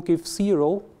p mu gives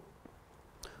 0,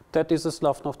 that is a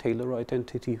Slavnov-Taylor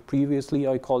identity. Previously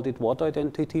I called it what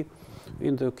identity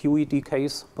in the QED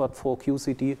case, but for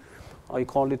QCD I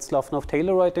call it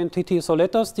Slavnov-Taylor identity. So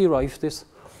let us derive this.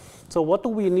 So what do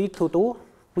we need to do?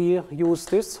 We use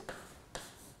this.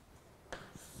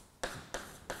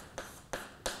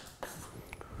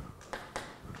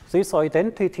 This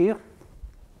identity,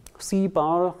 C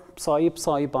bar, psi,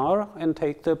 psi bar, and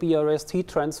take the BRST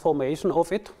transformation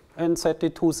of it and set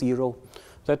it to 0.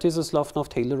 That is a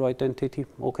Slavnov-Taylor identity.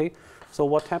 Okay. So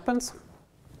what happens?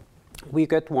 We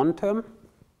get one term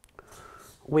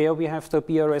where we have the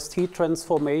BRST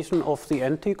transformation of the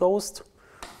anti-ghost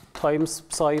times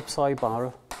psi, psi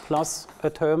bar, plus a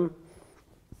term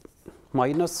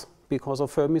minus, because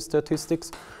of Fermi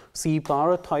statistics, C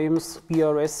bar times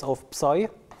BRS of psi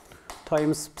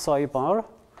times psi bar,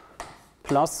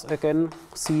 plus again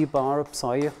C bar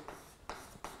psi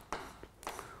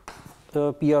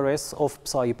BRS of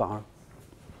psi bar.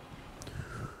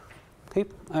 Okay,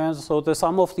 and so the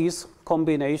sum of these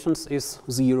combinations is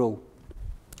 0.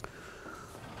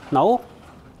 Now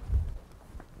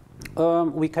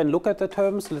we can look at the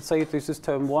terms. Let's say this is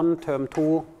term 1, term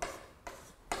 2,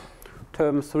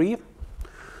 term 3.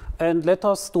 And let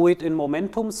us do it in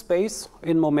momentum space.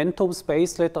 In momentum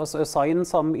space, let us assign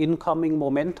some incoming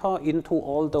momenta into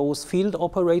all those field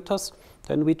operators.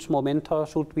 Then which momenta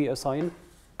should we assign?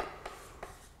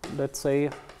 Let's say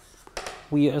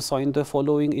we assign the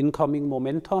following incoming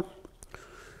momenta.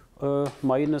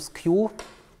 Minus Q,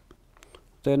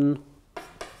 then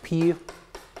P,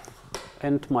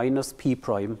 and minus P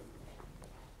prime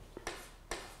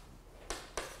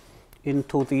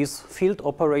into these field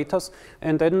operators.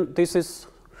 And then this is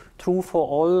true for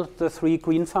all the 3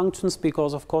 green functions,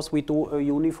 because of course we do a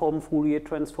uniform Fourier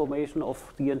transformation of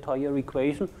the entire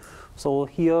equation. So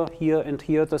here, here, and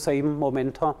here the same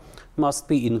momenta must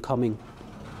be incoming.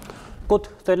 Good,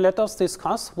 then let us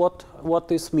discuss what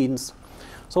this means.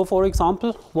 So for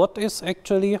example, what is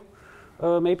actually,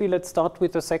 maybe let's start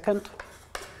with the second.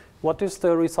 What is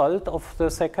the result of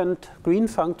the second green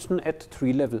function at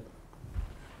tree level?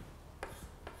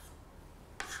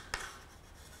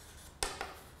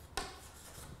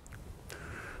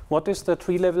 What is the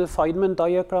tree level Feynman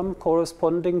diagram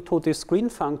corresponding to this green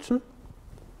function?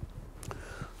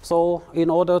 So in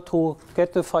order to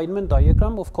get the Feynman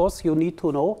diagram, of course, you need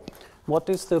to know what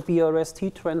is the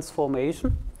BRST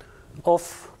transformation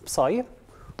of psi.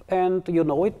 And you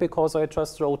know it because I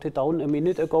just wrote it down a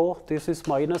minute ago. This is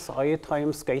minus I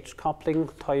times gauge coupling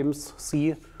times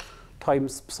C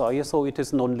times psi, so it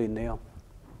is nonlinear.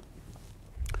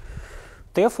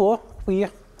 Therefore, we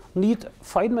need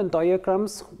Feynman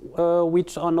diagrams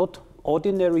which are not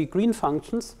ordinary green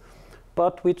functions,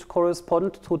 but which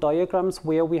correspond to diagrams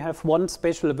where we have one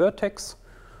special vertex,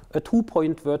 a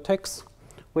 2-point vertex,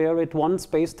 where at one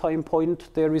space-time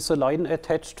point there is a line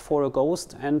attached for a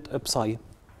ghost and a psi.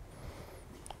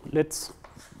 Let's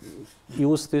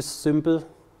use this simple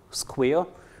square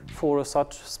for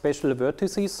such special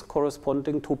vertices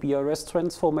corresponding to BRS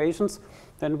transformations.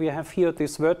 Then we have here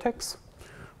this vertex,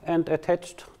 and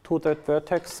attached to that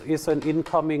vertex is an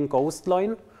incoming ghost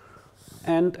line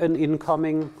and an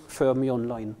incoming fermion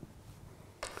line.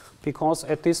 Because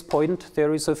at this point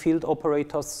there is a field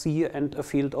operator C and a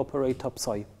field operator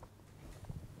psi.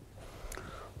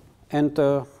 And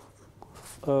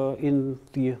in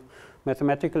the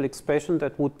mathematical expression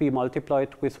that would be multiplied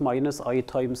with minus I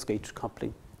times gauge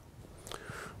coupling.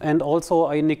 And also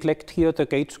I neglect here the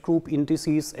gauge group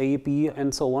indices A, B,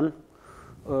 and so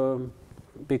on,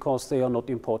 because they are not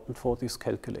important for this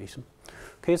calculation.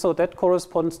 Okay, so that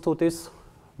corresponds to this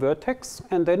vertex,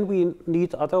 and then we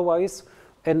need otherwise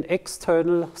an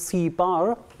external C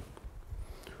bar.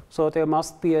 So there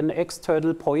must be an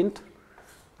external point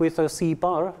with a C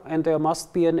bar, and there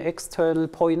must be an external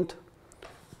point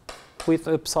with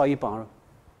a psi bar.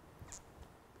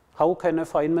 How can a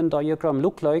Feynman diagram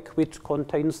look like which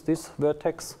contains this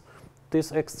vertex,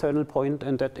 this external point,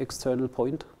 and that external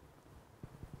point?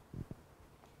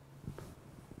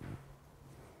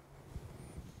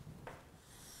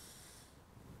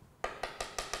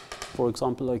 For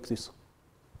example, like this.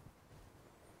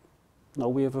 Now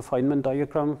we have a Feynman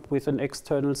diagram with an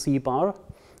external C bar,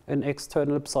 an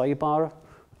external psi bar,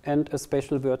 and a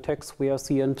special vertex where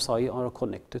C and psi are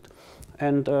connected.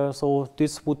 And so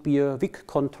this would be a Wick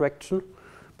contraction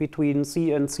between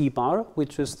C and C bar,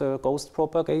 which is the ghost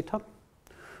propagator.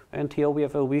 And here we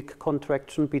have a Wick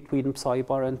contraction between psi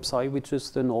bar and psi, which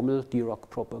is the normal Dirac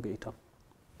propagator.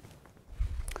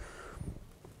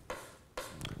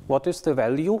 What is the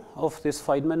value of this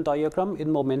Feynman diagram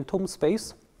in momentum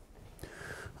space?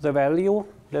 The value,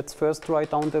 let's first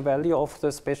write down the value of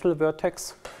the special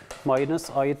vertex minus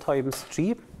I times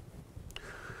G.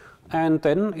 And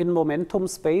then in momentum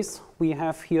space, we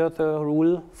have here the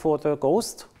rule for the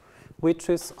ghost, which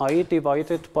is I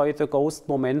divided by the ghost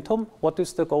momentum. What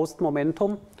is the ghost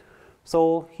momentum?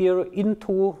 So here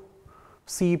into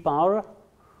C bar,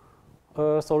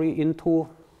 into,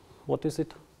 what is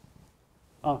it?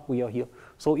 We are here.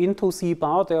 So into C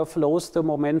bar, there flows the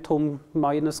momentum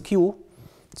minus Q.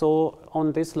 So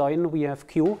on this line, we have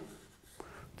Q.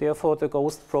 Therefore, the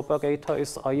ghost propagator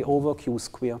is I over Q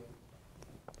square.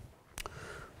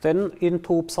 Then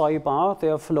into psi bar,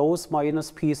 there flows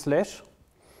minus P slash.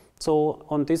 So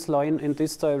on this line, in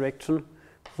this direction,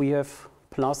 we have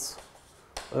plus,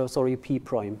 P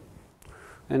prime.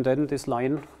 And then this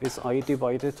line is I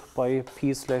divided by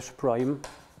P slash prime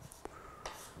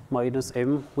minus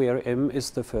M, where M is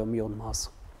the fermion mass.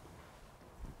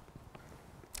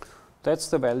 That's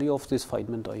the value of this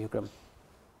Feynman diagram.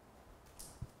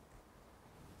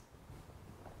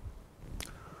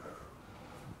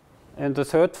 And the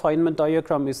third Feynman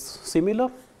diagram is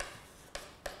similar.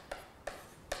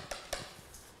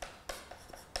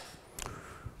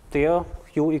 There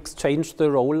you exchange the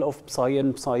role of psi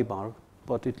and psi bar,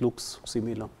 but it looks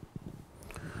similar.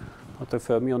 But the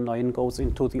fermion line goes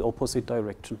into the opposite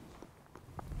direction.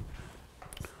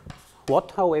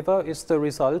 What, however, is the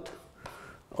result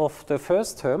of the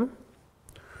first term?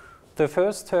 The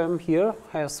first term here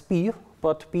has B,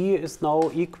 but B is now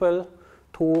equal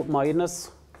to minus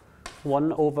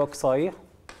 1 over psi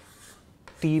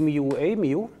d mu a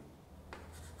mu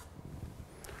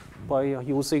by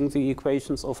using the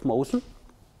equations of motion.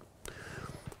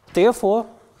 Therefore,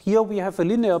 here we have a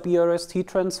linear BRST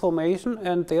transformation,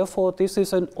 and therefore this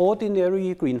is an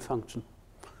ordinary green function.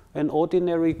 An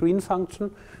ordinary green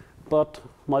function, but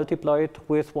multiplied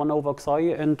with 1 over psi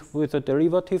and with a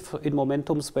derivative in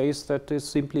momentum space that is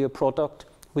simply a product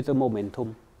with a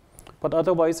momentum. But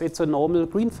otherwise, it's a normal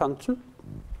green function.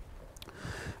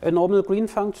 A normal green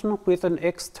function with an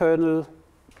external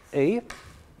A,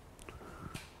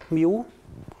 mu,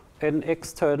 an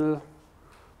external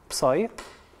psi,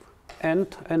 and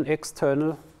an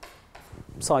external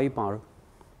psi bar.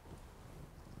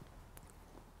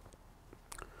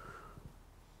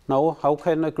 Now, how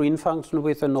can a green function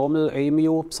with a normal A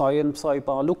mu, psi, and psi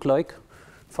bar look like?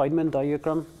 Feynman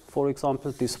diagram, for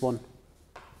example, this one.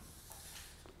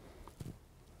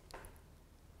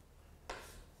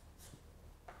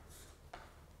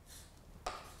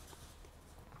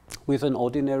 With an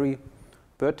ordinary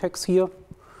vertex here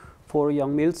for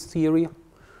Young-Mills theory,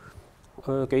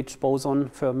 gauge boson,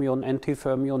 fermion,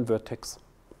 anti-fermion vertex.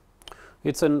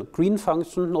 It's a green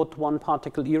function, not one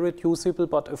particle irreducible,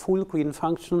 but a full green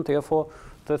function. Therefore,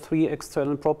 the three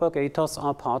external propagators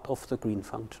are part of the green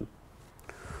function.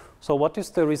 So what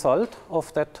is the result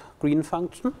of that green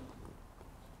function?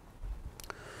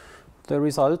 The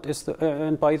result is,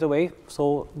 and by the way,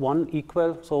 so 1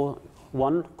 equal, so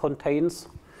 1 contains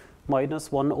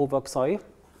minus 1 over psi,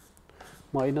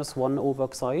 minus 1 over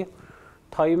psi,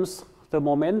 times the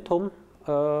momentum,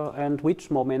 and which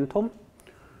momentum?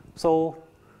 So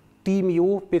d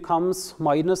mu becomes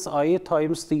minus I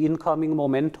times the incoming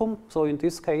momentum. So in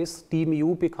this case, d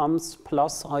mu becomes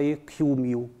plus I q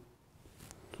mu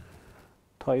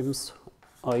times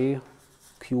I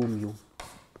q mu.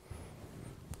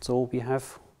 So we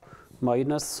have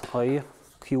minus I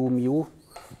q mu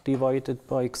divided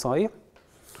by xi.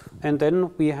 And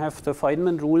then we have the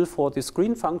Feynman rule for this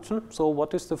green function. So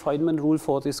what is the Feynman rule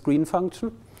for this green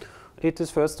function? It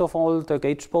is first of all the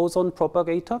gauge boson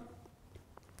propagator,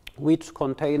 which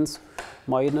contains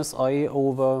minus I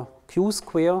over q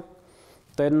square,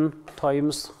 then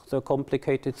times the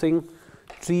complicated thing,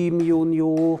 g mu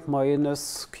nu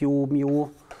minus q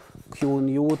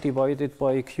nu divided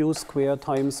by q square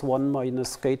times 1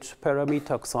 minus gauge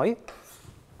parameter xi.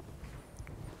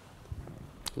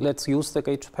 Let's use the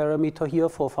gauge parameter here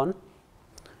for fun.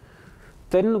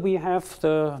 Then we have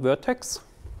the vertex.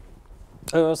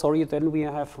 Then we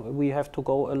have to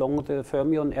go along the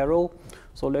fermion arrow.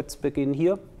 So let's begin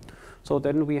here. So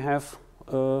then we have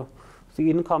the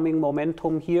incoming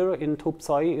momentum here into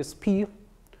psi is p.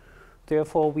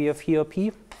 Therefore, we have here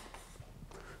p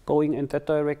going in that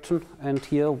direction, and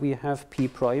here we have p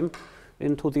prime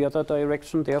into the other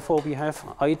direction. Therefore, we have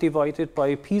I divided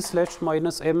by p slash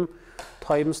minus m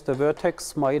times the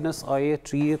vertex minus I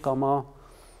g gamma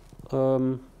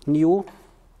nu,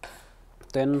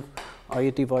 then I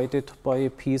divided by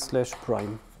p slash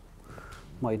prime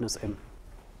minus m.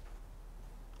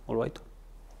 All right?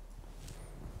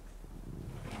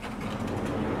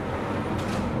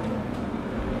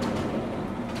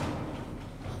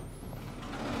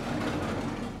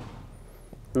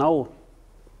 Now,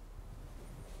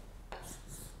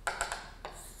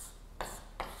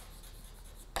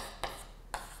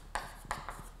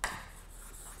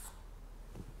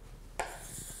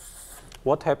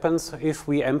 What happens if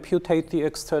we amputate the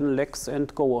external legs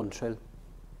and go on shell?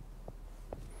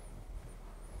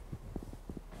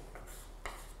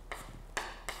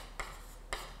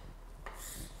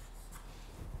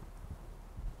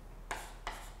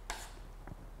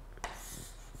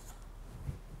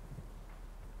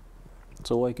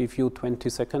 So I give you 20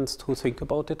 seconds to think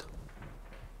about it.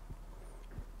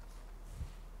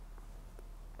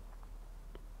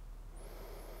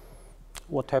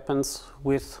 What happens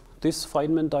with this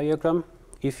Feynman diagram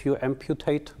if you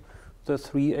amputate the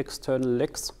 3 external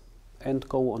legs and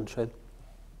go on shell?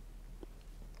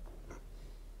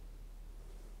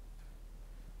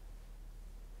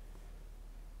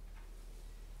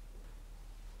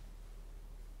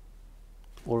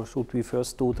 Or should we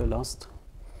first do the last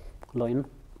line?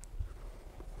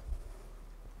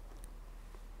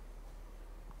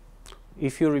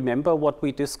 If you remember what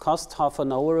we discussed half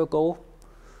an hour ago,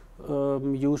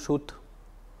 you should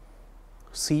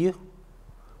see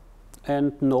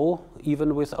and know,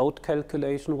 even without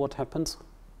calculation, what happens.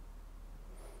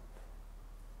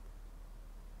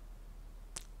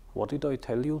 What did I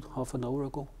tell you half an hour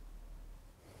ago?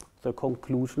 The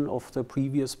conclusion of the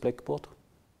previous blackboard.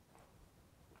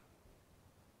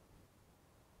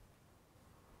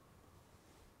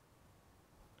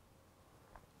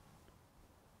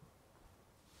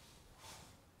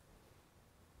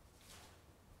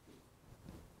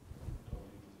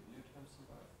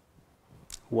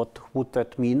 What would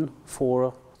that mean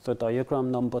for the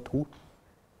diagram number 2?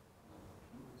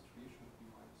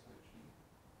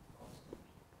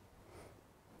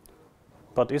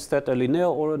 But is that a linear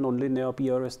or a nonlinear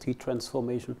BRST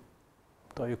transformation?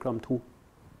 Diagram 2. I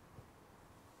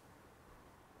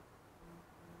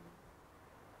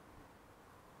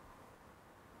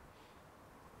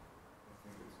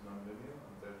think it's nonlinear,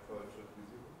 and therefore it should be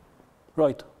 0.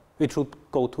 Right. It should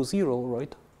go to 0,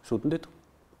 right? Shouldn't it?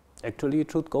 Actually,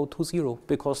 it should go to 0,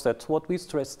 because that's what we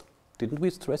stressed. Didn't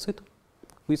we stress it?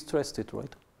 We stressed it,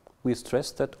 right? We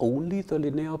stressed that only the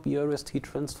linear BRST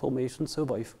transformations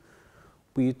survive.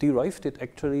 We derived it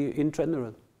actually in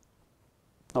general.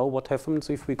 Now, what happens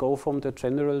if we go from the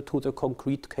general to the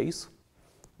concrete case?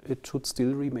 It should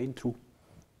still remain true.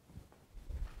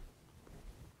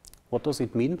 What does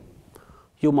it mean?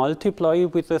 You multiply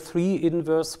with the 3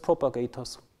 inverse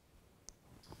propagators.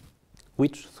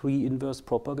 Which 3 inverse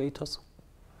propagators?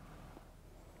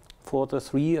 For the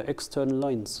 3 external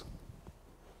lines.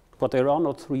 But there are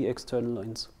not 3 external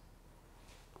lines.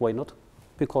 Why not?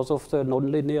 Because of the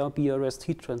nonlinear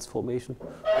BRST transformation.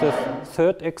 The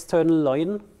 3rd external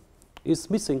line is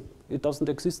missing. It doesn't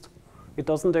exist. It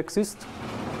doesn't exist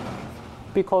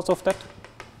because of that.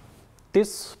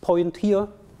 This point here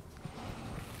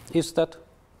is that.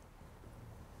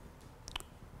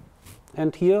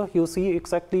 And here you see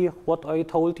exactly what I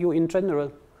told you in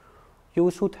general. You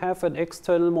should have an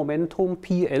external momentum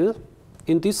PL.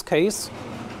 In this case,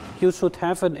 you should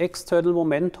have an external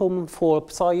momentum for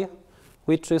psi,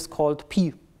 which is called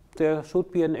P. There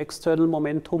should be an external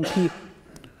momentum P.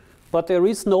 But there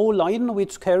is no line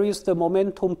which carries the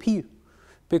momentum P,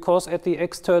 because at the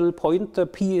external point, the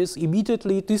P is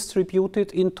immediately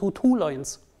distributed into 2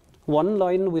 lines. One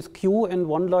line with Q and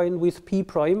one line with P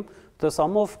prime. The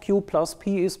sum of Q plus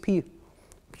P is P.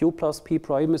 Q plus P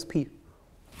prime is P.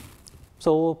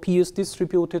 So P is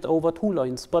distributed over 2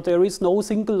 lines. But there is no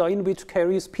single line which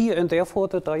carries P, and therefore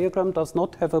the diagram does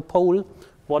not have a pole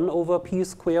 1 over P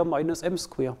square minus M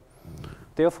square.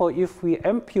 Therefore, if we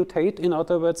amputate, in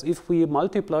other words, if we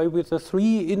multiply with the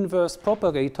 3 inverse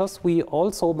propagators, we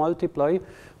also multiply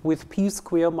with P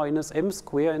square minus M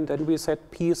square, and then we set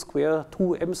P square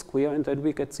to M square, and then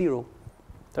we get 0.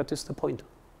 That is the point.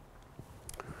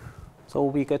 So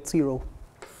we get 0.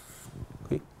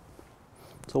 Okay.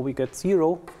 So we get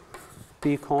 0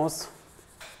 because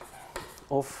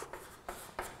of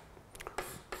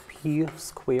P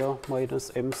square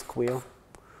minus M square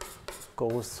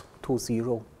goes to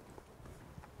 0.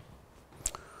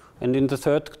 And in the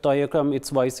 3rd diagram,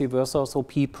 it's vice versa, so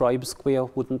P prime square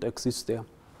wouldn't exist there.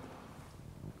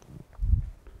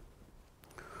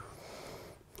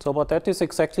 So, but that is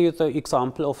exactly the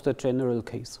example of the general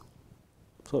case.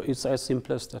 So it's as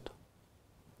simple as that.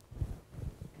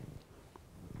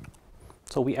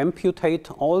 So we amputate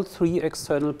all 3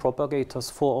 external propagators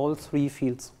for all 3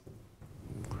 fields.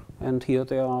 And here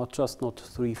there are just not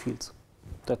 3 fields.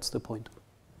 That's the point.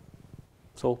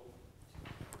 So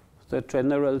the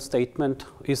general statement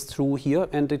is true here,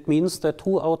 and it means that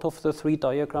 2 out of the 3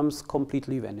 diagrams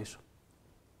completely vanish.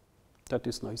 That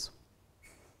is nice.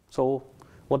 So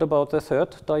what about the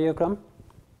 3rd diagram?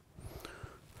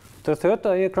 The third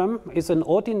diagram is an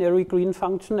ordinary green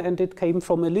function, and it came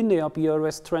from a linear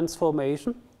BRS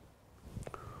transformation.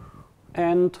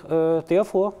 And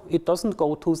therefore, it doesn't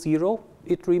go to 0,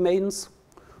 it remains.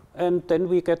 And then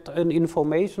we get an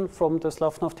information from the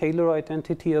Slavnov-Taylor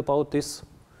identity about this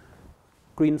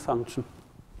green function.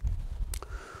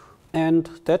 And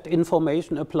that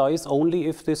information applies only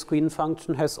if this green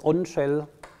function has on-shell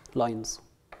lines.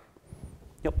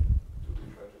 Yep. Do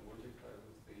we try to multiply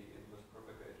with the inverse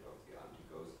propagator of the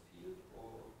anti-ghost field,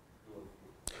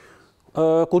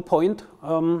 or Good point.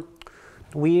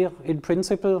 We, in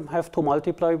principle, have to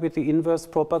multiply with the inverse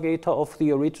propagator of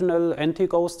the original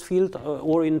anti-ghost field,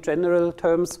 or in general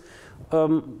terms,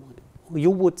 you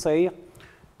would say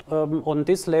on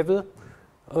this level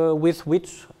with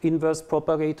which inverse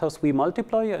propagators we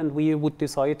multiply, and we would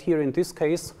decide here in this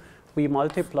case we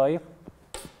multiply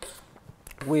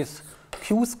with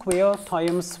q square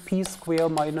times p square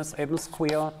minus m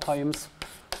square times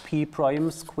p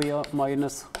prime square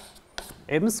minus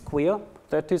m square.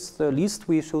 That is the least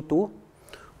we should do.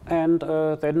 And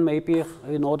then maybe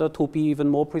in order to be even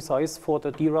more precise for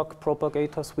the Dirac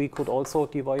propagators, we could also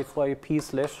divide by p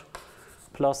slash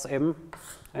plus m,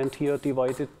 and here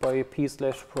divided by p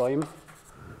slash prime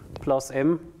plus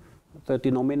m. The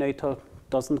denominator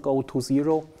doesn't go to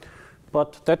 0.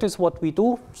 But that is what we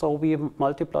do. So we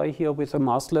multiply here with a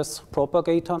massless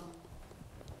propagator.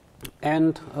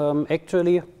 And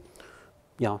actually,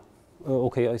 yeah.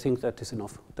 Okay, I think that is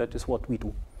enough. That is what we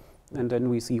do. And then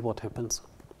we see what happens.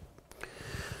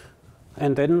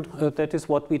 And then that is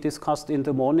what we discussed in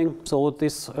the morning. So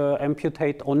this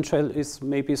amputate on-shell is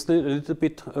maybe still a little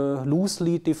bit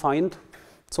loosely defined.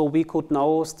 So we could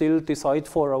now still decide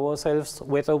for ourselves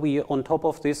whether we, on top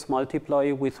of this,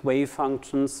 multiply with wave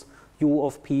functions u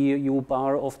of p, u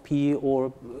bar of p, or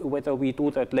whether we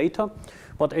do that later.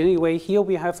 But anyway, here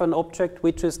we have an object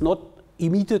which is not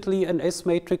immediately an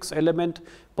S-matrix element,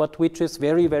 but which is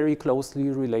very, very closely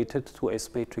related to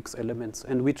S-matrix elements,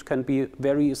 and which can be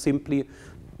very simply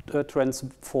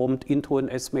transformed into an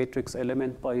S-matrix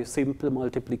element by simple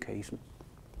multiplication.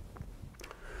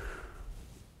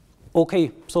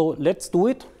 Okay, so let's do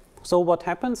it. So what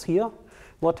happens here?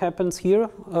 What happens here,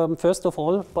 first of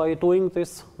all, by doing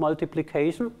this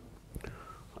multiplication,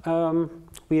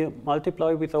 we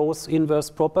multiply with those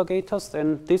inverse propagators,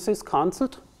 then this is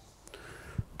cancelled.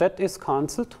 That is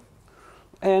cancelled.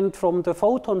 And from the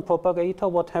photon propagator,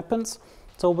 what happens?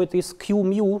 So with this q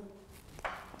mu,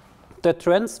 the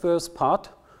transverse part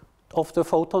of the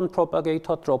photon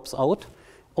propagator drops out.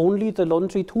 Only the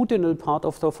longitudinal part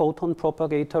of the photon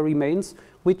propagator remains,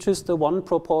 which is the one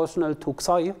proportional to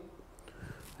xi.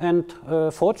 And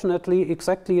fortunately,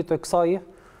 exactly the xi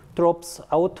drops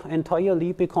out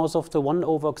entirely because of the 1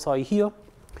 over xi here.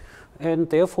 And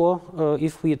therefore,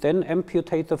 if we then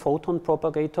amputate the photon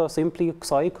propagator, simply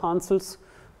xi cancels,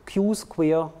 q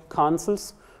square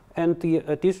cancels, and the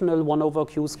additional 1 over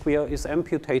q square is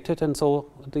amputated, and so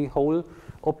the whole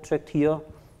object here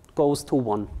goes to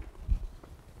 1.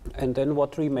 And then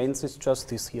what remains is just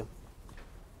this here.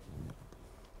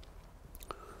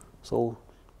 So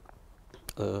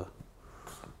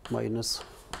minus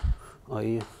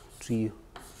I g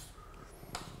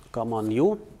gamma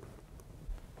nu.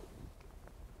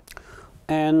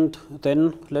 And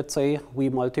then, let's say, we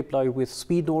multiply with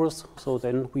spinors, so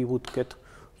then we would get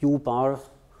u bar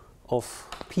of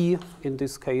p, in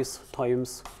this case,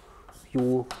 times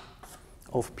u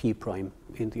of p prime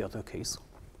in the other case.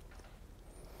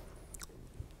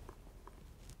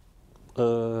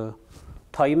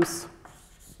 Times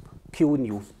q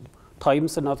nu,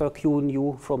 times another q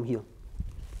nu from here.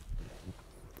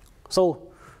 So,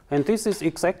 and this is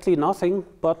exactly nothing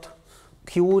but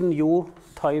q nu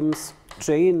times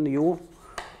j nu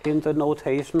in the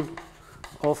notation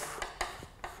of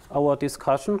our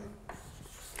discussion.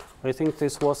 I think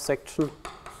this was section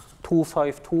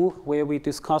 252, where we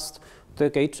discussed the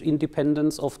gauge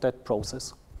independence of that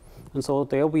process. And so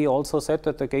there we also said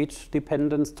that the gauge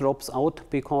dependence drops out,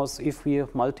 because if we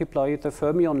multiply the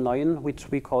fermion line, which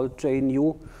we call j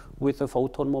nu, with the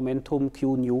photon momentum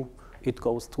q nu, it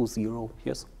goes to 0.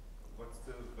 Yes? What's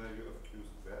the value of q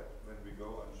squared when we go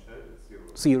on shell?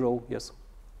 It's 0. 0, yes.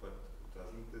 But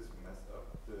doesn't this mess up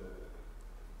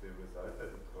the result that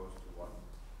it goes to 1?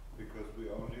 Because we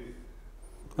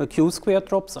only... q squared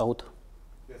drops out.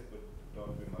 Yes, but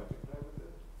don't we multiply with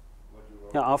it? What you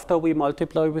wrote? Yeah, after we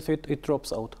multiply with it, it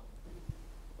drops out.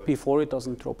 But Before it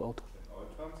doesn't drop out. in all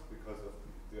terms, because of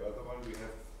the other one we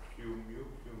have q mu,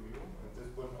 and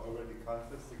this one already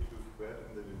cancels the q squared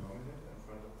in the denominator in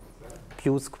front of the cell.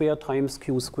 Q square times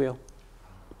q square.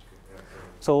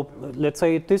 So let's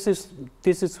say this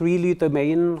is really the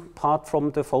main part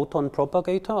from the photon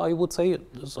propagator, I would say.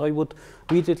 So I would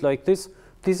read it like this.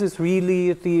 This is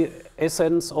really the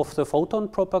essence of the photon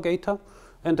propagator,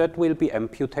 and that will be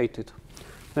amputated.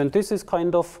 And this is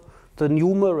kind of the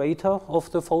numerator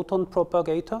of the photon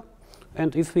propagator.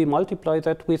 And if we multiply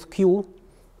that with Q,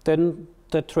 then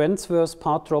the transverse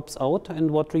part drops out,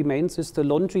 and what remains is the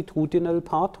longitudinal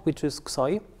part, which is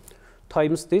psi,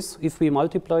 times this. If we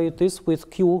multiply this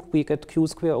with Q, we get Q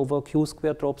square over Q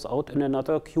square drops out, and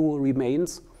another Q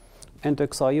remains, and the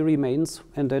psi remains,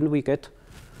 and then we get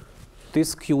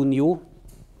this Q nu,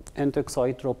 and the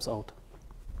psi drops out.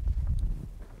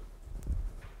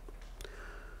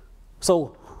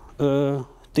 So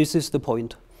this is the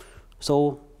point.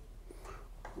 So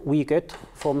we get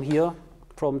from here,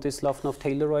 from this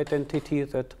Slavnov-Taylor identity,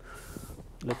 that,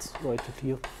 let's write it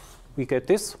here, we get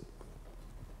this,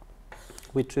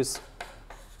 which is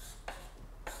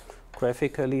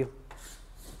graphically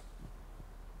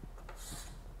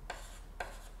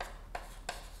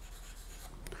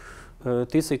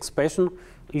this expression.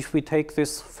 If we take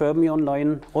this fermion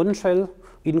line on shell,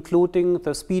 including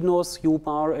the spinos u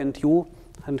bar and u,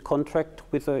 and contract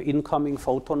with the incoming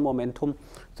photon momentum,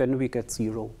 then we get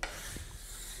 0.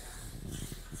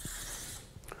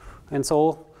 And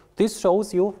so this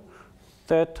shows you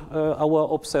that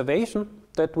our observation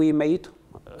that we made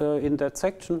in that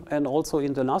section and also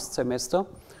in the last semester,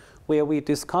 where we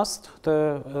discussed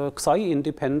the psi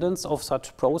independence of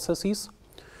such processes,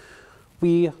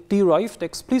 we derived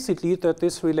explicitly that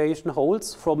this relation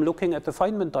holds from looking at the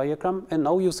Feynman diagram, and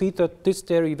now you see that this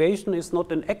derivation is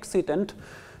not an accident,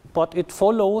 but it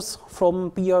follows from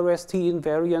BRST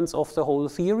invariance of the whole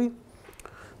theory.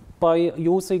 By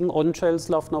using on-shell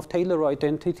Slavnov-Taylor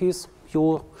identities,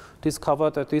 you discover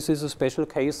that this is a special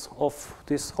case of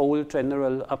this whole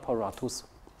general apparatus.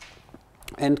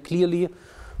 And clearly,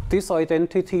 this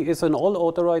identity is an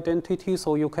all-order identity,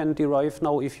 so you can derive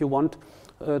now, if you want,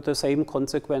 the same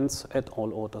consequence at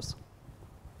all orders.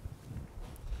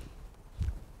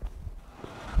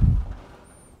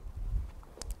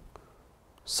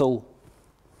 So,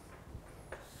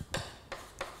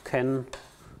 can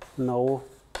now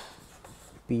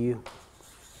be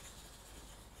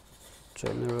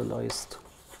generalized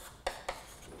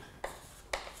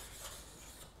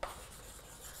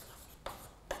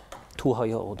to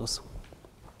higher orders.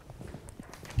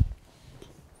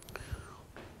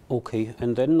 Okay,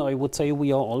 and then I would say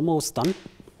we are almost done.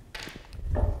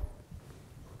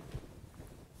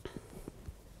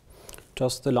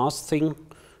 Just the last thing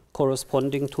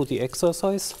corresponding to the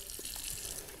exercise.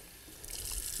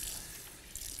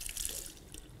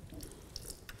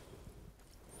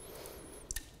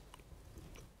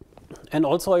 And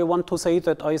also I want to say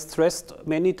that I stressed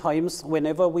many times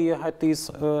whenever we had these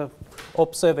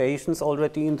observations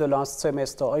already in the last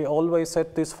semester, I always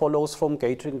said this follows from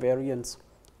gauge invariance.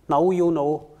 Now you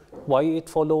know why it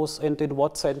follows and in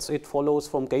what sense it follows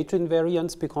from gauge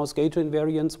invariance, because gauge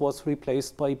invariance was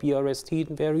replaced by BRST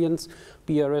invariance.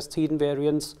 BRST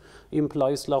invariance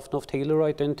implies Slavnov-Taylor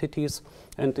identities,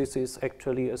 and this is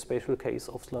actually a special case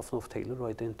of Slavnov-Taylor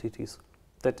identities.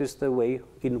 That is the way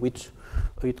in which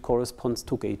it corresponds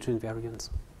to gauge invariance.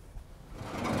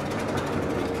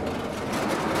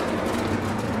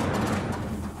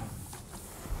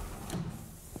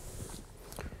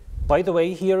 By the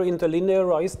way, here in the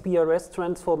linearized BRS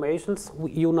transformations,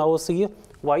 you now see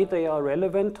why they are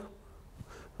relevant.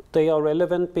 They are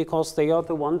relevant because they are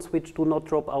the ones which do not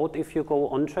drop out if you go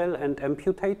on shell and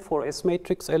amputate for S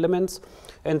matrix elements.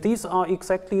 And these are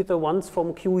exactly the ones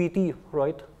from QED,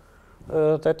 right?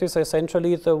 That is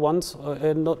essentially the ones, not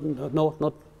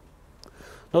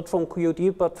from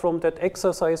QED, but from that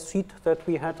exercise sheet that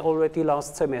we had already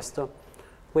last semester,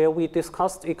 where we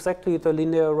discussed exactly the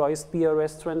linearized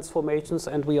BRS transformations,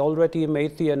 and we already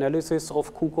made the analysis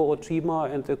of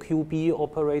Kuko-Ojima and the QB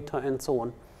operator and so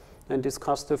on, and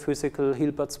discussed the physical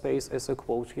Hilbert space as a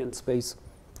quotient space.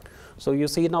 So you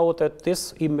see now that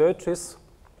this emerges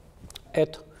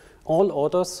at all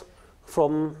orders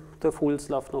from the full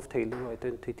Slavnov-Taylor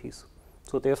identities.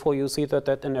 So therefore you see that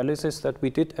that analysis that we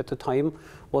did at the time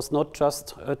was not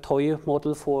just a toy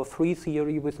model for free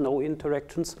theory with no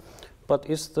interactions, but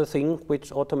is the thing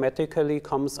which automatically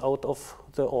comes out of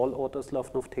the all-order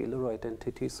Slavnov-Taylor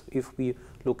identities if we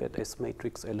look at S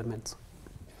matrix elements.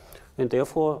 And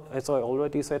therefore, as I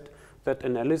already said, that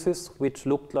analysis, which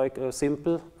looked like a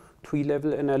simple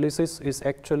tree-level analysis, is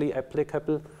actually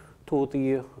applicable to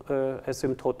the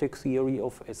asymptotic theory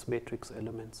of S matrix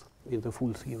elements in the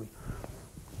full theory.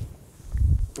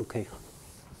 Okay,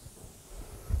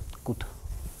 good.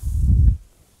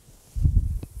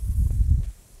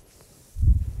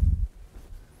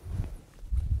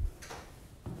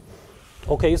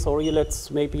 Okay, sorry, let's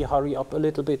maybe hurry up a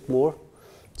little bit more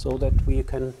so that we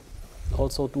can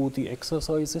also do the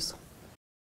exercises.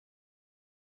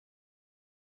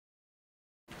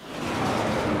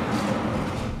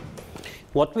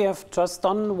 What we have just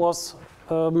done was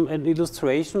an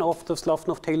illustration of the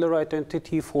Slavnov-Taylor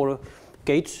identity for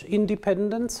gauge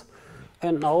independence.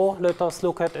 And now let us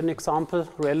look at an example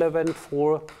relevant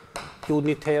for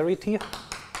unitarity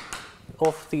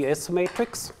of the S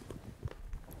matrix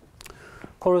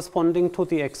corresponding to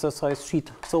the exercise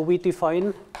sheet. So we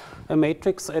define a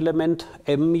matrix element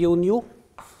M mu nu,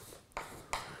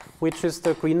 which is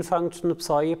the green function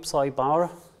psi, psi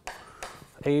bar,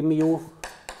 A mu,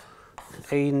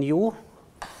 A nu,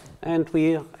 and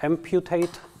we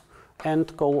amputate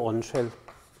and go on shell.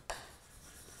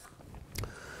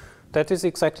 That is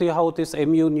exactly how this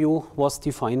mu nu was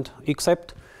defined,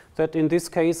 except that in this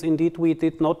case, indeed, we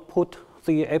did not put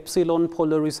the epsilon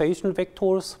polarization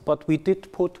vectors, but we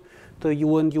did put the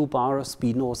u and u bar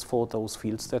spinos for those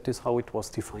fields. That is how it was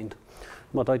defined.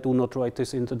 But I do not write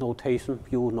this in the notation.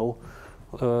 You know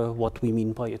what we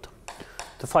mean by it.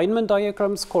 The Feynman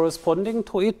diagrams corresponding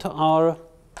to it are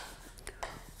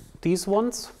these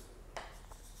ones.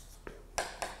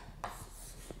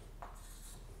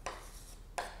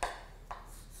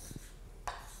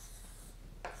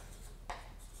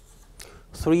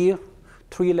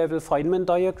 Three-level Feynman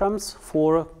diagrams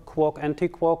for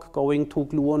quark-antiquark going to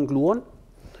gluon-gluon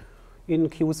in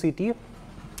QCD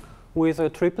with a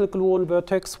triple gluon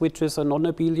vertex, which is a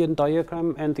non-abelian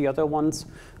diagram, and the other ones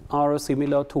are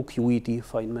similar to QED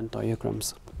Feynman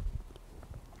diagrams.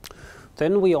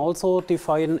 Then we also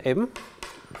define M,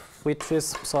 which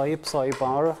is psi, psi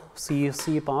bar, C,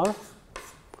 C bar,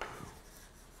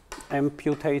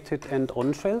 amputated and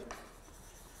on shell.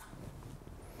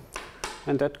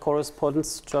 And that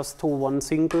corresponds just to one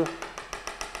single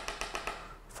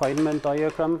Feynman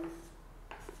diagram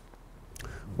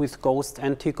with ghost,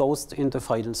 anti-ghost in the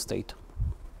final state.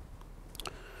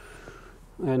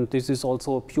 And this is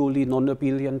also a purely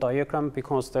non-abelian diagram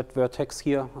because that vertex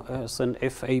here has an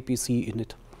FABC in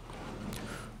it.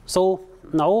 So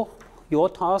now your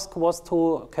task was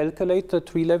to calculate the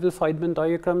three-level Feynman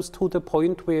diagrams to the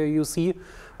point where you see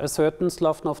a certain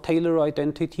Slavnov-Taylor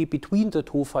identity between the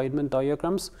two Feynman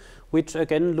diagrams, which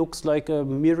again looks like a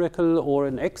miracle or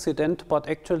an accident, but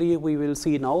actually we will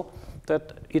see now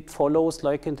that it follows,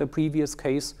 like in the previous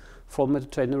case, from a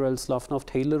general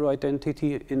Slavnov-Taylor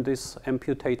identity in this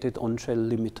amputated on-shell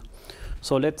limit.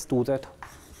 So let's do that.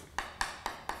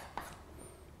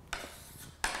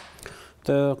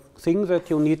 The thing that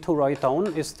you need to write down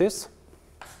is this.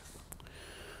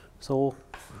 So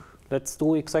let's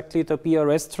do exactly the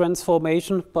BRS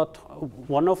transformation, but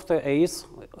one of the A's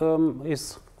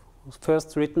is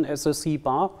first written as a C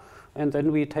bar, and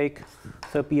then we take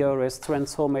the BRS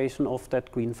transformation of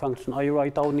that green function. I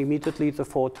write down immediately the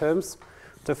four terms.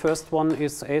 The first one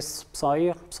is S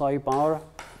psi, psi bar,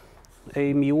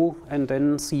 A mu, and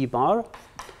then C bar.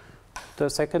 The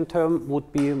second term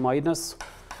would be minus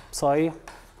psi,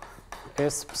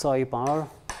 S psi bar,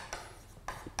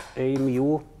 A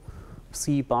mu,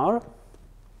 C bar.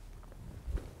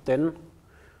 Then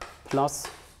plus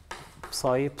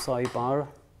psi, psi bar,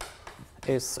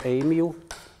 S A mu,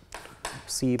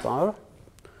 C bar,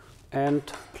 and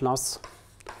plus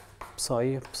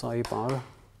psi, psi bar,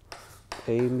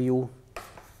 A mu,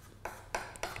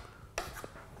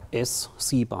 S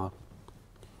C bar.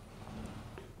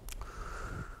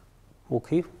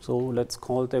 Okay, so let's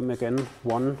call them again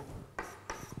 1,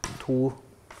 2,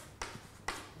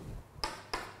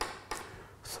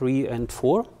 3, and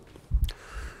 4.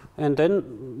 And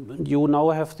then you now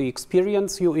have the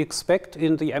experience you expect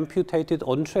in the amputated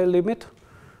on-shell limit.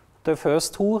 The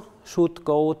first two should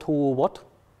go to what?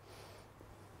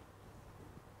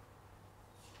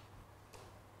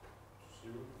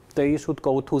 They should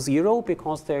go to 0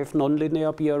 because they have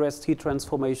nonlinear BRST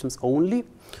transformations only.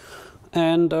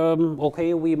 And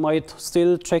okay, we might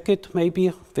still check it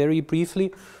maybe very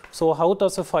briefly. So how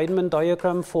does a Feynman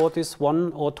diagram for this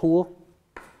 1 or 2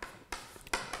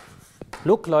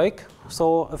 look like?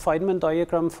 So a Feynman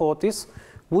diagram for this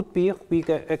would be, we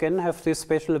again have this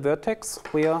special vertex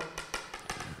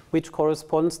which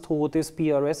corresponds to this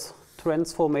BRS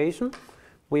transformation,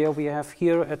 where we have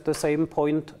here at the same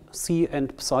point C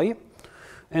and psi.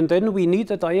 And then we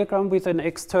need a diagram with an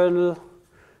external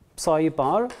psi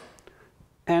bar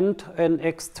and an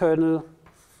external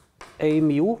A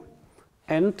mu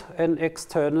and an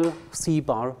external C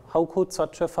bar. How could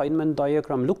such a Feynman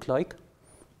diagram look like?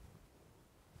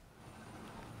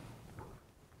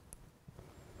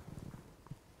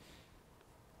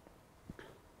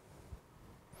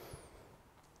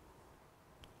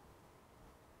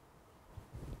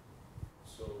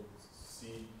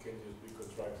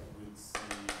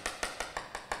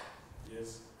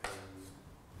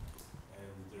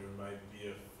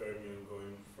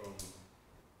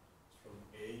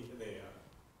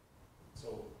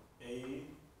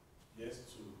 Yes,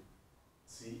 to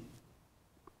C.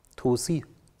 To C.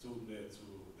 To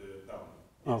the down.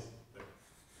 Oh. Yes.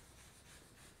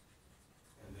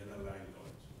 And then a line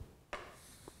going to.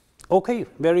 Okay,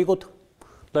 very good.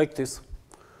 Like this.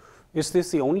 Is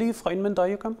this the only Feynman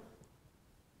diagram?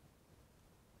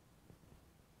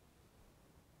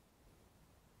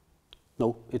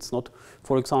 No, it's not.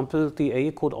 For example, the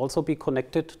A could also be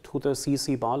connected to the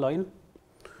CC bar line,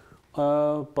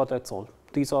 but that's all.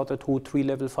 These are the two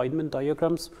three-level Feynman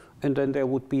diagrams, and then there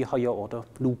would be higher order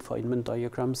loop Feynman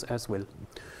diagrams as well.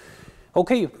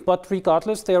 Okay, but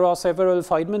regardless, there are several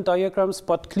Feynman diagrams,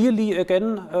 but clearly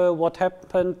again, what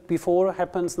happened before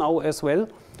happens now as well.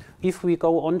 If we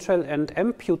go on shell and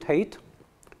amputate,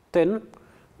 then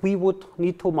we would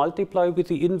need to multiply with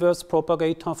the inverse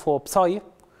propagator for psi,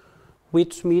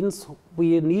 which means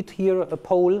we need here a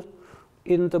pole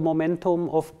in the momentum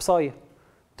of psi.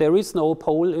 There is no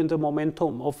pole in the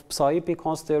momentum of psi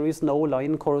because there is no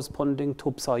line corresponding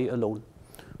to psi alone.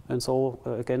 And so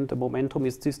again, the momentum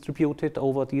is distributed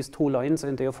over these two lines,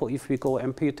 and therefore if we go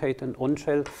amputate and on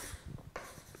shell,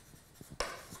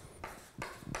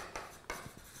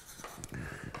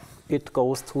 it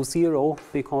goes to 0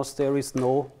 because there is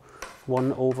no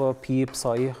 1 over p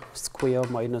psi square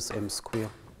minus m square.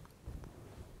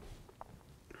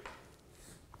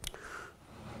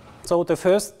 So the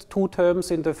first two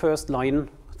terms in the first line,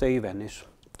 they vanish.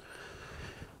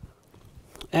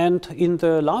 And in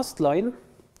the last line,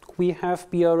 we have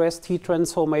BRST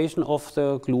transformation of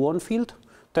the gluon field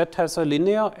that has a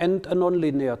linear and a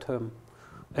nonlinear term.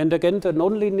 And again, the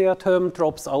nonlinear term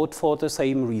drops out for the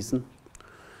same reason.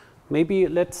 Maybe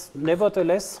let's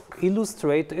nevertheless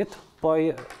illustrate it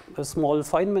by a small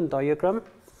Feynman diagram.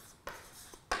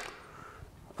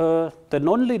 The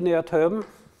nonlinear term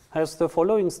has the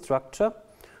following structure.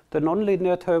 The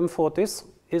nonlinear term for this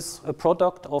is a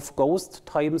product of ghost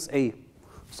times A.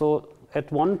 So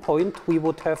at one point we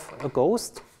would have a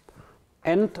ghost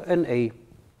and an A.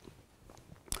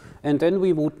 And then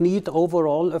we would need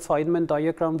overall a Feynman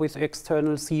diagram with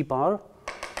external C bar.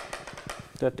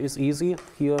 That is easy,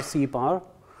 here C bar,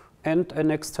 and an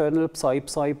external psi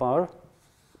psi bar,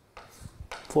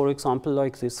 for example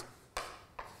like this.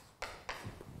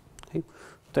 Okay.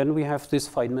 Then we have this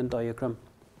Feynman diagram.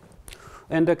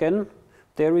 And again,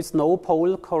 there is no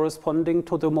pole corresponding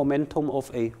to the momentum of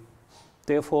A.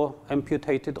 Therefore,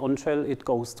 amputated on shell, it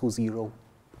goes to 0.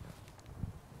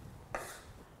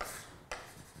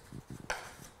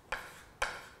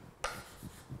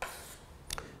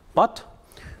 But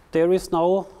there is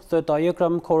now the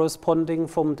diagram corresponding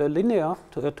from the linear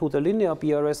to the linear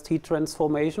BRST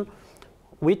transformation,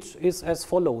 which is as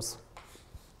follows.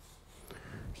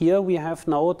 Here we have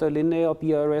now the linear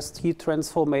BRST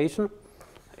transformation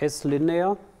as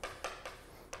linear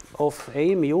of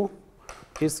A mu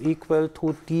is equal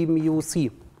to d mu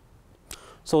c.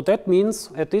 So that means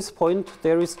at this point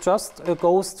there is just a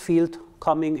ghost field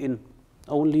coming in,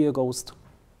 only a ghost.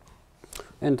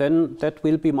 And then that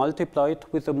will be multiplied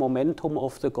with the momentum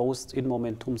of the ghost in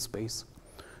momentum space.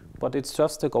 But it's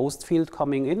just a ghost field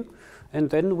coming in, and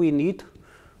then we need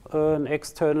an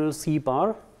external C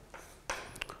bar,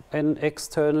 an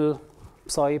external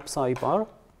psi psi bar.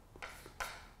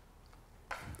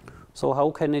 So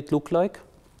how can it look like?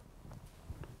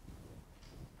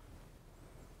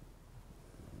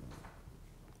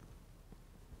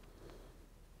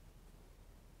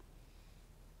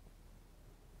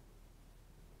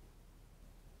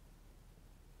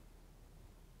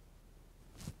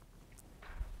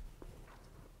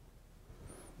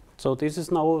 So this is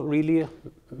now really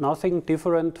nothing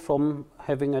different from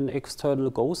having an external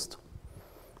ghost.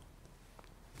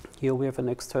 Here we have an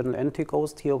external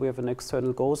anti-ghost, here we have an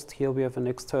external ghost, here we have an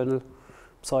external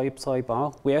psi psi bar.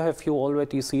 Where have you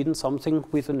already seen something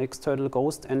with an external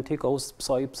ghost, anti-ghost,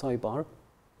 psi psi bar?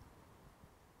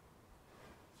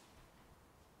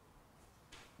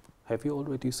 Have you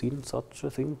already seen such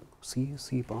a thing?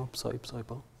 C bar, psi psi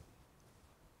bar?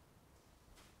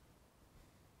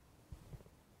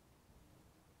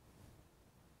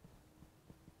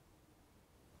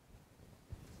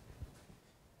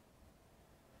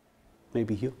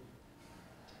 Maybe here.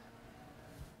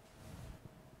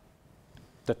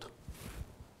 That.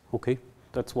 Okay,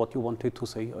 that's what you wanted to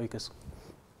say, I guess.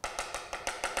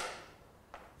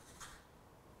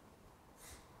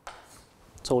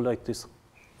 So like this.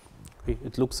 Okay,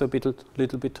 it looks a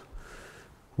little bit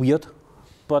weird,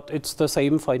 but it's the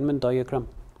same Feynman diagram.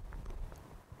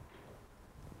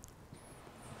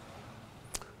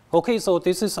 Okay, so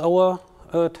this is our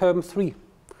term 3.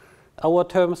 Our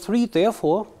term 3,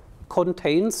 therefore,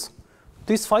 contains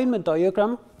this Feynman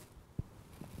diagram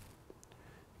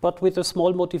but with a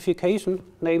small modification,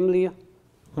 namely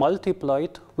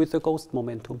multiplied with the ghost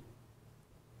momentum.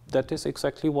 That is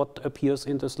exactly what appears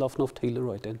in the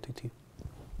Slavnov-Taylor identity.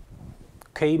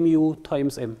 K mu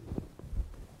times m.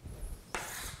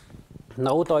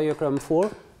 Now diagram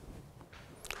 4.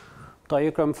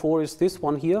 Diagram 4 is this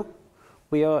one here,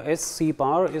 where SC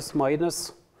bar is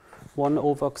minus 1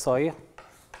 over xi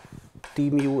d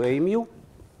mu a mu.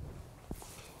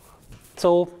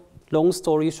 So, long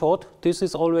story short, this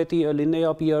is already a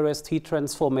linear BRST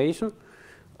transformation,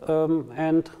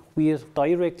 and we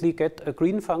directly get a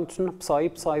green function,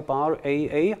 psi bar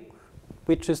AA,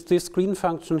 which is this green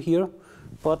function here,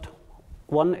 but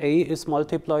 1a is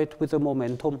multiplied with the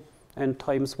momentum and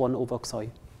times 1 over xi.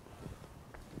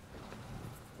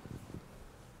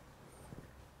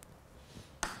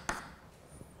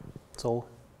 So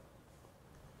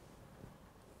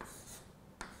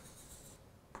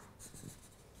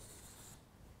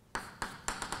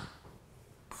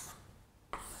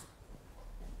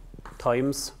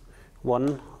times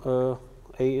 1 a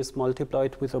is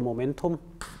multiplied with a momentum,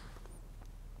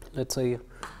 let's say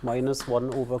minus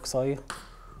 1 over xi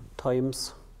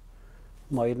times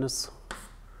minus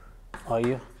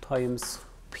I times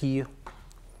p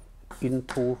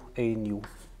into a nu.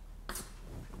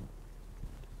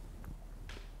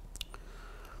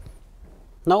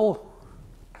 Now,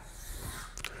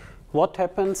 what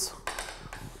happens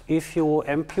if you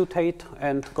amputate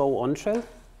and go on shell?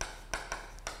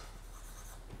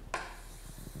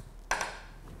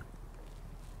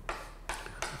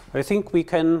 I think we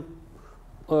can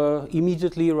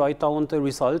immediately write down the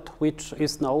result, which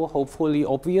is now hopefully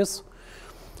obvious.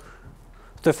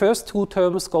 The first two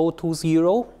terms go to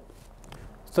 0.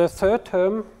 The third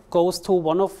term goes to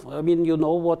one of, I mean, you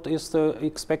know what is the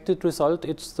expected result.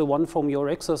 It's the one from your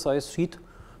exercise sheet,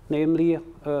 namely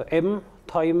m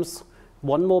times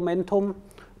one momentum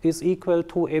is equal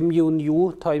to mu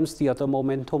nu times the other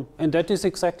momentum. And that is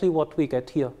exactly what we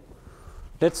get here.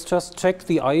 Let's just check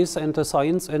the i's and the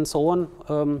signs and so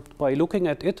on by looking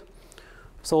at it.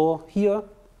 So here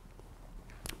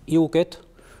you get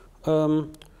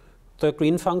the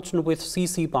green function with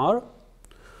CC bar.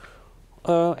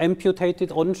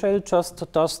 Amputated on shell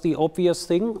just does the obvious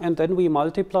thing, and then we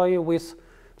multiply with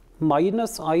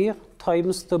minus I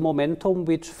times the momentum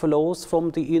which flows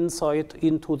from the inside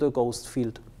into the ghost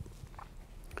field.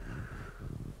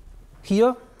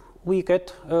 Here we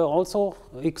get also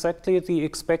exactly the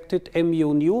expected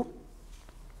mu nu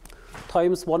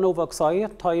times 1 over xi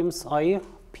times I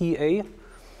pa.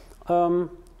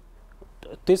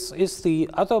 This is the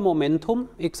other momentum,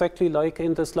 exactly like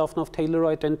in the Slavnov-Taylor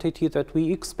identity that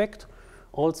we expect,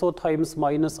 also times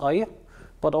minus I,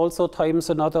 but also times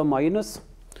another minus.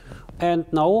 And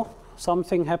now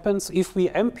something happens. If we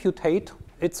amputate,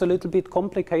 it's a little bit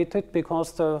complicated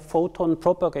because the photon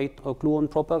propagator or gluon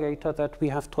propagator that we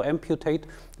have to amputate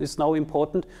is now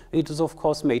important. It is of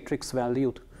course matrix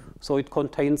valued. So it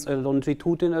contains a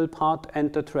longitudinal part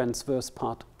and a transverse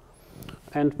part.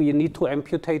 And we need to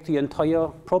amputate the entire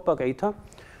propagator,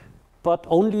 but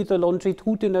only the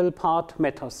longitudinal part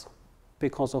matters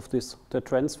because of this. The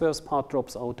transverse part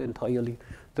drops out entirely.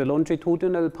 The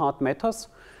longitudinal part matters,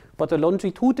 but the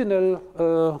longitudinal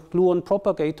gluon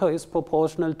propagator is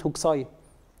proportional to xi.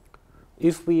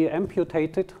 If we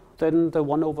amputate it, then the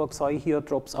 1 over xi here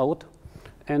drops out,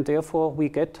 and therefore we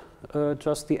get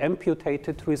just the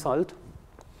amputated result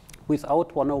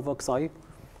without 1 over xi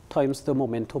times the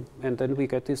momentum, and then we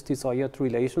get this desired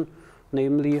relation,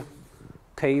 namely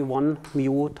k1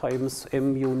 mu times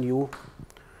mu nu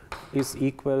is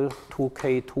equal to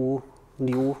k2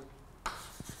 nu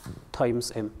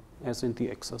times m, as in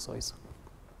the exercise.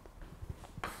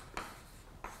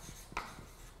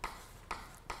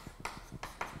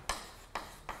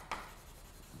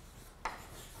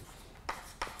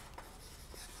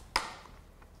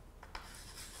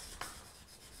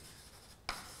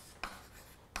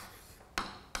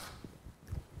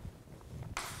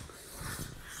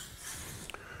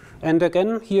 And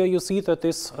again, here you see that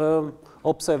this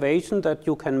observation that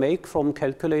you can make from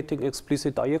calculating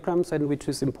explicit diagrams, and which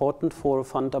is important for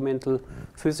fundamental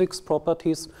physics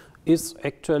properties, is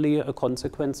actually a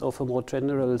consequence of a more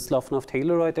general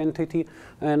Slavnov-Taylor identity.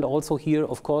 And also here,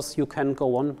 of course, you can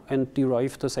go on and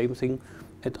derive the same thing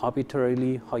at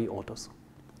arbitrarily high orders.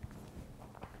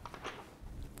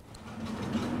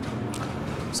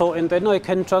 So, and then I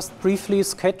can just briefly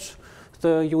sketch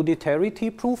the unitarity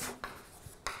proof.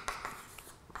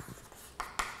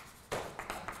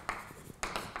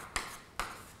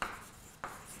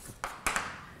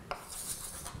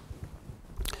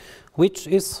 Which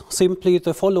is simply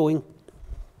the following.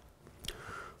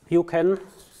 You can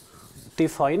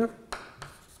define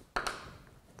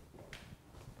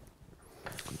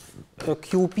a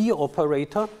QB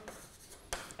operator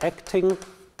acting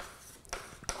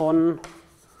on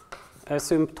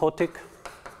asymptotic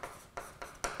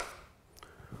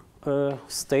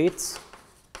states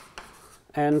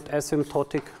and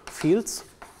asymptotic fields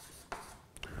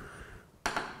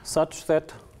such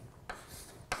that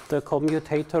the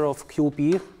commutator of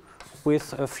QB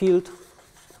with a field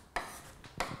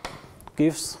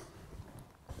gives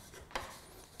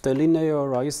the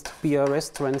linearized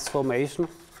BRS transformation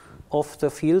of the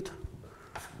field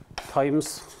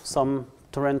times some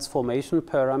transformation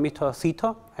parameter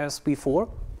theta as before.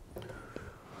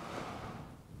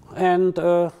 And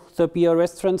the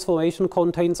BRS transformation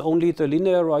contains only the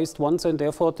linearized ones, and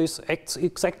therefore this acts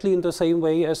exactly in the same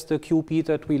way as the QB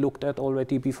that we looked at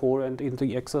already before and in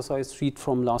the exercise sheet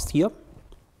from last year.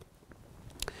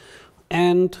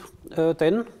 And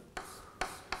then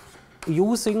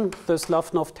using the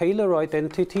Slavnov-Taylor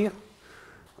identity,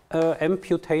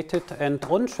 amputated and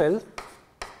on-shell,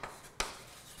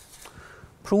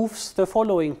 proves the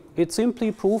following. It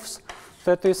simply proves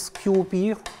that this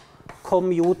QB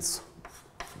commutes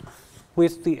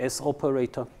with the S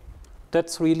operator.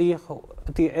 That's really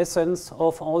the essence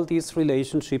of all these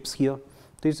relationships here.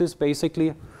 This is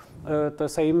basically the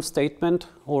same statement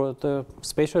or the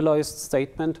specialized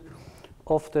statement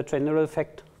of the general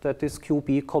fact that this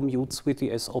QB commutes with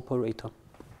the S operator.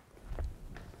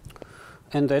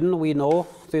 And then we know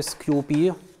this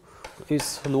QB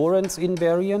is Lorentz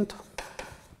invariant.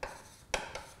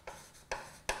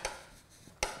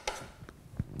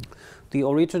 The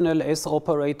original S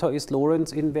operator is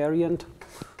Lorentz invariant,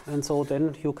 and so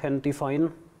then you can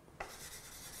define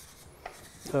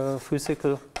a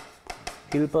physical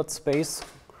Hilbert space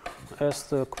as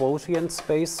the quotient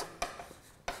space.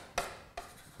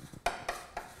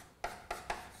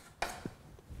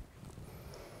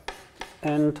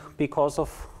 And because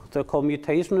of the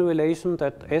commutation relation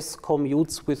that S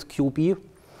commutes with QB,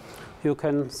 you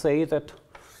can say that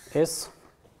S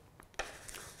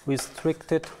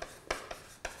restricted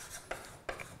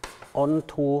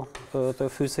onto the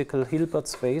physical Hilbert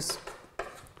space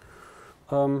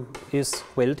is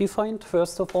well defined,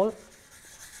 first of all.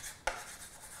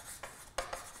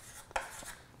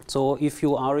 So if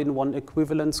you are in one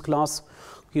equivalence class,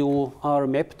 you are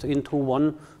mapped into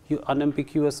one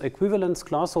unambiguous equivalence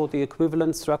class, so the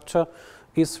equivalence structure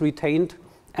is retained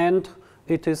and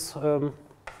it is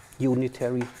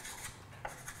unitary.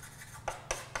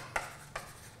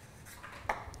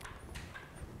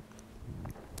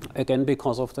 Again,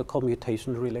 because of the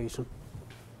commutation relation.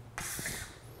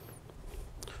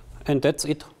 And that's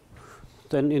it.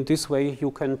 Then in this way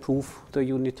you can prove the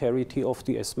unitarity of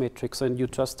the S matrix, and you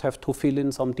just have to fill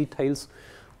in some details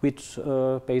which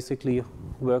basically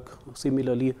work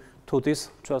similarly to this,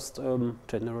 just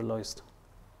generalized.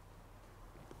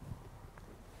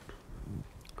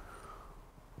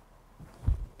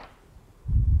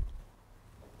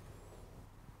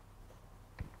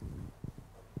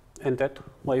 And that,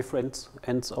 my friends,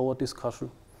 ends our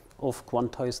discussion of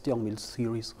quantized Young-Mills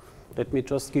theories. Let me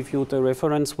just give you the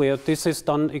reference where this is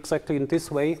done exactly in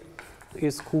this way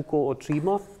is Kuko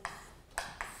Ojima.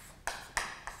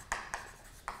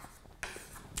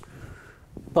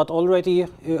 But already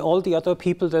all the other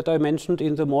people that I mentioned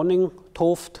in the morning,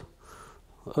 Toft,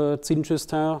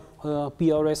 Zinchester,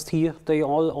 BRST, they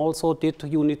all also did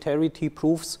unitarity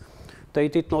proofs. They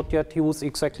did not yet use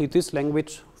exactly this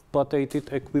language, but they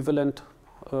did equivalent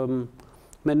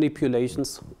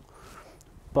manipulations.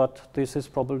 But this is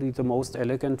probably the most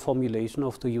elegant formulation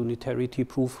of the unitarity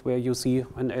proof, where you see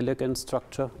an elegant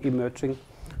structure emerging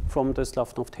from the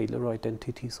Slavnov-Taylor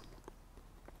identities.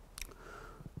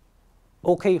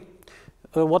 Okay,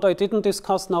 what I didn't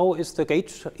discuss now is the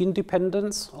gauge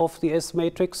independence of the S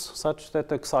matrix, such that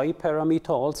the Xi parameter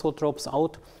also drops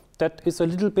out. That is a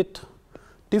little bit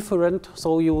different,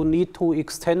 so you need to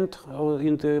extend,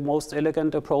 in the most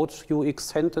elegant approach, you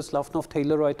extend the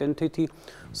Slavnov-Taylor identity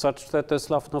such that the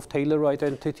Slavnov-Taylor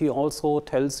identity also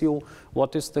tells you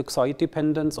what is the Xi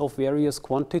dependence of various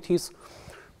quantities.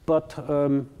 But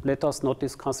let us not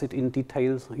discuss it in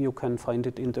detail. You can find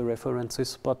it in the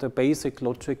references, but the basic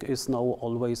logic is now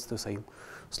always the same.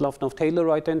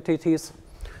 Slavnov-Taylor identities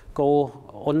go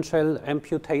on-shell,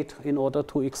 amputate in order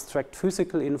to extract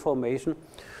physical information,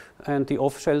 and the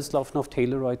off-shell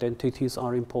Slavnov-Taylor identities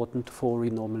are important for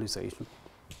renormalization.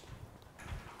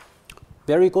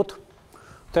 Very good.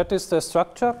 That is the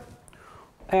structure.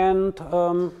 And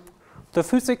The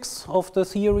physics of the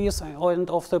theories and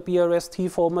of the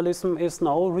BRST formalism is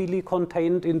now really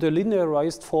contained in the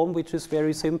linearized form, which is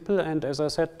very simple. And as I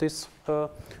said, this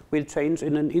will change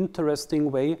in an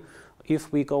interesting way if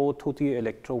we go to the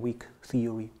electroweak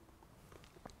theory.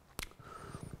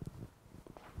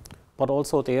 But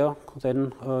also there,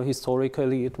 then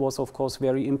historically, it was of course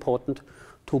very important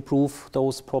to prove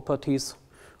those properties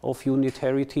of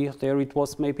unitarity. There it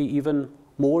was maybe even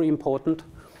more important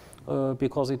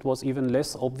because it was even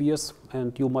less obvious,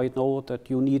 and you might know that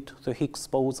you need the Higgs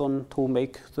boson to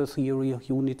make the theory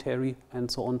unitary and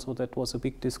so on. So that was a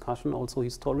big discussion also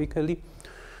historically,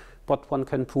 but one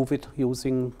can prove it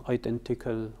using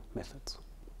identical methods.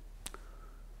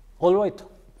 All right,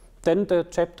 then the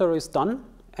chapter is done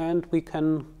and we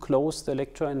can close the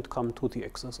lecture and come to the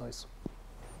exercise.